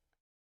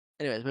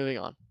 Anyways, moving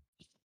on.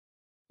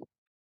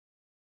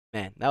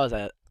 Man, that was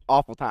an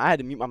awful time. I had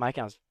to mute my mic.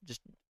 And I was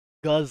just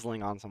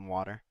guzzling on some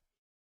water.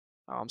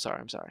 Oh, I'm sorry.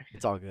 I'm sorry.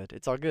 It's all good.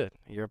 It's all good.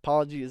 Your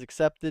apology is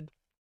accepted.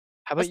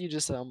 How about Let's. you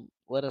just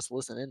let us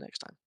listen in next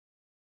time?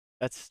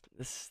 That's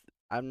this.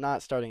 I'm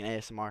not starting an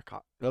ASMR.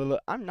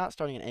 I'm not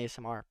starting an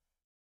ASMR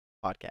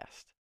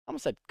podcast. I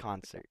almost said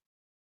concert.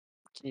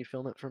 Can you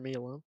film it for me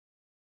alone?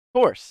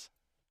 Of course.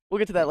 We'll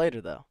get to that Thank you.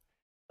 later, though.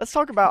 Let's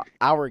talk about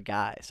our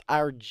guys,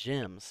 our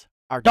gems,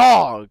 our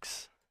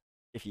dogs.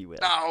 if you will.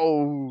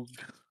 No.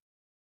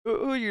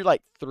 Who are your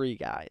like three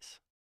guys?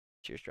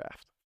 Cheers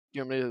draft.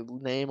 You want me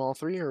to name all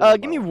three or one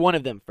Give by me one? one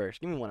of them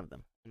first. Give me one of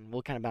them, and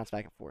we'll kind of bounce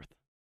back and forth.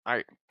 All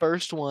right,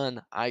 first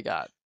one I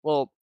got.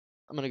 Well,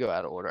 I'm gonna go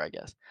out of order, I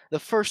guess. The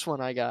first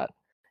one I got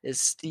is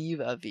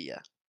Steve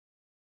Avila.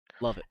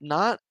 Love it.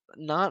 Not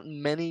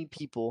many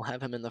people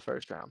have him in the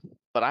first round,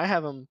 but I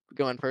have him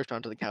going first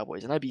round to the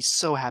Cowboys, and I'd be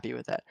so happy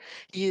with that.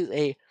 He is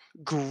a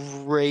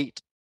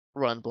great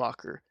run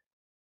blocker,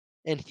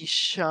 and he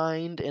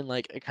shined in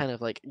like a kind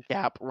of like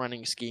gap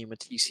running scheme with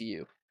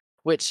TCU,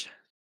 which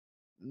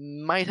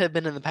might have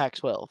been in the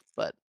Pac-12,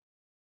 but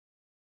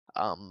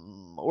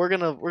we're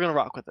gonna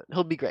rock with it.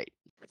 He'll be great.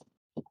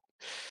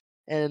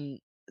 And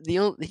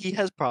he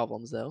has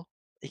problems though.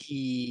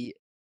 He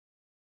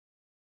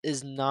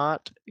is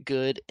not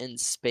good in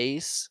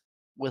space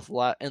with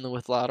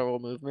lateral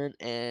movement,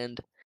 and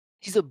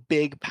he's a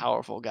big,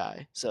 powerful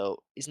guy. So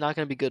he's not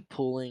going to be good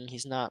pulling.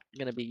 He's not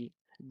going to be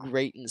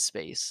great in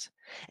space,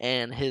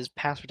 and his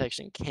pass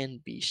protection can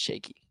be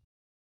shaky.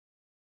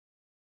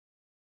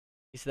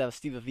 You said that was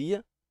Steve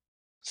Avila.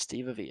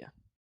 Steve Avila.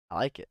 I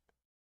like it.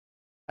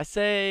 I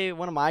say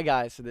one of my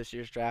guys for this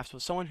year's draft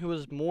was someone who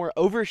was more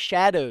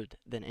overshadowed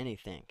than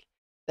anything.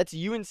 That's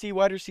UNC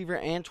wide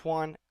receiver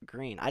Antoine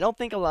Green. I don't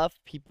think a lot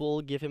of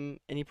people give him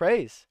any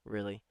praise,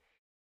 really.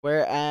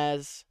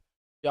 Whereas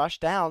Josh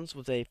Downs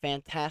was a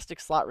fantastic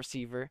slot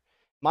receiver.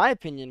 My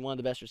opinion, one of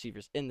the best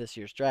receivers in this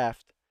year's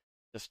draft.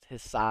 Just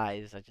his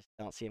size, I just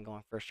don't see him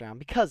going first round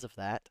because of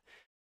that.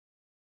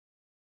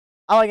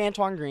 I like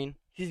Antoine Green.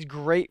 He's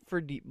great for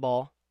deep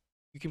ball.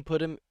 You can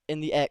put him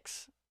in the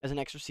X as an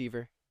X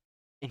receiver,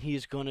 and he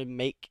is going to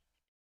make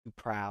you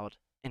proud.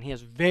 And he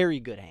has very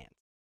good hands.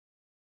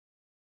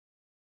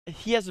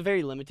 He has a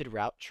very limited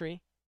route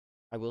tree,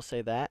 I will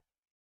say that.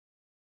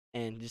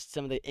 And just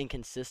some of the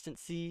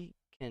inconsistency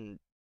can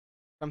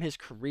from his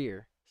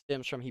career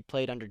stems from he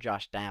played under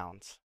Josh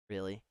Downs,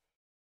 really.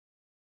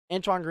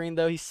 Antoine Green,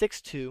 though, he's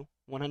 6'2",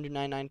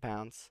 199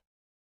 pounds.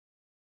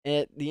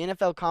 At the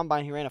NFL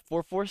Combine, he ran a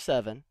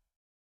 4.47.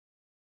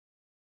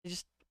 He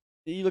just,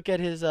 you look at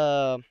his,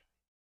 what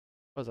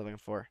was I looking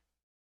for?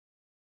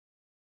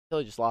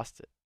 Totally just lost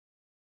it.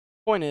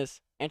 Point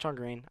is, Antoine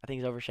Green, I think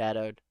he's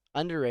overshadowed,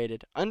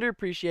 underrated,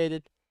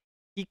 underappreciated.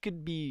 He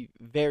could be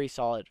very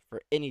solid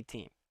for any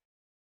team.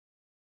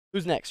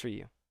 Who's next for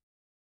you?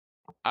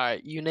 All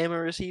right, you name a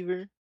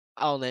receiver,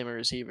 I'll name a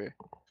receiver.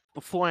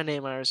 Before I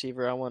name my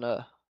receiver, I want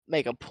to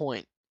make a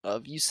point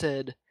of you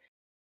said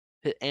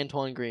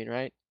Antoine Green,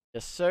 right?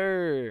 Yes,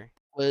 sir.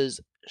 Was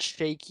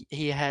shaky.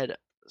 He had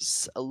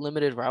a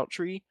limited route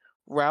tree.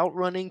 Route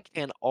running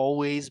can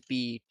always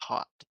be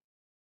taught.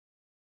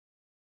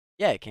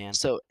 Yeah, it can.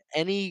 So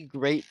any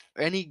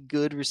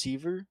good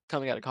receiver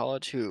coming out of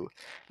college who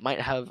might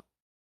have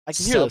I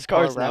can hear those subpar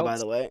cards now, by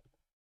routes, the way.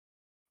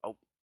 oh,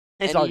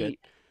 It's all good.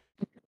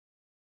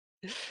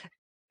 any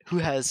who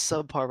has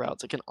subpar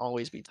routes, it can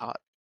always be taught.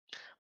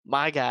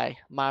 My guy,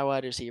 my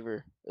wide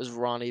receiver is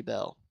Ronnie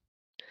Bell.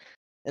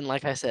 And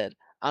like I said,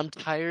 I'm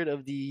tired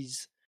of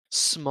these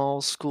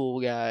small school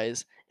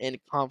guys in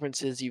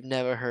conferences you've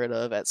never heard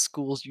of at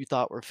schools you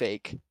thought were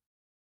fake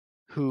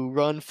who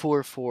run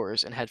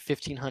 4.4s and had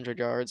 1,500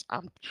 yards.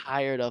 I'm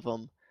tired of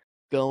them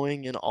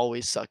going and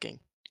always sucking,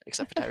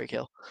 except for Tyreek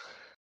Hill.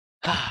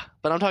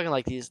 But I'm talking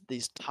like these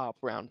top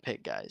round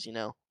pick guys, you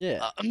know,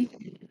 Yeah.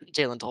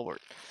 Jalen Tolbert.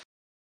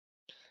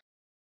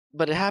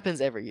 But it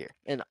happens every year,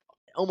 and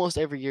almost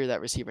every year that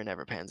receiver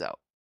never pans out.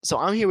 So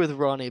I'm here with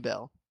Ronnie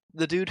Bell,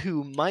 the dude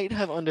who might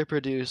have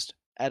underproduced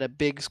at a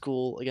big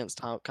school against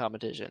top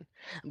competition.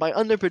 And by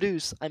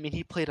underproduce, I mean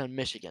he played on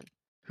Michigan,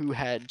 who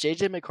had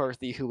J.J.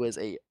 McCarthy, who was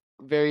a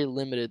very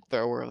limited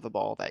thrower of the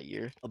ball that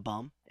year, A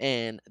bum.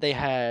 and they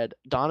had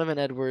Donovan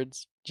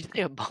Edwards. Did you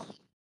say a bum?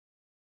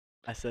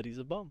 I said he's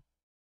a bum.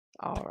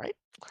 All right.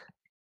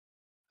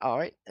 All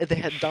right. They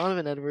had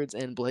Donovan Edwards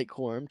and Blake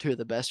Corum, two of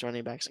the best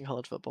running backs in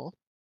college football,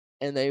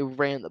 and they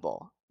ran the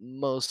ball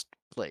most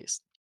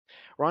plays.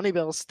 Ronnie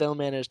Bell still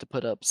managed to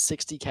put up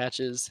 60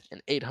 catches and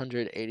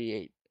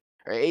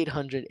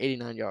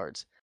 889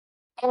 yards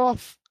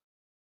off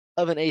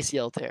of an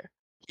ACL tear.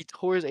 He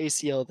tore his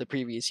ACL the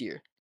previous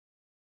year.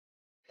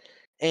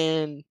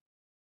 And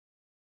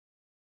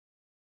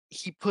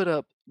he put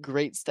up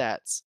great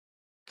stats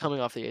coming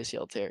off the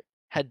ACL tear.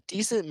 Had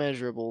decent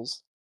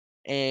measurables,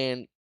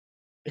 and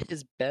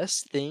his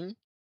best thing,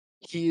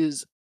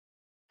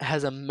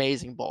 has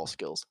amazing ball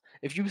skills.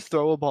 If you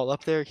throw a ball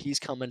up there, he's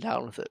coming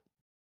down with it.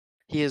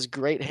 He has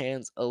great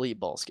hands, elite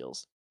ball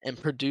skills, and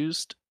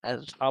produced at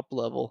a top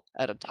level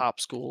at a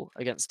top school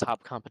against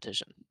top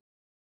competition.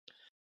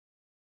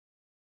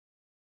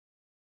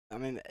 I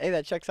mean, hey,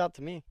 that checks out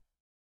to me.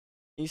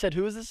 You said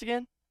who is this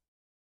again?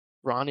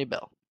 Ronnie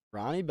Bell.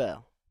 Ronnie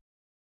Bell.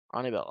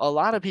 Ronnie Bell. A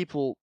lot of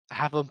people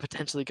have him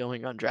potentially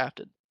going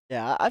undrafted.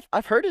 Yeah,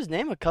 I've heard his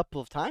name a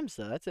couple of times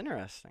though. That's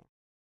interesting.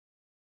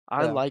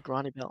 I So like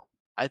Ronnie Bell.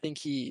 I think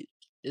he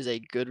is a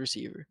good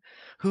receiver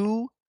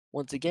who,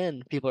 once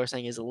again, people are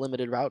saying is a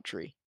limited route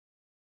tree.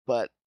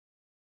 But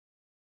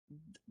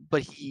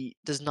but he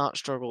does not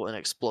struggle in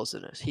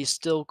explosiveness. He's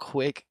still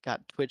quick,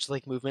 got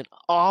twitch-like movement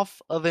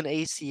off of an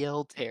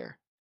ACL tear.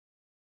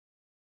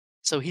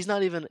 So he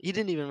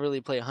didn't even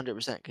really play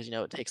 100% because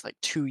it takes like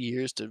 2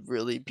 years to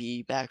really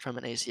be back from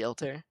an ACL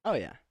tear. Oh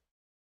yeah,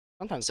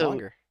 sometimes So,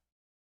 longer.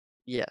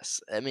 yes,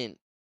 I mean,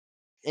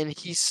 and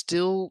he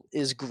still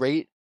is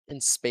great in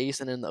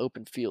space and in the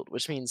open field,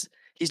 which means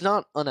he's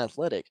not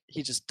unathletic.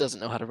 He just doesn't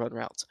know how to run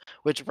routes,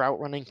 which route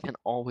running can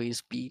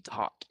always be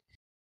taught.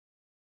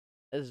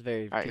 That is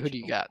very All right, who do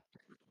you teachable. got?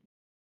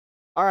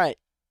 All right.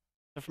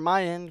 So from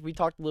my end, we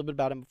talked a little bit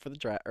about him before the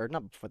draft, or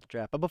not before the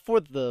draft, but before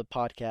the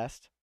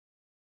podcast.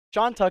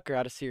 Sean Tucker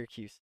out of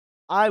Syracuse.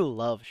 I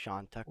love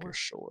Sean For Tucker.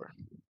 sure.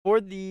 Before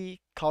the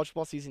college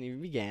football season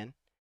even began,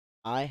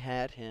 I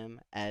had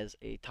him as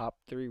a top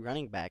 3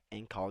 running back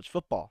in college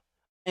football.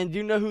 And do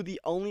you know who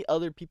the only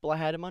other people I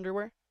had him under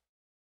were?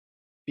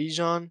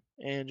 Bijan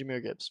and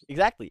Jameer Gibbs.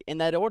 Exactly, in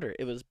that order.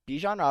 It was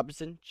Bijan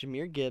Robinson,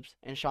 Jameer Gibbs,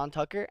 and Sean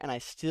Tucker, and I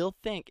still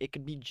think it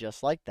could be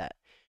just like that.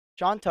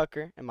 Sean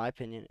Tucker, in my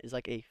opinion, is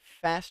like a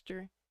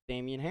faster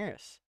Damian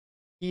Harris.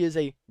 He is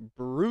a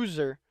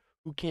bruiser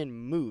who can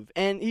move,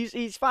 and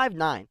he's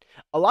 5'9".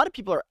 A lot of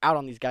people are out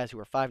on these guys who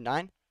are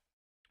 5'9".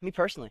 Me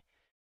personally,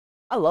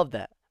 I love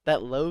that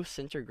low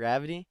center of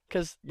gravity,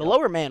 because the Yep.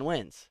 lower man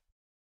wins.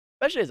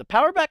 Especially as a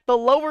power back, the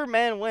lower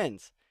man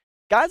wins.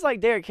 Guys like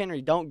Derrick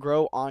Henry don't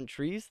grow on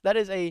trees. That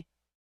is a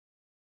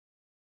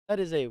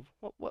what's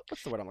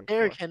the word I'm looking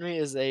Derrick for? Henry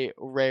is a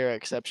rare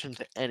exception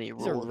to any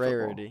He's a rule in football.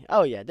 rarity.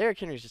 Oh yeah, Derrick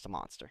Henry's just a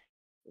monster.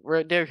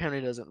 Derrick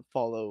Henry doesn't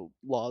follow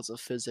laws of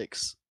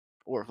physics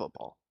or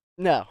football.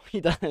 No,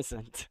 he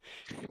doesn't.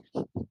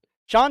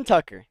 Sean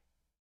Tucker.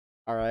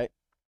 All right,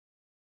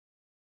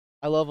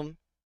 I love him.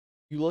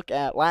 You look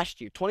at last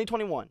year,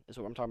 2021 is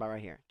what I'm talking about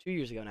right here. 2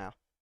 years ago now.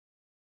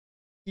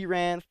 He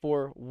ran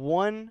for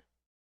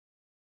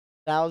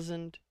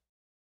 1,000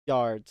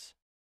 yards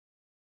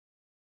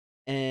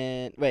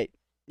and wait,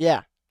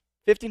 yeah,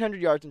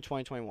 1,500 yards in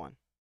 2021.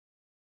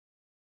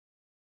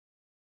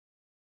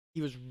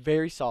 He was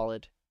very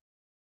solid.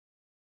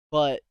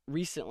 But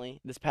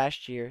recently, this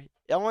past year,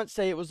 I won't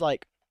say it was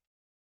like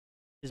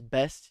his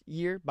best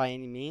year by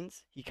any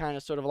means. He kind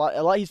of sort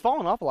of he's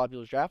fallen off a lot of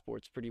people's draft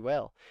boards pretty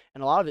well,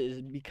 and a lot of it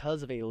is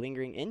because of a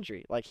lingering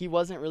injury. Like he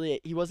wasn't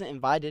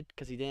invited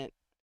because he didn't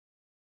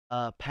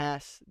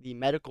pass the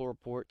medical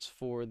reports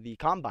for the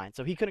combine,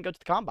 so he couldn't go to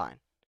the combine.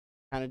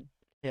 Kind of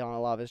hit on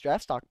a lot of his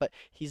draft stock, but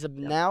he's Yep.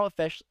 now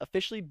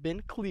officially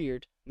been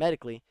cleared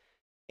medically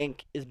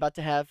and is about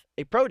to have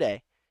a pro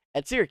day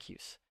at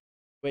Syracuse,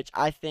 which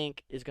I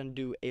think is going to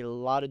do a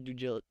lot of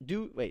do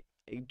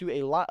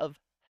a lot of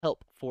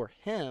help for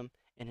him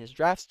in his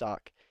draft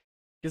stock,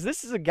 because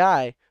this is a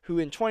guy who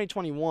in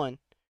 2021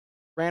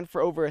 ran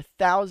for over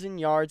 1,000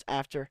 yards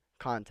after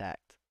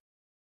contact.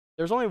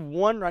 There's only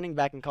one running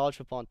back in college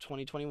football in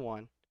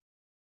 2021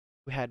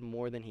 who had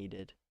more than he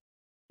did.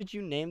 Could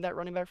you name that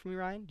running back for me,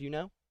 Ryan? Do you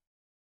know?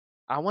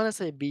 I want to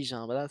say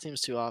Bijan, but that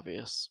seems too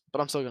obvious. But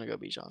I'm still gonna go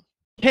Bijan.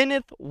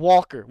 Kenneth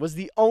Walker was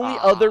the only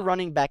other Ah,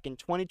 running back in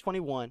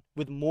 2021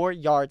 with more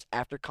yards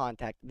after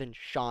contact than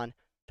Sean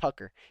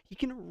Tucker. He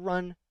can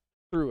run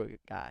through a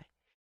guy.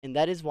 And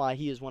that is why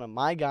he is one of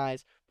my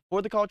guys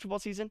before the college football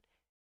season,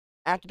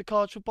 after the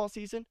college football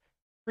season,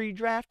 pre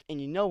draft. And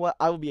you know what?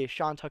 I will be a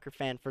Sean Tucker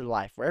fan for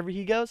life. Wherever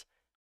he goes,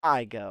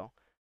 I go.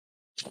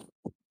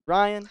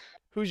 Ryan,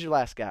 who's your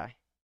last guy?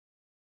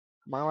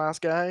 my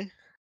last guy.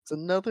 It's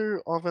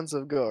another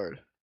offensive guard.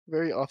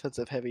 Very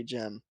offensive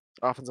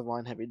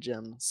line heavy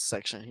gem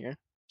section here.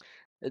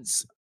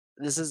 It's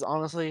this is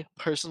honestly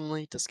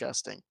personally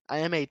disgusting. I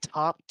am a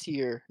top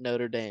tier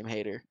Notre Dame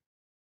hater,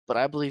 but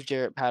I believe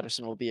Jarrett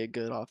Patterson will be a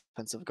good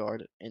offensive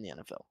guard in the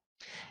NFL.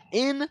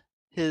 In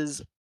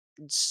his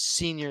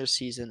senior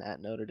season at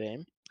Notre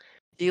Dame,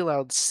 he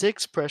allowed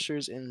 6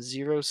 pressures and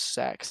 0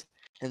 sacks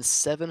in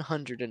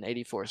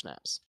 784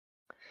 snaps,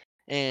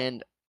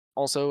 and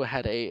also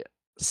had a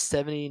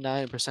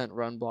 79%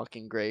 run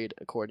blocking grade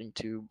according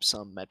to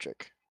some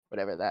metric,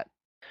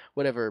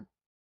 whatever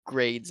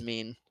grades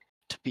mean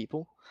to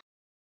people.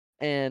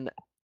 And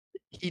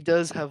he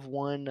does have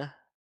one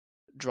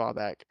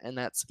drawback, and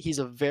that's he's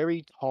a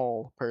very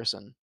tall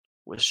person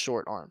with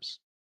short arms.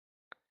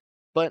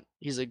 But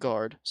he's a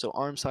guard, so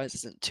arm size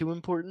isn't too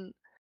important.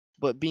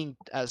 But being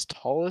as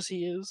tall as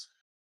he is,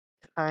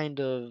 kind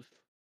of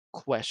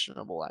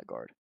questionable at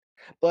guard.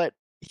 But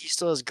he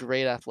still has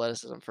great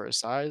athleticism for his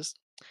size,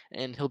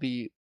 and he'll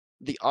be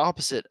the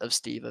opposite of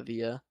Steve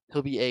Avila.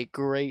 He'll be a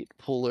great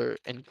puller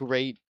and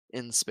great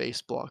in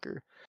space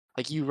blocker.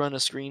 Like you run a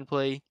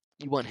screenplay,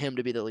 you want him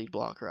to be the lead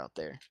blocker out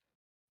there.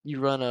 You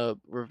run a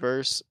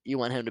reverse, you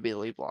want him to be the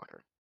lead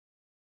blocker.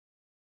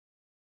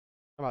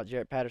 How about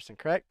Jarrett Patterson,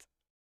 correct?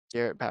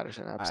 Jarrett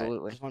Patterson, All right.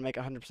 absolutely. Just want to make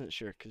 100%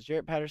 sure because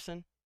Jarrett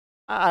Patterson,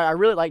 I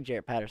really like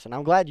Jarrett Patterson.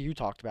 I'm glad you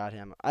talked about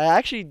him.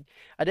 I didn't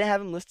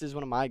have him listed as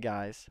one of my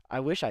guys. I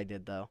wish I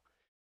did though.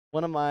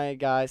 One of my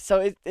guys.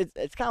 So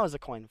it's kind of as a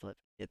coin flip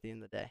at the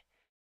end of the day.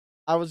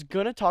 I was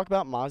gonna talk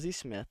about Mozzie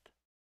Smith,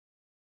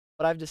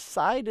 but I've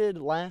decided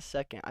last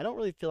second I don't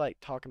really feel like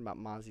talking about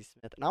Mozzie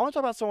Smith, and I want to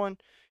talk about someone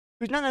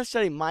who's not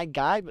necessarily my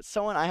guy, but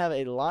someone I have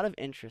a lot of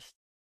interest.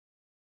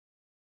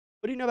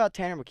 What do you know about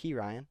Tanner McKee,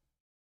 Ryan,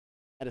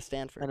 at a I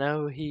Stanford?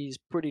 know he's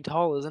pretty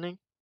tall, isn't he?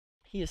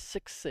 He is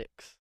 6'6".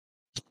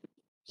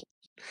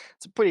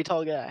 It's a pretty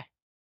tall guy.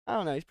 I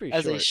don't know. He's pretty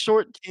As a short.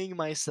 short king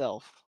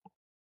myself,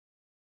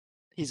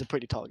 he's a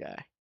pretty tall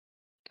guy.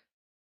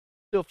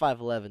 Still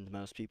 5'11" to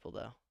most people,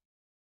 though.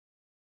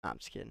 Nah, I'm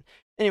just kidding.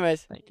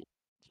 Anyways, Thank you.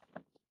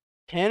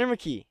 Tanner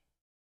McKee.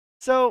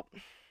 So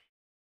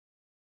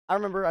I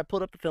remember I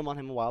pulled up the film on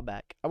him a while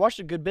back. I watched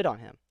a good bit on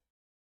him.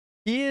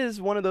 He is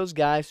one of those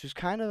guys who's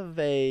kind of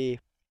a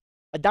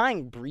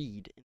dying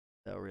breed,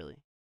 though, really,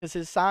 because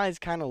his size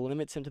kind of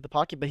limits him to the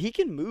pocket, but he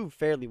can move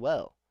fairly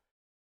well.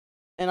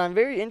 And I'm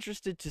very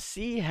interested to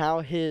see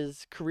how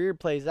his career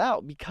plays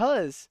out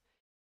because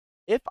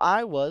if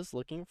I was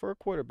looking for a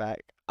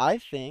quarterback, I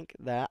think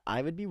that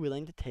I would be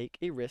willing to take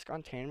a risk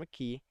on Tanner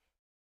McKee.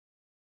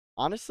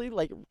 Honestly,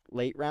 like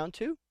late round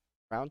two,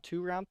 round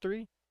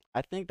three.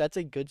 I think that's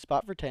a good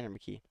spot for Tanner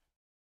McKee.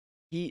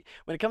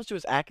 When it comes to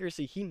his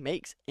accuracy, he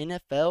makes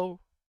NFL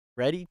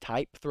ready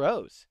type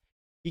throws.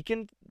 He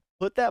can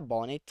put that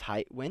ball in a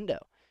tight window.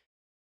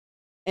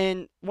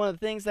 And one of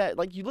the things that,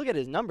 like, you look at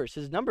his numbers,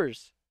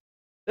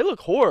 they look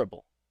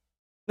horrible.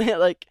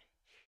 like,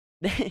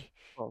 they,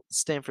 Well,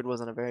 Stanford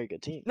wasn't a very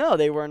good team. no,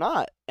 they were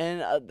not.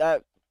 And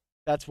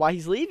that's why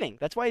he's leaving.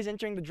 That's why he's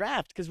entering the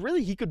draft. Because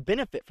really, he could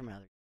benefit from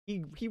another.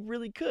 He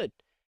really could.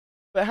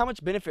 But how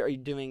much benefit are you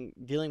dealing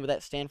with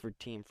that Stanford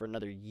team for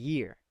another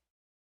year?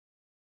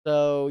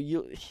 So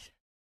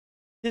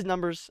his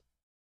numbers,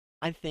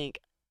 I think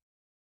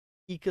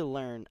he could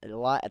learn a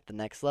lot at the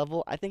next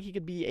level. I think he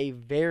could be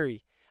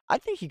I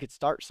think he could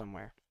start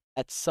somewhere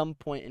at some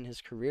point in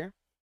his career.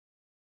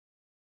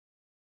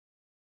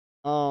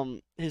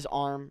 His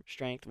arm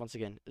strength, once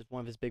again, is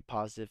one of his big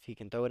positives. He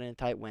can throw it in a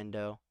tight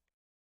window.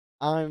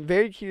 I'm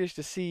very curious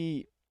to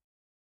see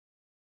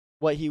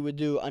what he would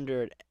do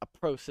under a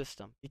pro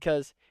system.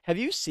 Because have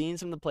you seen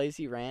some of the plays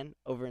he ran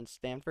over in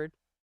Stanford?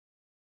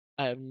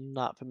 I am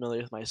not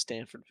familiar with my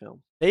Stanford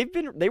film.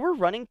 They were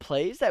running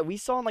plays that we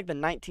saw in like the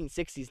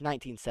 1960s,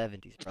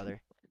 1970s,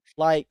 brother.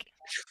 Like,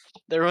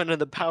 They're running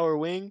the power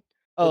wing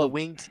or the oh,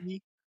 wing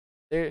T.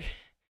 they're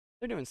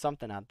they're doing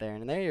something out there,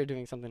 and they are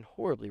doing something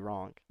horribly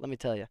wrong. Let me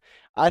tell you.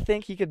 I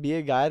think he could be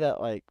a guy that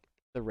like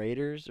the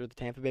Raiders or the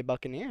Tampa Bay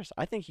Buccaneers.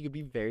 I think he could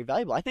be very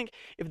valuable. I think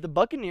if the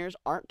Buccaneers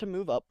aren't to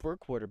move up for a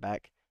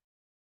quarterback,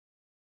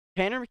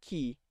 Tanner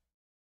McKee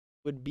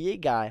would be a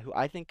guy who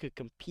I think could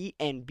compete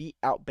and beat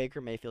out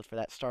Baker Mayfield for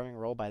that starting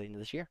role by the end of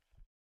this year.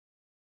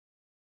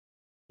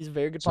 He's a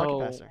very good pocket So,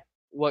 passer.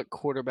 what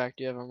quarterback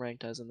do you have him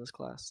ranked as in this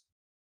class?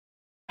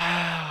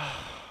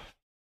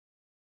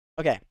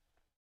 Okay.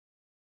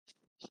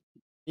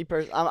 I'm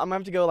gonna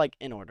have to go like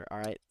in order. All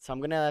right. So I'm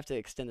gonna have to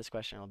extend this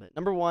question a little bit.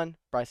 Number one,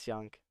 Bryce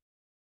Young.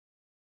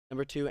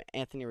 Number two,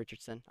 Anthony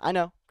Richardson. I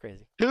know,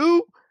 crazy.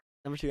 Who?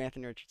 Number two,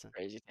 Anthony Richardson.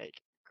 Crazy take.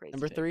 Crazy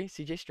Number take. three,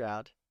 C.J.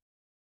 Stroud.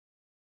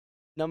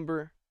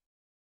 Number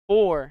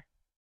four,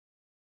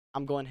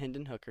 I'm going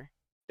Hendon Hooker,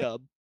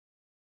 Dub.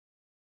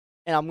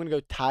 and I'm gonna go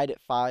tied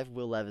at five,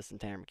 Will Levis and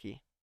Tanner McKee.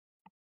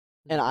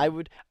 And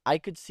Mm. I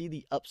could see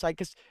the upside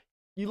because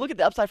you look at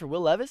the upside for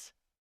Will Levis,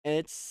 and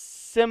it's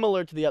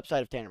similar to the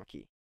upside of Tanner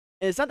McKee.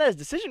 And it's not that his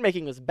decision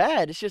making was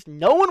bad; it's just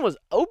no one was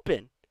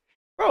open.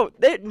 Bro,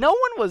 no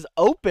one was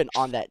open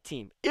on that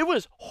team. It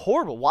was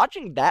horrible.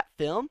 Watching that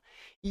film,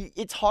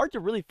 it's hard to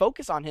really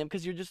focus on him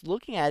because you're just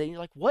looking at it and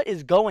you're like, what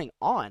is going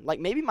on? Like,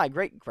 maybe my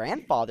great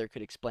grandfather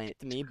could explain it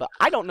to me, but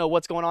I don't know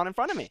what's going on in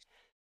front of me.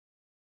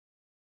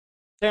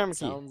 Tanner That McKee.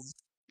 sounds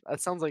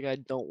that sounds like I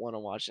don't want to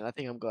watch it. I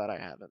think I'm glad I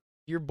haven't.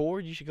 If you're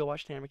bored, you should go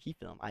watch Tanner McKee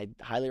film. I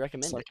highly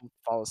recommend So I it. can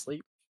fall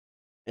asleep.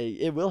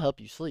 It will help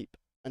you sleep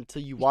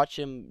until you watch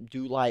him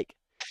do like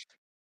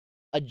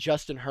a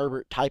Justin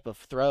Herbert type of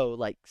throw,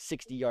 like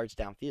 60 yards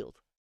downfield.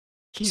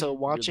 He's So really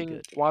watching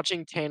good.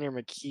 watching Tanner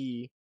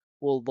McKee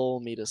will lull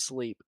me to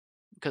sleep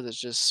because it's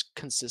just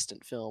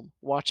consistent film.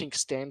 Watching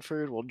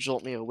Stanford will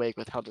jolt me awake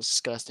with how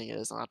disgusting it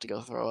is. I'll have to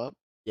go throw up.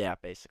 Yeah,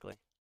 basically.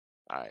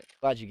 All right,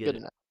 Glad you good get to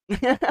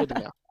know. Good to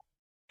it. know.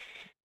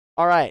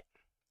 All right.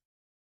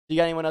 Do you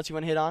got anyone else you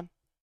want to hit on?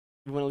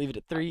 You want to leave it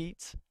at three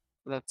eats?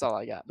 That's all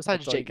I got. That's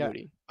Besides all you Jake got.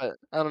 Moody, but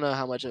I don't know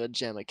how much of a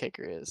gem a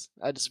kicker is.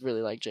 I just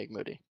really like Jake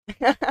Moody.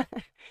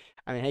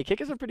 I mean, hey,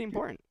 kickers are pretty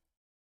important.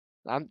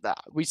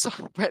 We saw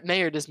Brett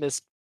Mayer just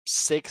miss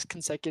 6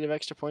 consecutive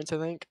extra points, I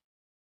think.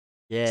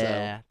 So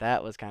Yeah,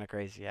 that was kind of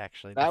crazy,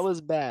 actually. that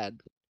was bad.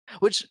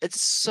 Which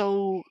it's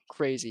so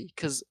crazy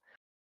because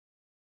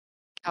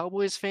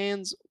Cowboys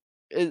fans,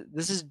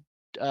 this is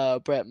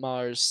Brett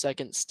Maher's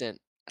second stint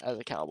as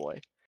a Cowboy.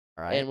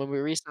 All right. And when we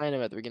re-signed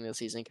him at the beginning of the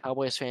season,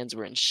 Cowboys fans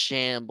were in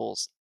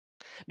shambles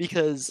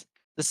because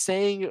the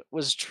saying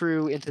was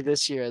true into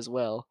this year as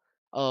well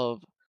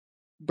of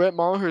Brett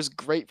Maher's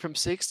great from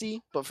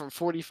 60, but from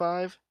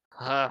 45,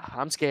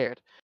 I'm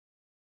scared.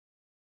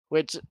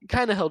 which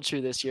kind of held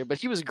true this year. But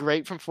he was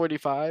great from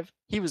 45.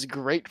 He was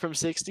great from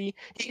 60.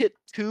 He hit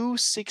two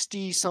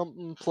 60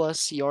 something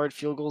plus yard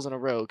field goals in a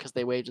row because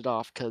they waved it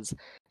off because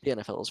the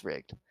NFL is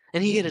rigged.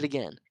 And he hit it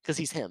again because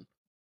he's him.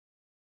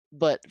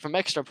 But from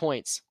extra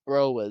points,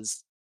 bro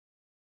was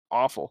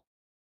awful.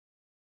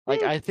 Like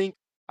Hmm. I think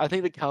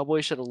the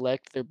Cowboys should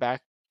elect their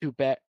back to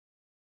back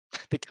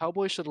the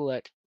Cowboys should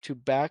elect to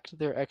back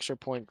their extra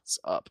points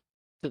up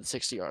to the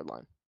 60-yard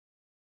line.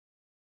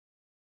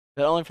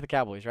 But only for the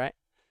Cowboys, right?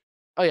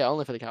 Oh yeah,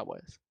 only for the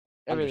Cowboys.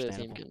 Every other team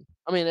Understandable. can.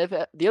 I mean, if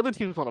the other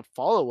teams want to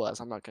follow us,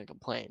 I'm not going to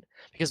complain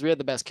because we had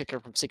the best kicker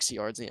from 60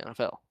 yards in the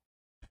NFL.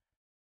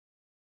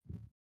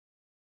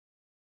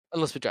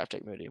 Unless we draft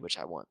Jake Moody, which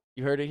I want.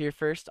 You heard it here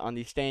first on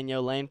the Stay in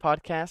Yo Lane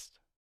podcast.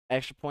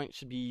 Extra point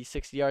should be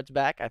 60 yards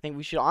back. I think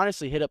we should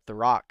honestly hit up The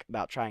Rock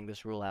about trying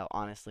this rule out,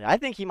 honestly. I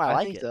think he might I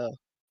like think it. so.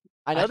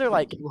 I I know they're think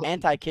like he would.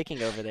 anti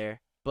kicking over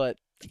there, but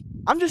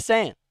I'm just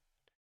saying.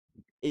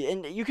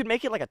 And you could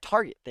make it like a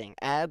target thing.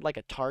 Add like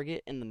a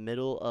target in the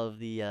middle of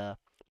the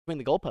between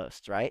the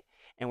goalposts, right?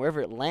 And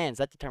wherever it lands,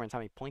 that determines how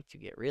many points you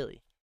get,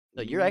 really.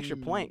 So your extra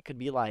Mm, point could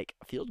be like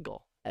a field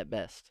goal at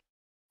best.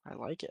 I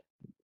like it.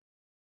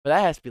 But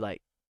that has to be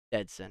like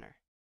dead center.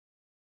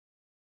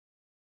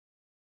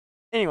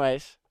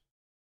 Anyways,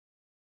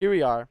 here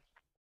we are.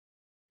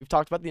 We've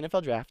talked about the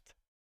NFL draft.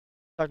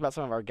 Talked about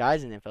some of our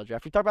guys in the NFL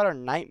draft. We talked about our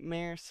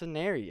nightmare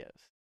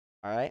scenarios.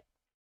 All right.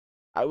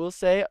 I will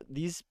say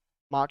these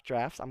mock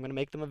drafts, I'm gonna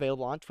make them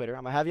available on Twitter.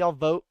 I'm gonna have y'all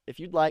vote if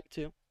you'd like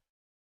to.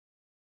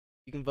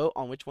 You can vote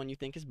on which one you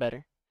think is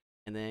better.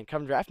 And then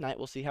come draft night,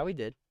 we'll see how we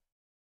did.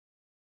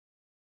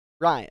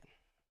 Ryan,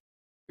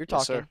 you're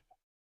Yes, sir. talking.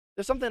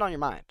 There's something on your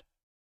mind,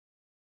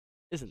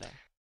 isn't there?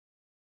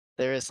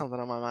 There is something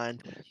on my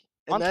mind, and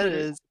On that Twitter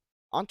is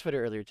on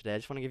Twitter earlier today, I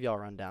just want to give y'all a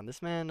rundown.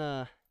 This man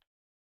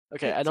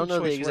okay. I picked some don't know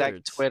the choice exact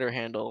words. Twitter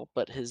handle,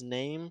 but his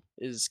name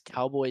is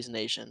Cowboys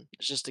Nation.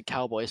 It's just a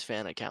Cowboys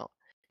fan account.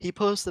 He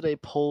posted a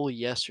poll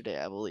yesterday,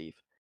 I believe,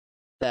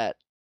 that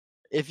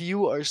if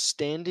you are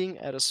standing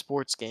at a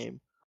sports game,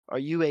 are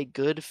you a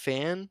good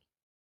fan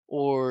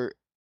or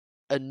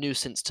a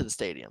nuisance to the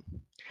stadium?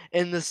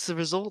 And the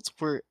results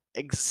were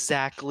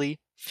exactly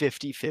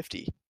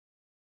 50-50,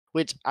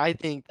 which I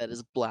think that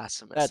is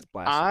blasphemous. That's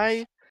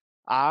blasphemous.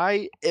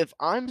 If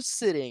I'm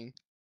sitting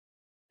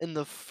in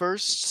the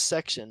first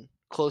section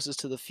closest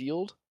to the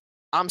field,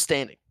 I'm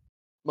standing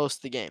most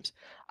of the games.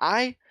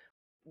 I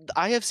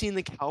I have seen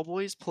the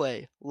Cowboys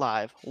play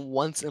live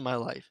once in my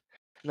life,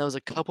 and that was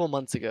a couple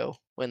months ago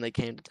when they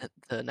came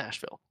to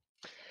Nashville.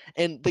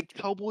 And the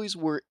Cowboys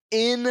were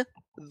in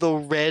the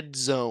red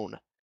zone,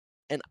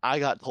 and I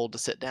got told to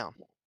sit down.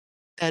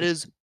 That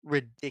is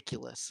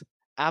ridiculous.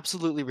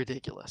 Absolutely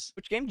ridiculous.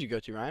 Which game did you go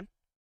to, Ryan?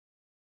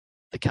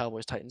 The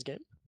Cowboys Titans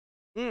game,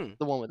 Hmm.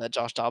 the one with that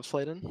Josh Dobbs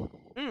played in,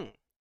 Hmm. the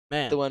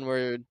Man, one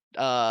where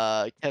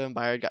Kevin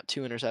Byard got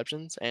 2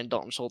 interceptions and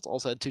Dalton Schultz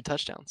also had 2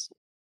 touchdowns.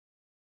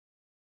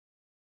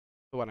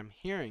 so what I'm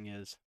hearing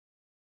is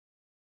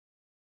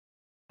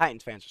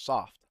Titans fans are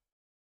soft.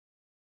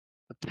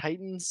 The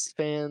Titans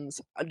fans,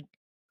 Give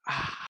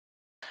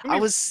I me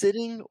was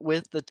sitting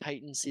with the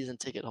Titans season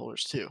ticket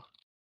holders too.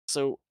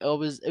 So it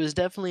was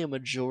definitely a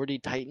majority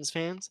Titans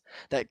fans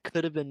that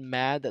could have been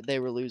mad that they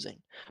were losing.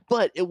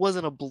 But it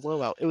wasn't a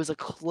blowout. It was a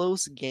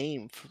close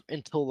game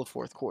until the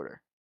fourth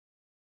quarter.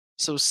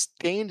 So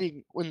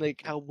standing when the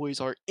Cowboys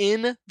are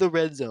in the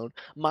red zone,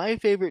 my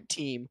favorite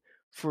team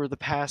for the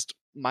past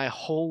my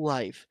whole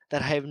life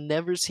that I have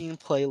never seen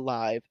play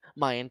live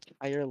my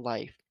entire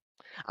life.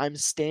 I'm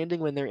standing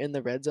when they're in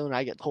the red zone.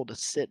 I get told to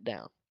sit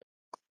down.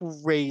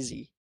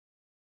 Crazy.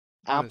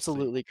 honestly,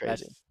 Absolutely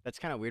crazy. that's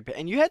kind of weird.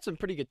 And you had some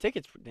pretty good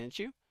tickets, didn't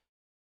you?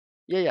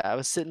 Yeah, yeah. I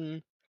was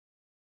sitting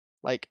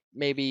like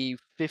maybe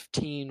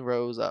 15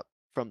 rows up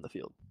from the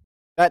field.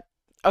 That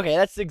okay?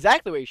 That's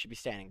exactly where you should be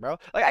standing, bro.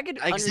 Like I could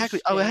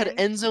Exactly. Oh, I had understand.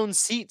 end zone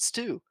seats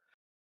too.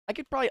 I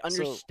could probably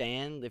So,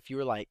 understand if you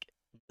were like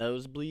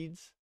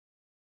nosebleeds,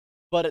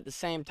 but at the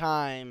same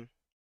time,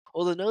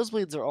 well, the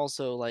nosebleeds are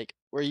also like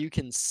where you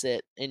can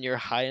sit and you're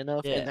high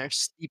enough and yeah, they're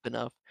steep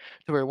enough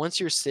to where once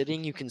you're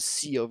sitting, you can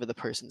see over the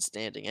person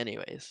standing,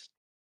 anyways.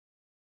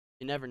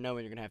 you never know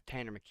when you're gonna have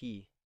Tanner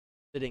McKee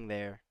sitting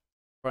there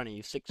in front of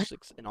you,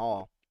 6'6" and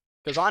all.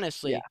 Because Yeah,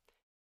 honestly,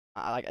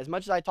 like as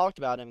much as I talked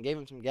about him, gave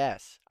him some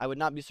gas, I would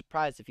not be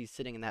surprised if he's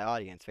sitting in that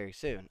audience very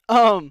soon.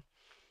 Yeah,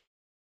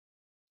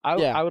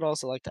 I would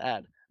also like to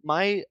add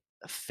my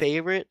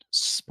favorite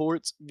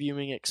sports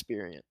viewing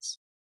experience.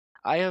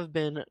 I have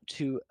been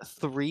to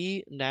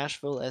 3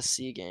 Nashville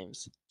SC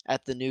games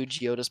at the new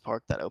Geodis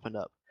Park that opened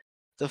up.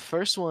 The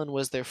first one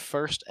was their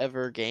first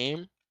ever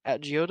game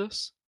at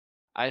Geodis.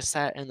 I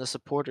sat in the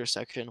supporter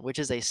section, which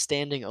is a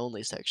standing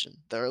only section.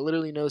 There are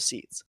literally no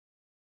seats.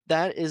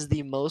 That is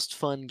the most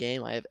fun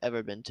game I have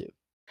ever been to.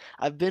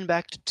 I've been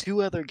back to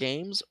 2 other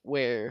games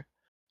where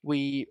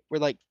we were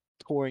like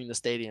touring the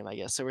stadium, I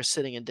guess. So we're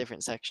sitting in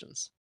different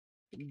sections.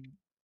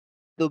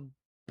 The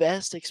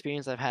best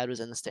experience I've had was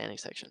in the standing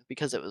section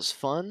because it was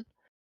fun.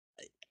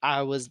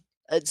 I was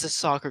It's a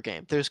soccer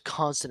game. There's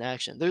constant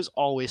action. There's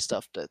always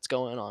stuff that's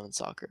going on in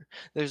soccer.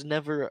 There's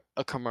never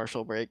a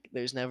commercial break.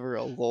 There's never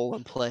a lull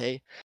in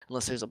play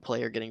unless there's a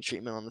player getting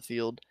treatment on the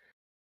field.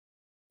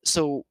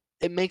 So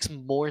it makes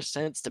more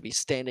sense to be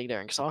standing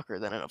during soccer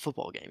than in a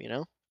football game, you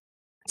know?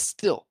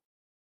 Still,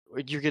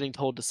 you're getting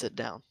told to sit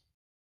down.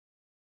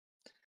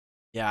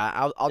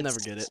 Yeah, I'll never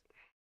get It's it.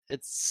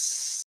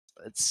 it's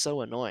it's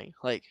so annoying.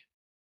 Like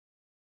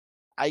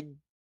I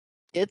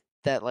get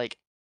that like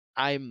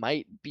I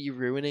might be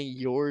ruining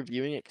your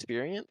viewing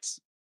experience,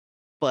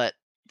 but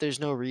there's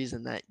no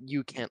reason that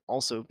you can't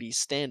also be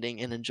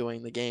standing and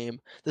enjoying the game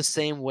the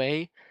same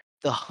way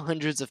the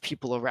hundreds of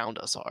people around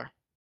us are.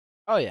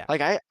 Oh yeah.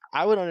 Like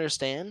I would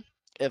understand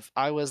if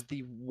I was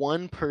the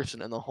one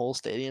person in the whole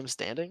stadium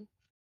standing,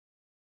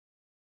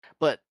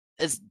 but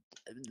it's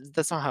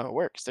that's not how it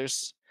works.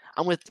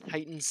 I'm with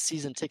Titans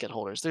season ticket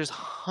holders. There's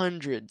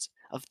hundreds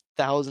of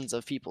thousands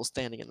of people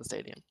standing in the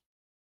stadium.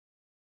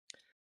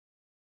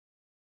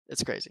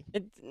 It's crazy.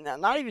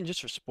 Not even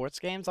just for sports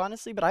games,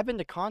 honestly, but I've been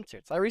to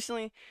concerts. I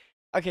recently,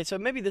 okay, so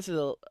maybe this is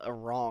a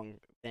wrong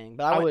thing,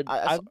 but I would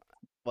I saw,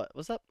 what?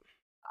 What's up?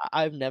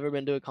 I've never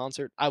been to a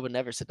concert. I would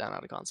never sit down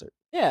at a concert.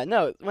 Yeah,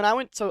 no, when I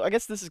went, so I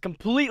guess this is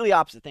completely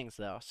opposite things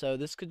though. So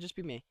this could just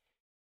be me.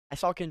 I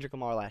saw Kendrick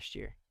Lamar last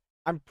year.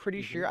 I'm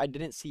pretty Mhm. sure I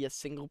didn't see a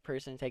single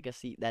person take a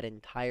seat that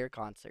entire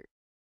concert.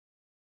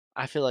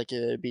 I feel like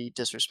it would be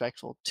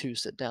disrespectful to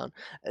sit down.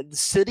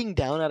 Sitting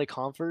down at a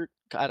concert,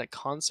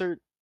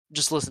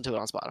 just listen to it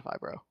on Spotify,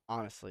 bro.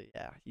 Honestly,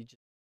 yeah, you just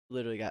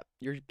literally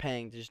you're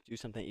paying to just do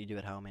something that you do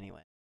at home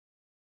anyway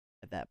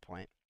at that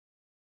point.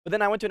 But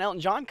then I went to an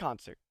Elton John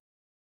concert.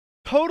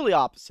 Totally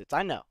opposites.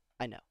 I know.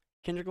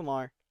 Kendrick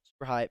Lamar,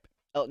 super hype.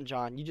 Elton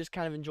John, you just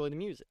kind of enjoy the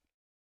music.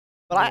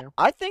 But Yeah,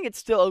 I think it's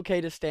still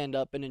okay to stand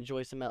up and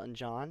enjoy some Elton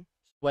John,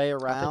 sway I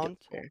think it's around.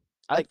 fair.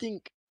 I Like,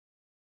 think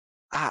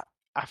I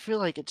I feel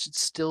like it should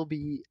still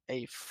be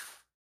a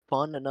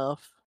fun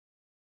enough,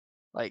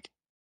 like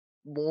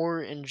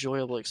more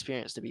enjoyable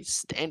experience to be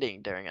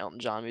standing during Elton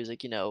John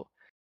music.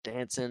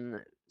 Dancing,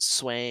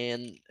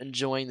 swaying,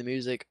 enjoying the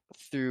music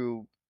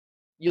through.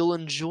 You'll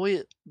enjoy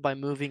it by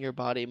moving your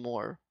body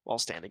more while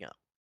standing up.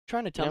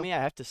 trying to You tell know. me I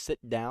have to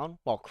sit down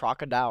while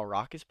Crocodile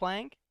Rock is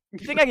playing? You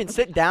think I can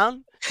sit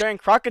down during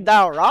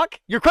Crocodile Rock?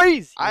 You're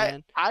crazy, I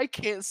man. I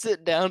can't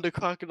sit down to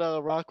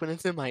Crocodile Rock when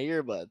it's in my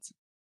earbuds.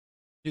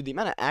 Dude, the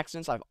amount of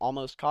accidents I've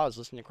almost caused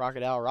listening to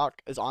Crocodile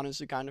Rock is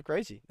honestly kind of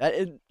crazy.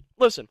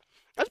 Listen,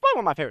 that's probably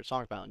one of my favorite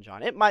songs by Elton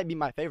John. It might be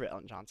my favorite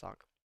Elton John song.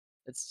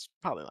 It's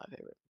probably my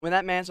favorite. When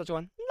that man starts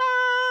going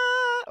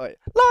la, wait,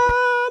 la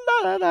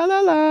la la la la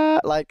la,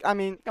 like I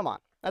mean, come on,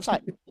 that's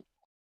hype.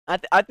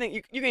 I think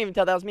you can even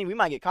tell that was me. We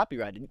might get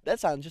copyrighted. That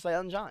sounds just like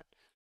Elton John.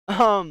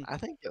 Um, I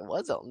think it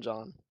was Elton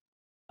John.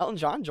 Elton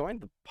John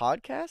joined the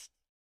podcast.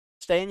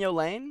 Stay in your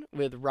lane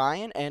with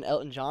Ryan and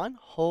Elton John.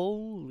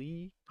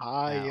 Holy cow!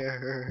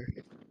 Fire.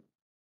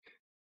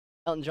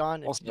 Elton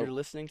John, if Also, you're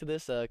listening to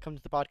this, come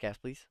to the podcast,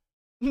 please.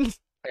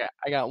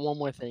 I got one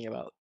more thing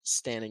about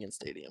standing in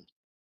stadium.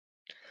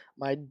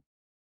 My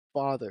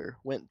father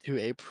went to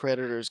a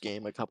Predators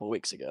game a couple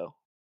weeks ago,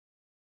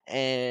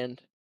 and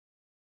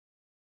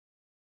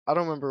I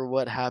don't remember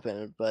what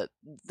happened, but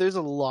there's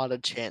a lot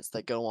of chants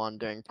that go on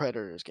during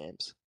Predators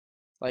games.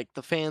 Like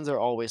the fans are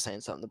always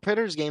saying something. The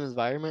Predators game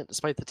environment,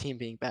 despite the team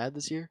being bad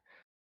this year,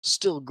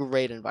 still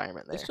great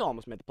environment They there. still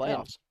almost made the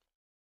And playoffs.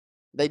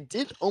 they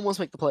did almost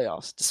make the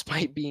playoffs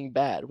despite being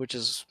bad, which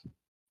is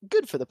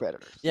good for the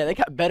Predators. Yeah, they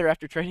got better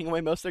after trading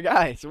away most of their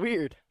guys.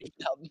 Weird.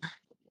 Yep.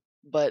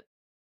 But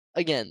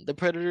again, the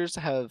Predators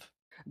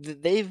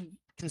they've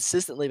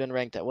consistently been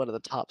ranked at one of the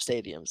top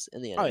stadiums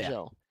in the Oh yeah,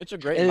 NHL. it's a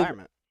great And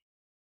environment.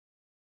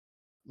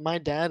 my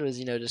dad was,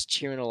 just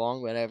cheering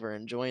along, whatever,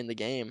 enjoying the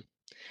game.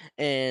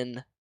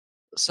 And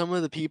some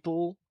of the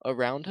people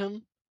around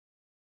him,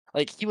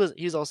 like he was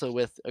also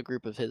with a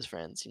group of his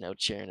friends,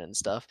 cheering and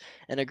stuff.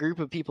 And a group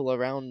of people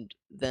around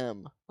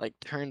them like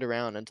turned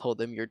around and told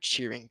them, "You're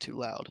cheering too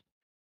loud."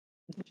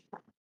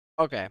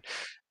 Okay,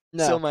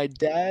 So no my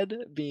dad,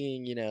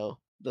 being,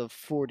 the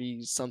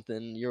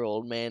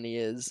 40-something-year-old man he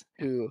is,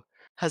 who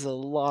has a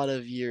lot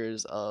of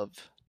years of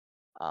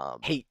um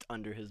hate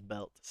under his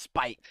belt,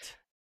 spite,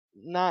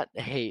 not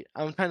hate.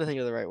 I'm trying to think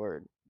of the right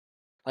word.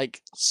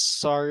 Like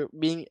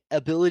being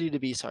ability to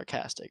be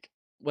sarcastic,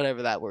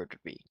 whatever that word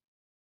would be.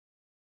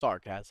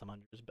 sarcasm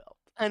under his belt.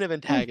 Kind of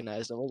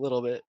antagonized him a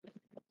little bit.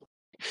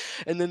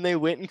 And then they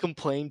went and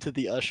complained to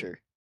the usher.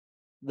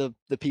 The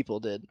people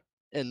did.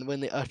 And when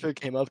the usher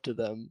came up to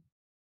them,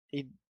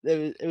 it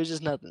was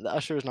just nothing. The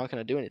usher was not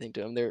going to do anything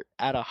to him. They're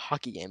at a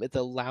hockey game. It's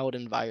a loud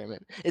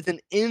environment. It's an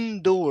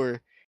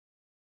indoor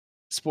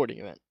sporting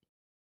event.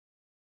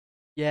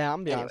 Yeah, I'm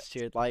gonna be honest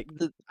Anyways, here. Like,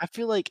 I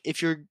feel like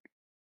if you're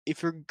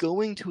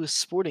going to a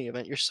sporting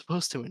event, you're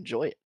supposed to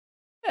enjoy it.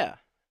 yeah,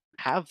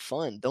 Have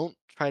fun. Don't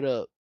try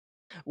to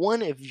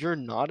one, if you're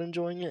not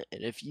enjoying it,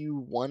 and if you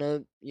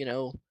wanna,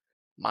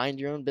 mind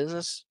your own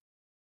business,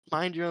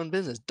 mind your own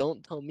business.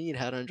 Don't tell me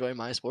how to enjoy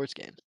my sports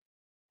games.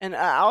 and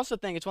I also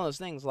think it's one of those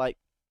things. Like,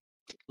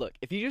 look,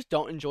 if you just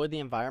don't enjoy the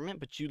environment,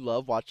 but you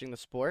love watching the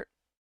sport,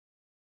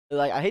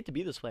 like I hate to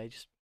be this way,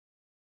 just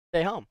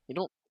stay home. You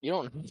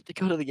don't have to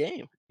go to the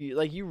game.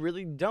 You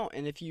really don't.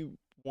 And if you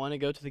want to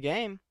go to the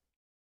game,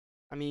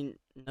 I mean,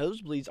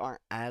 nosebleeds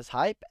aren't as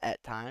hype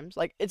at times.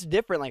 Like it's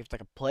different. Like if it's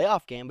like a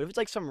playoff game, but if it's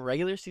like some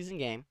regular season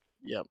game,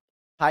 Yep.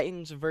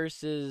 Titans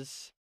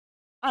versus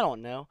I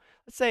don't know.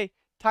 Let's say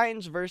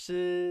Titans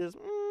versus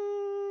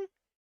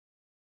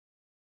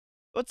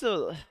what's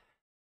a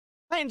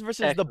Titans versus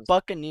the Texans.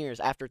 Buccaneers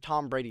after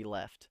Tom Brady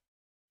left.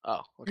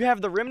 Oh, You okay.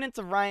 have the remnants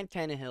of Ryan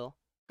Tannehill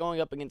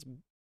going up against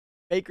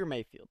Baker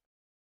Mayfield.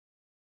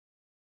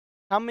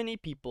 How many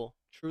people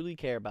truly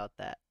care about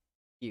that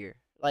here?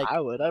 Like I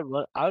would.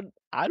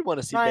 I'd want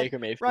to see Ryan, Baker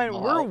Mayfield Ryan,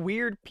 ball we're out.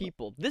 weird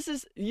people. This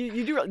is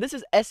you do this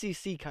is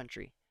SEC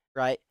country,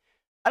 right?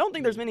 I don't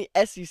think there's Mhm. many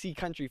SEC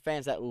country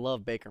fans that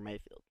love Baker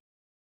Mayfield.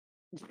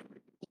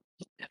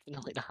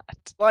 Definitely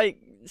not. Like,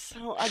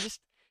 so I just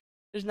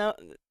there's no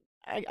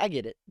I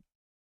get it,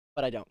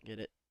 but I don't get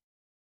it.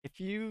 If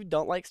you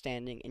don't like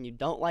standing and you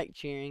don't like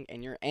cheering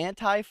and you're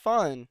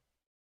anti-fun,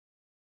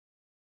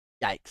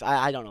 yikes!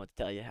 I don't know what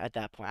to tell you at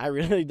that point. I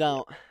really Yep.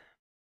 don't.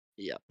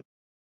 Yep.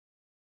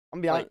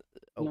 I'm gonna be Like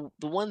honest. Oh,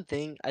 the one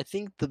thing I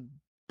think the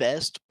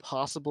best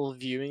possible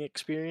viewing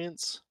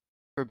experience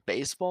for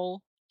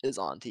baseball is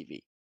on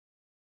TV.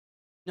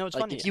 no, it's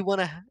Like funny. if you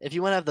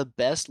wanna have the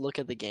best look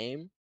at the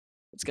game,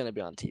 it's gonna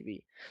be on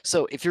TV.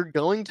 So if you're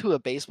going to a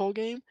baseball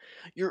game,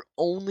 you're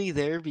only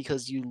there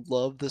because you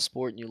love the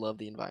sport and you love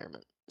the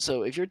environment.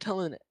 So if you're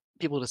telling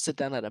people to sit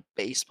down at a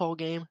baseball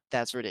game,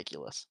 that's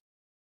ridiculous.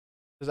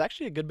 There's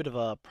actually a good bit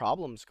of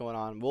problems going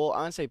on. Well,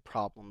 I don't say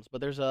problems,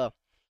 but there's a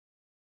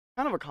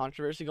kind of a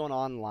controversy going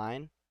on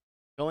online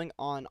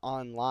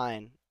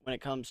when it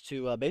comes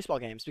to baseball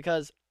games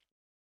because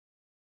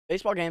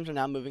baseball games are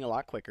now moving a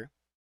lot quicker.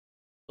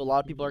 So a lot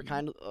of people are Mhm.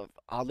 kind of,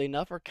 oddly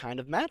enough, are kind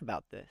of mad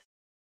about this.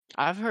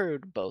 I've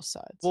heard both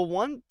sides. Well,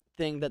 one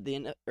thing that the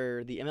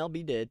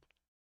MLB did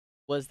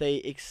was they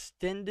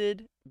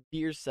extended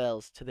beer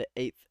sales to the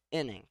eighth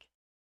inning,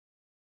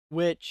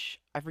 which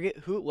I forget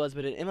who it was,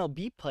 but an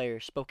MLB player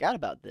spoke out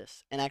about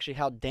this and actually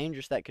how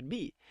dangerous that could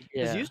be.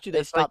 Because Yeah, used to they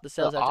it's like stopped the the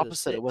sales after the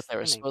opposite of what sixth they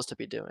were inning. supposed to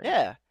be doing.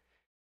 Yeah.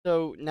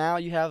 So now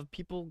you have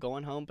people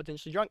going home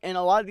potentially drunk, and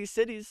a lot of these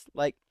cities,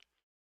 like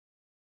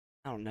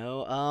I don't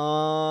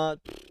know,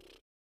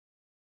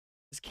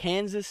 does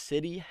Kansas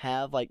City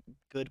have like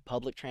good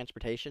public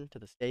transportation to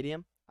the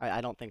stadium? I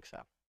don't think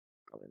so.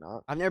 Probably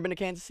not. I've never been to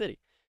Kansas City,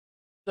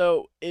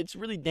 so it's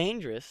really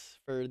dangerous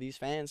for these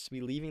fans to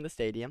be leaving the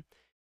stadium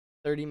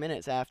 30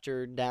 minutes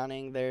after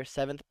downing their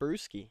seventh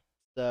brewski.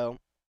 So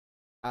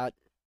I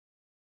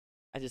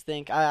I just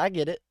think I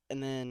get it,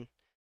 and then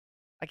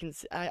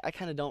I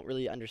kind of don't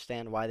really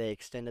understand why they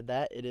extended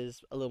that. It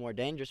is a little more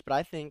dangerous, but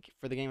I think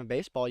for the game of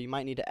baseball, you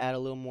might need to add a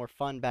little more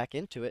fun back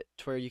into it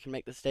to where you can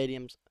make the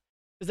stadiums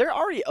because they're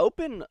already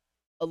open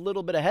a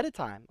little bit ahead of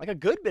time, like a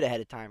good bit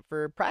ahead of time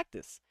for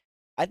practice.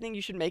 I think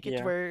you should make it to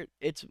Yeah. where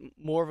it's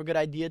more of a good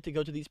idea to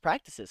go to these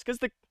practices because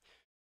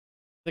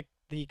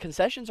the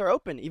concessions are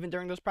open even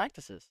during those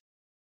practices.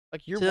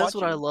 Like you're See, that's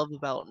what I watching. love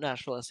about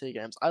Nashville SC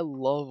games. I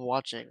love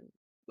watching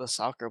the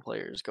soccer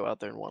players go out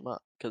there and warm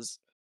up because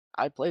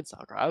I played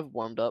soccer. I've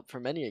warmed up for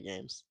many a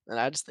games, and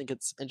I just think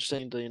it's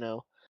interesting to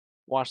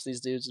watch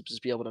these dudes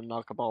just be able to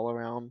knock a ball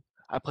around.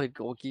 I played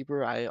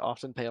goalkeeper. I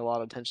often pay a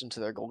lot of attention to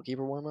their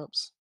goalkeeper warm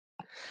ups.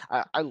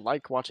 I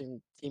like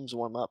watching teams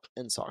warm up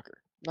in soccer.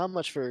 Not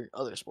much for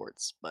other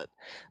sports, but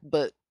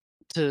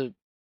to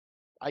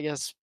I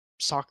guess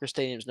soccer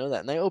stadiums know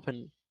that, and they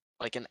open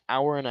like an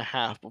hour and a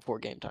half before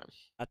game time.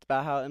 That's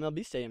about how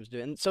MLB stadiums do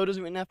it, and so does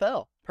the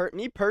NFL.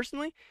 Me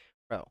personally,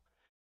 bro,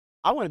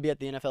 I want to be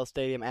at the NFL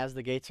stadium as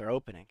the gates are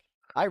opening.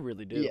 I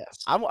really do.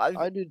 Yes, I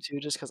I do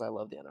too, just because I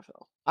love the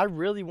NFL. I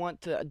really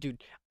want to,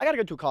 dude. I gotta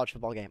go to a college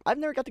football game. I've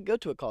never got to go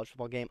to a college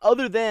football game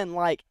other than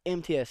like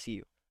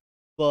MTSU,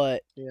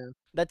 but Yeah,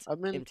 that's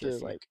I've been to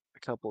MTSU. like a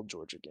couple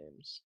Georgia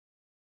games.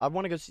 I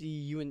want to go see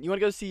you and you want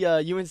to go see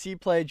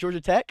UNC play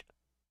Georgia Tech.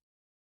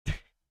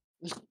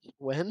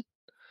 When?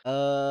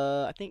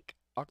 I think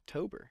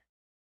October.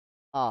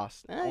 Ah,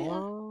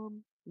 yeah.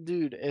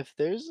 Dude, if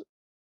there's,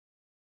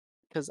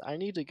 because I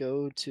need to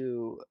go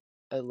to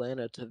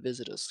Atlanta to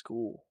visit a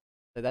school.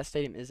 That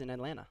stadium is in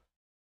Atlanta.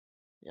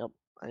 Yep,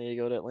 I need to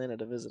go to Atlanta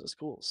to visit a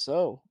school.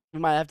 So We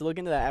might have to look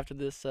into that after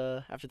this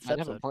might have a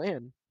episode.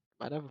 plan.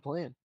 Might have a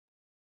plan.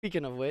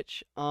 Speaking of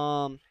which, we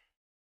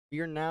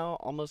are now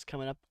almost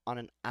coming up on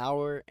an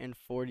hour and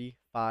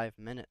 45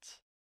 minutes.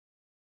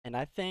 And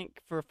I think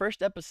for a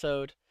first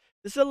episode,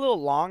 this is a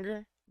little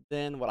longer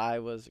than what I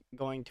was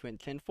going to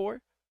intend for,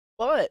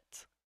 but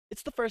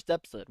it's the first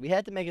episode. We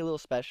had to make it a little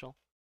special.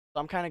 So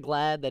I'm kind of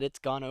glad that it's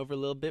gone over a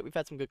little bit. We've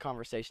had some good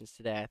conversations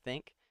today, I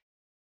think.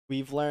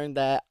 We've learned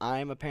that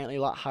I'm apparently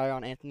a lot higher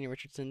on Anthony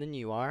Richardson than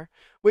you are,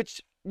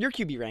 which your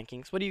QB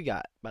rankings, what do you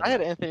got, by I the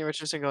had way? Anthony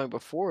Richardson going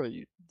before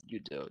you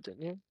do,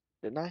 didn't you?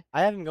 Didn't I?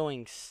 I have him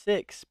going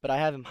 6, but I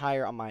have him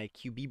higher on my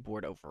QB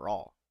board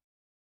overall.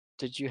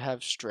 Did you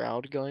have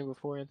Stroud going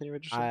before Anthony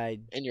Richardson I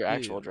in your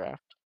actual do.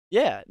 draft?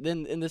 Yeah,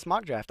 then in this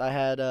mock draft, I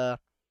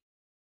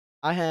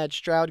had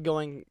Stroud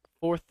going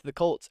fourth to the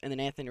Colts, and then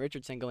Anthony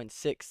Richardson going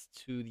sixth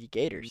to the Mm,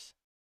 Gators,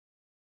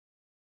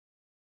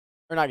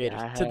 or not Yeah,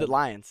 Gators, to the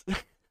Lions.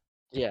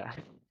 yeah,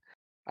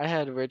 I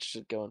had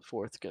Richardson going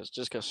fourth because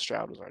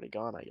Stroud was already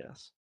gone, I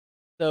guess.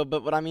 So,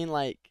 but what I mean,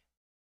 like,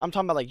 I'm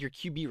talking about like your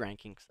QB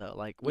rankings, though.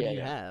 Like, what do Yeah, you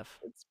yeah. have?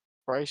 It's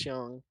Bryce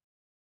Young,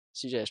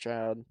 C.J.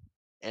 Stroud,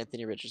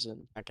 Anthony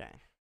Richardson, Okay,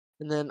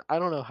 and then I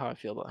don't know how I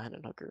feel about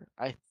Hendon Hooker.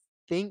 I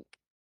think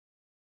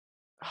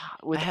I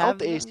without have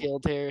the them.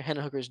 ACL tear,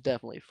 Hendon Hooker is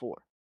definitely four.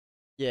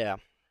 Yeah,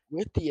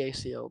 With the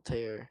ACL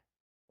tear,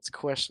 it's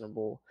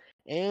questionable.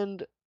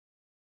 And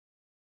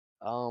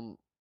um,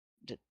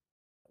 d-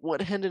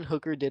 what Hendon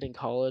Hooker did in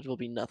college will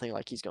be nothing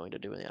like he's going to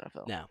do in the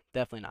NFL. no,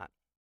 definitely not.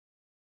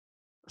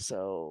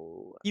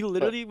 So, He but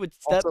literally would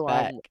step also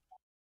I'm back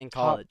in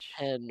top college.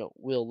 10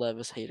 Will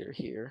Levis hater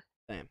here.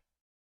 Same.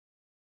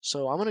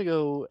 So I'm gonna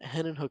go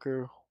Hendon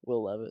Hooker,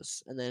 Will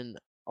Levis, and then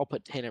I'll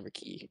put Tanner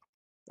McKee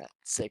at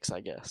 6, I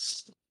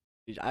guess.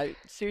 Dude, I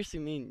seriously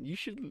mean you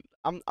should.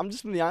 I'm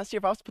just gonna be honest here.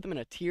 If I was to put them in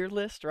a tier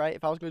list, right?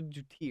 If I was going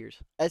to do tiers,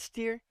 S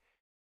tier,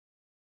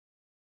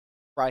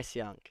 Bryce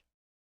Young.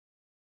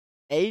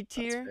 A That's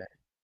tier, fair.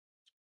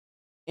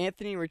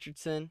 Anthony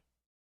Richardson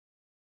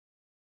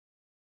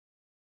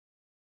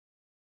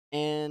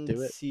and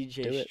Do it.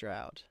 C.J. Do it.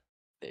 Stroud.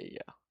 There you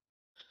go.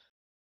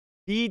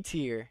 B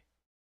tier,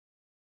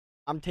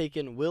 I'm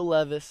taking Will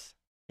Levis,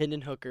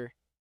 Hendon Hooker,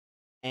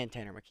 and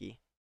Tanner McKee.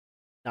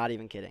 Not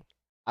even kidding.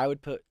 I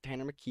would put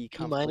Tanner McKee B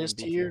comfortably minus in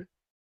B tier. tier,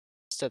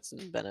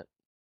 Stetson Bennett.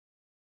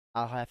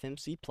 I'll have him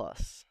C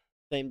plus.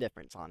 Same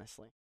difference,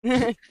 honestly.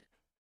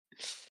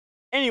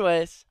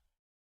 Anyways,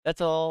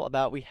 that's all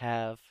about we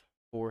have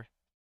for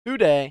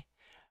today.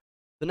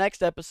 The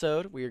next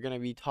episode, we are going to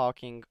be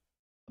talking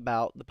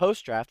about the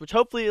post draft, which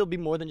hopefully it'll be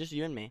more than just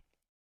you and me.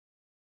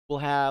 We'll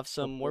have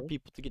some more Hopefully.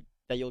 people to get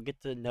that you'll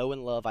get to know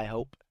and love, I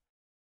hope.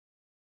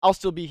 I'll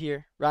still be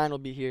here. Ryan will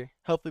be here.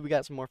 Hopefully we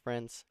got some more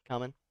friends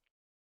coming.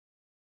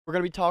 We're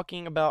going to be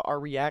talking about our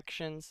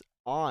reactions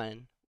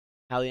on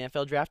how the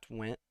NFL draft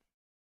went.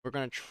 We're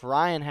going to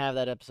try and have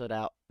that episode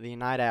out the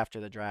night after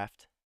the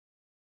draft.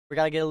 We're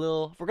going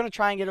to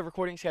try and get a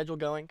recording schedule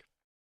going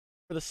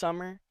for the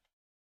summer.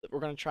 We're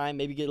going to try and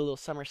maybe get a little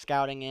summer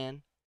scouting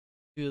in,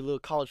 do a little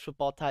college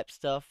football type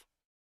stuff.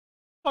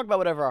 Talk about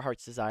whatever our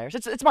hearts desires.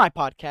 It's my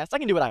podcast. I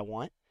can do what I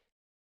want.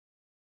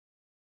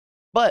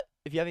 But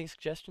if you have any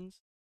suggestions,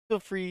 feel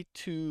free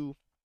to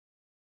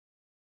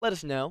let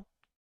us know.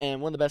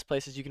 And one of the best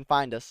places you can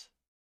find us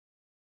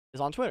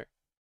is on Twitter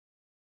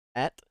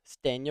at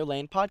Stanyo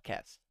Lane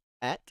Podcast,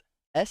 at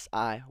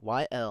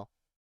SIYL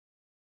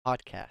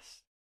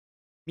Podcast.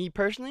 Me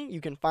personally, you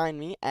can find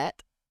me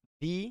at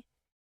the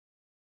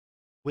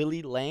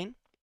Willie Lane.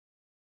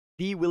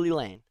 The Willie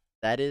Lane.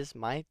 That is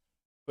my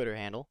Twitter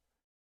handle.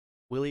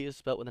 Willie is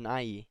spelled with an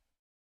IE.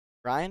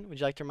 Ryan, would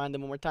you like to remind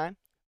them one more time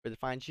where to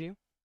find you?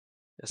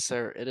 Yes,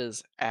 sir. It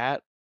is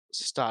at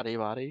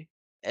Stodybody.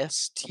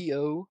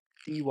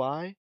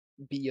 STODYBODY.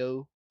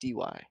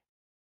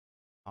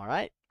 All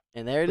right.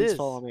 And there it Please is.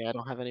 follow me. I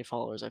don't have any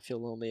followers. I feel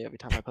lonely every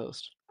time I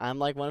post. I'm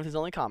like one of his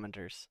only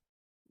commenters.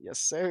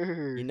 Yes, You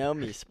sir. know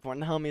me, supporting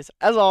the homies.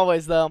 As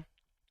always, though,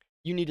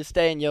 you need to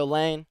stay in your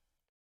lane.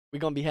 We're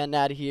gonna be heading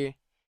out of here.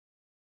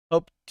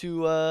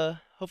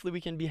 Hopefully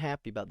we can be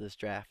happy about this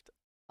draft.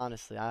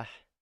 Honestly, I'm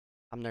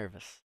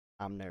nervous.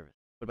 I'm nervous.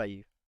 What about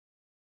you?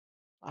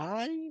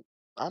 I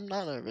I'm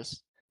not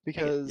nervous Y'all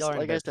because, are in a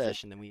like I better said,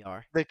 position than we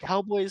are. the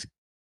Cowboys.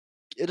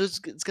 It's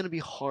gonna be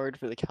hard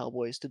for the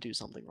Cowboys to do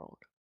something wrong.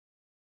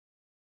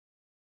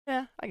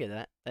 Yeah, I get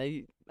that.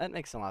 That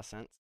makes a lot of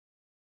sense.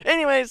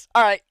 Anyways,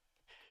 all right.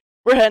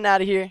 We're heading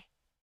out of here.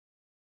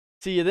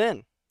 See you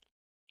then.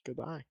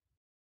 Goodbye.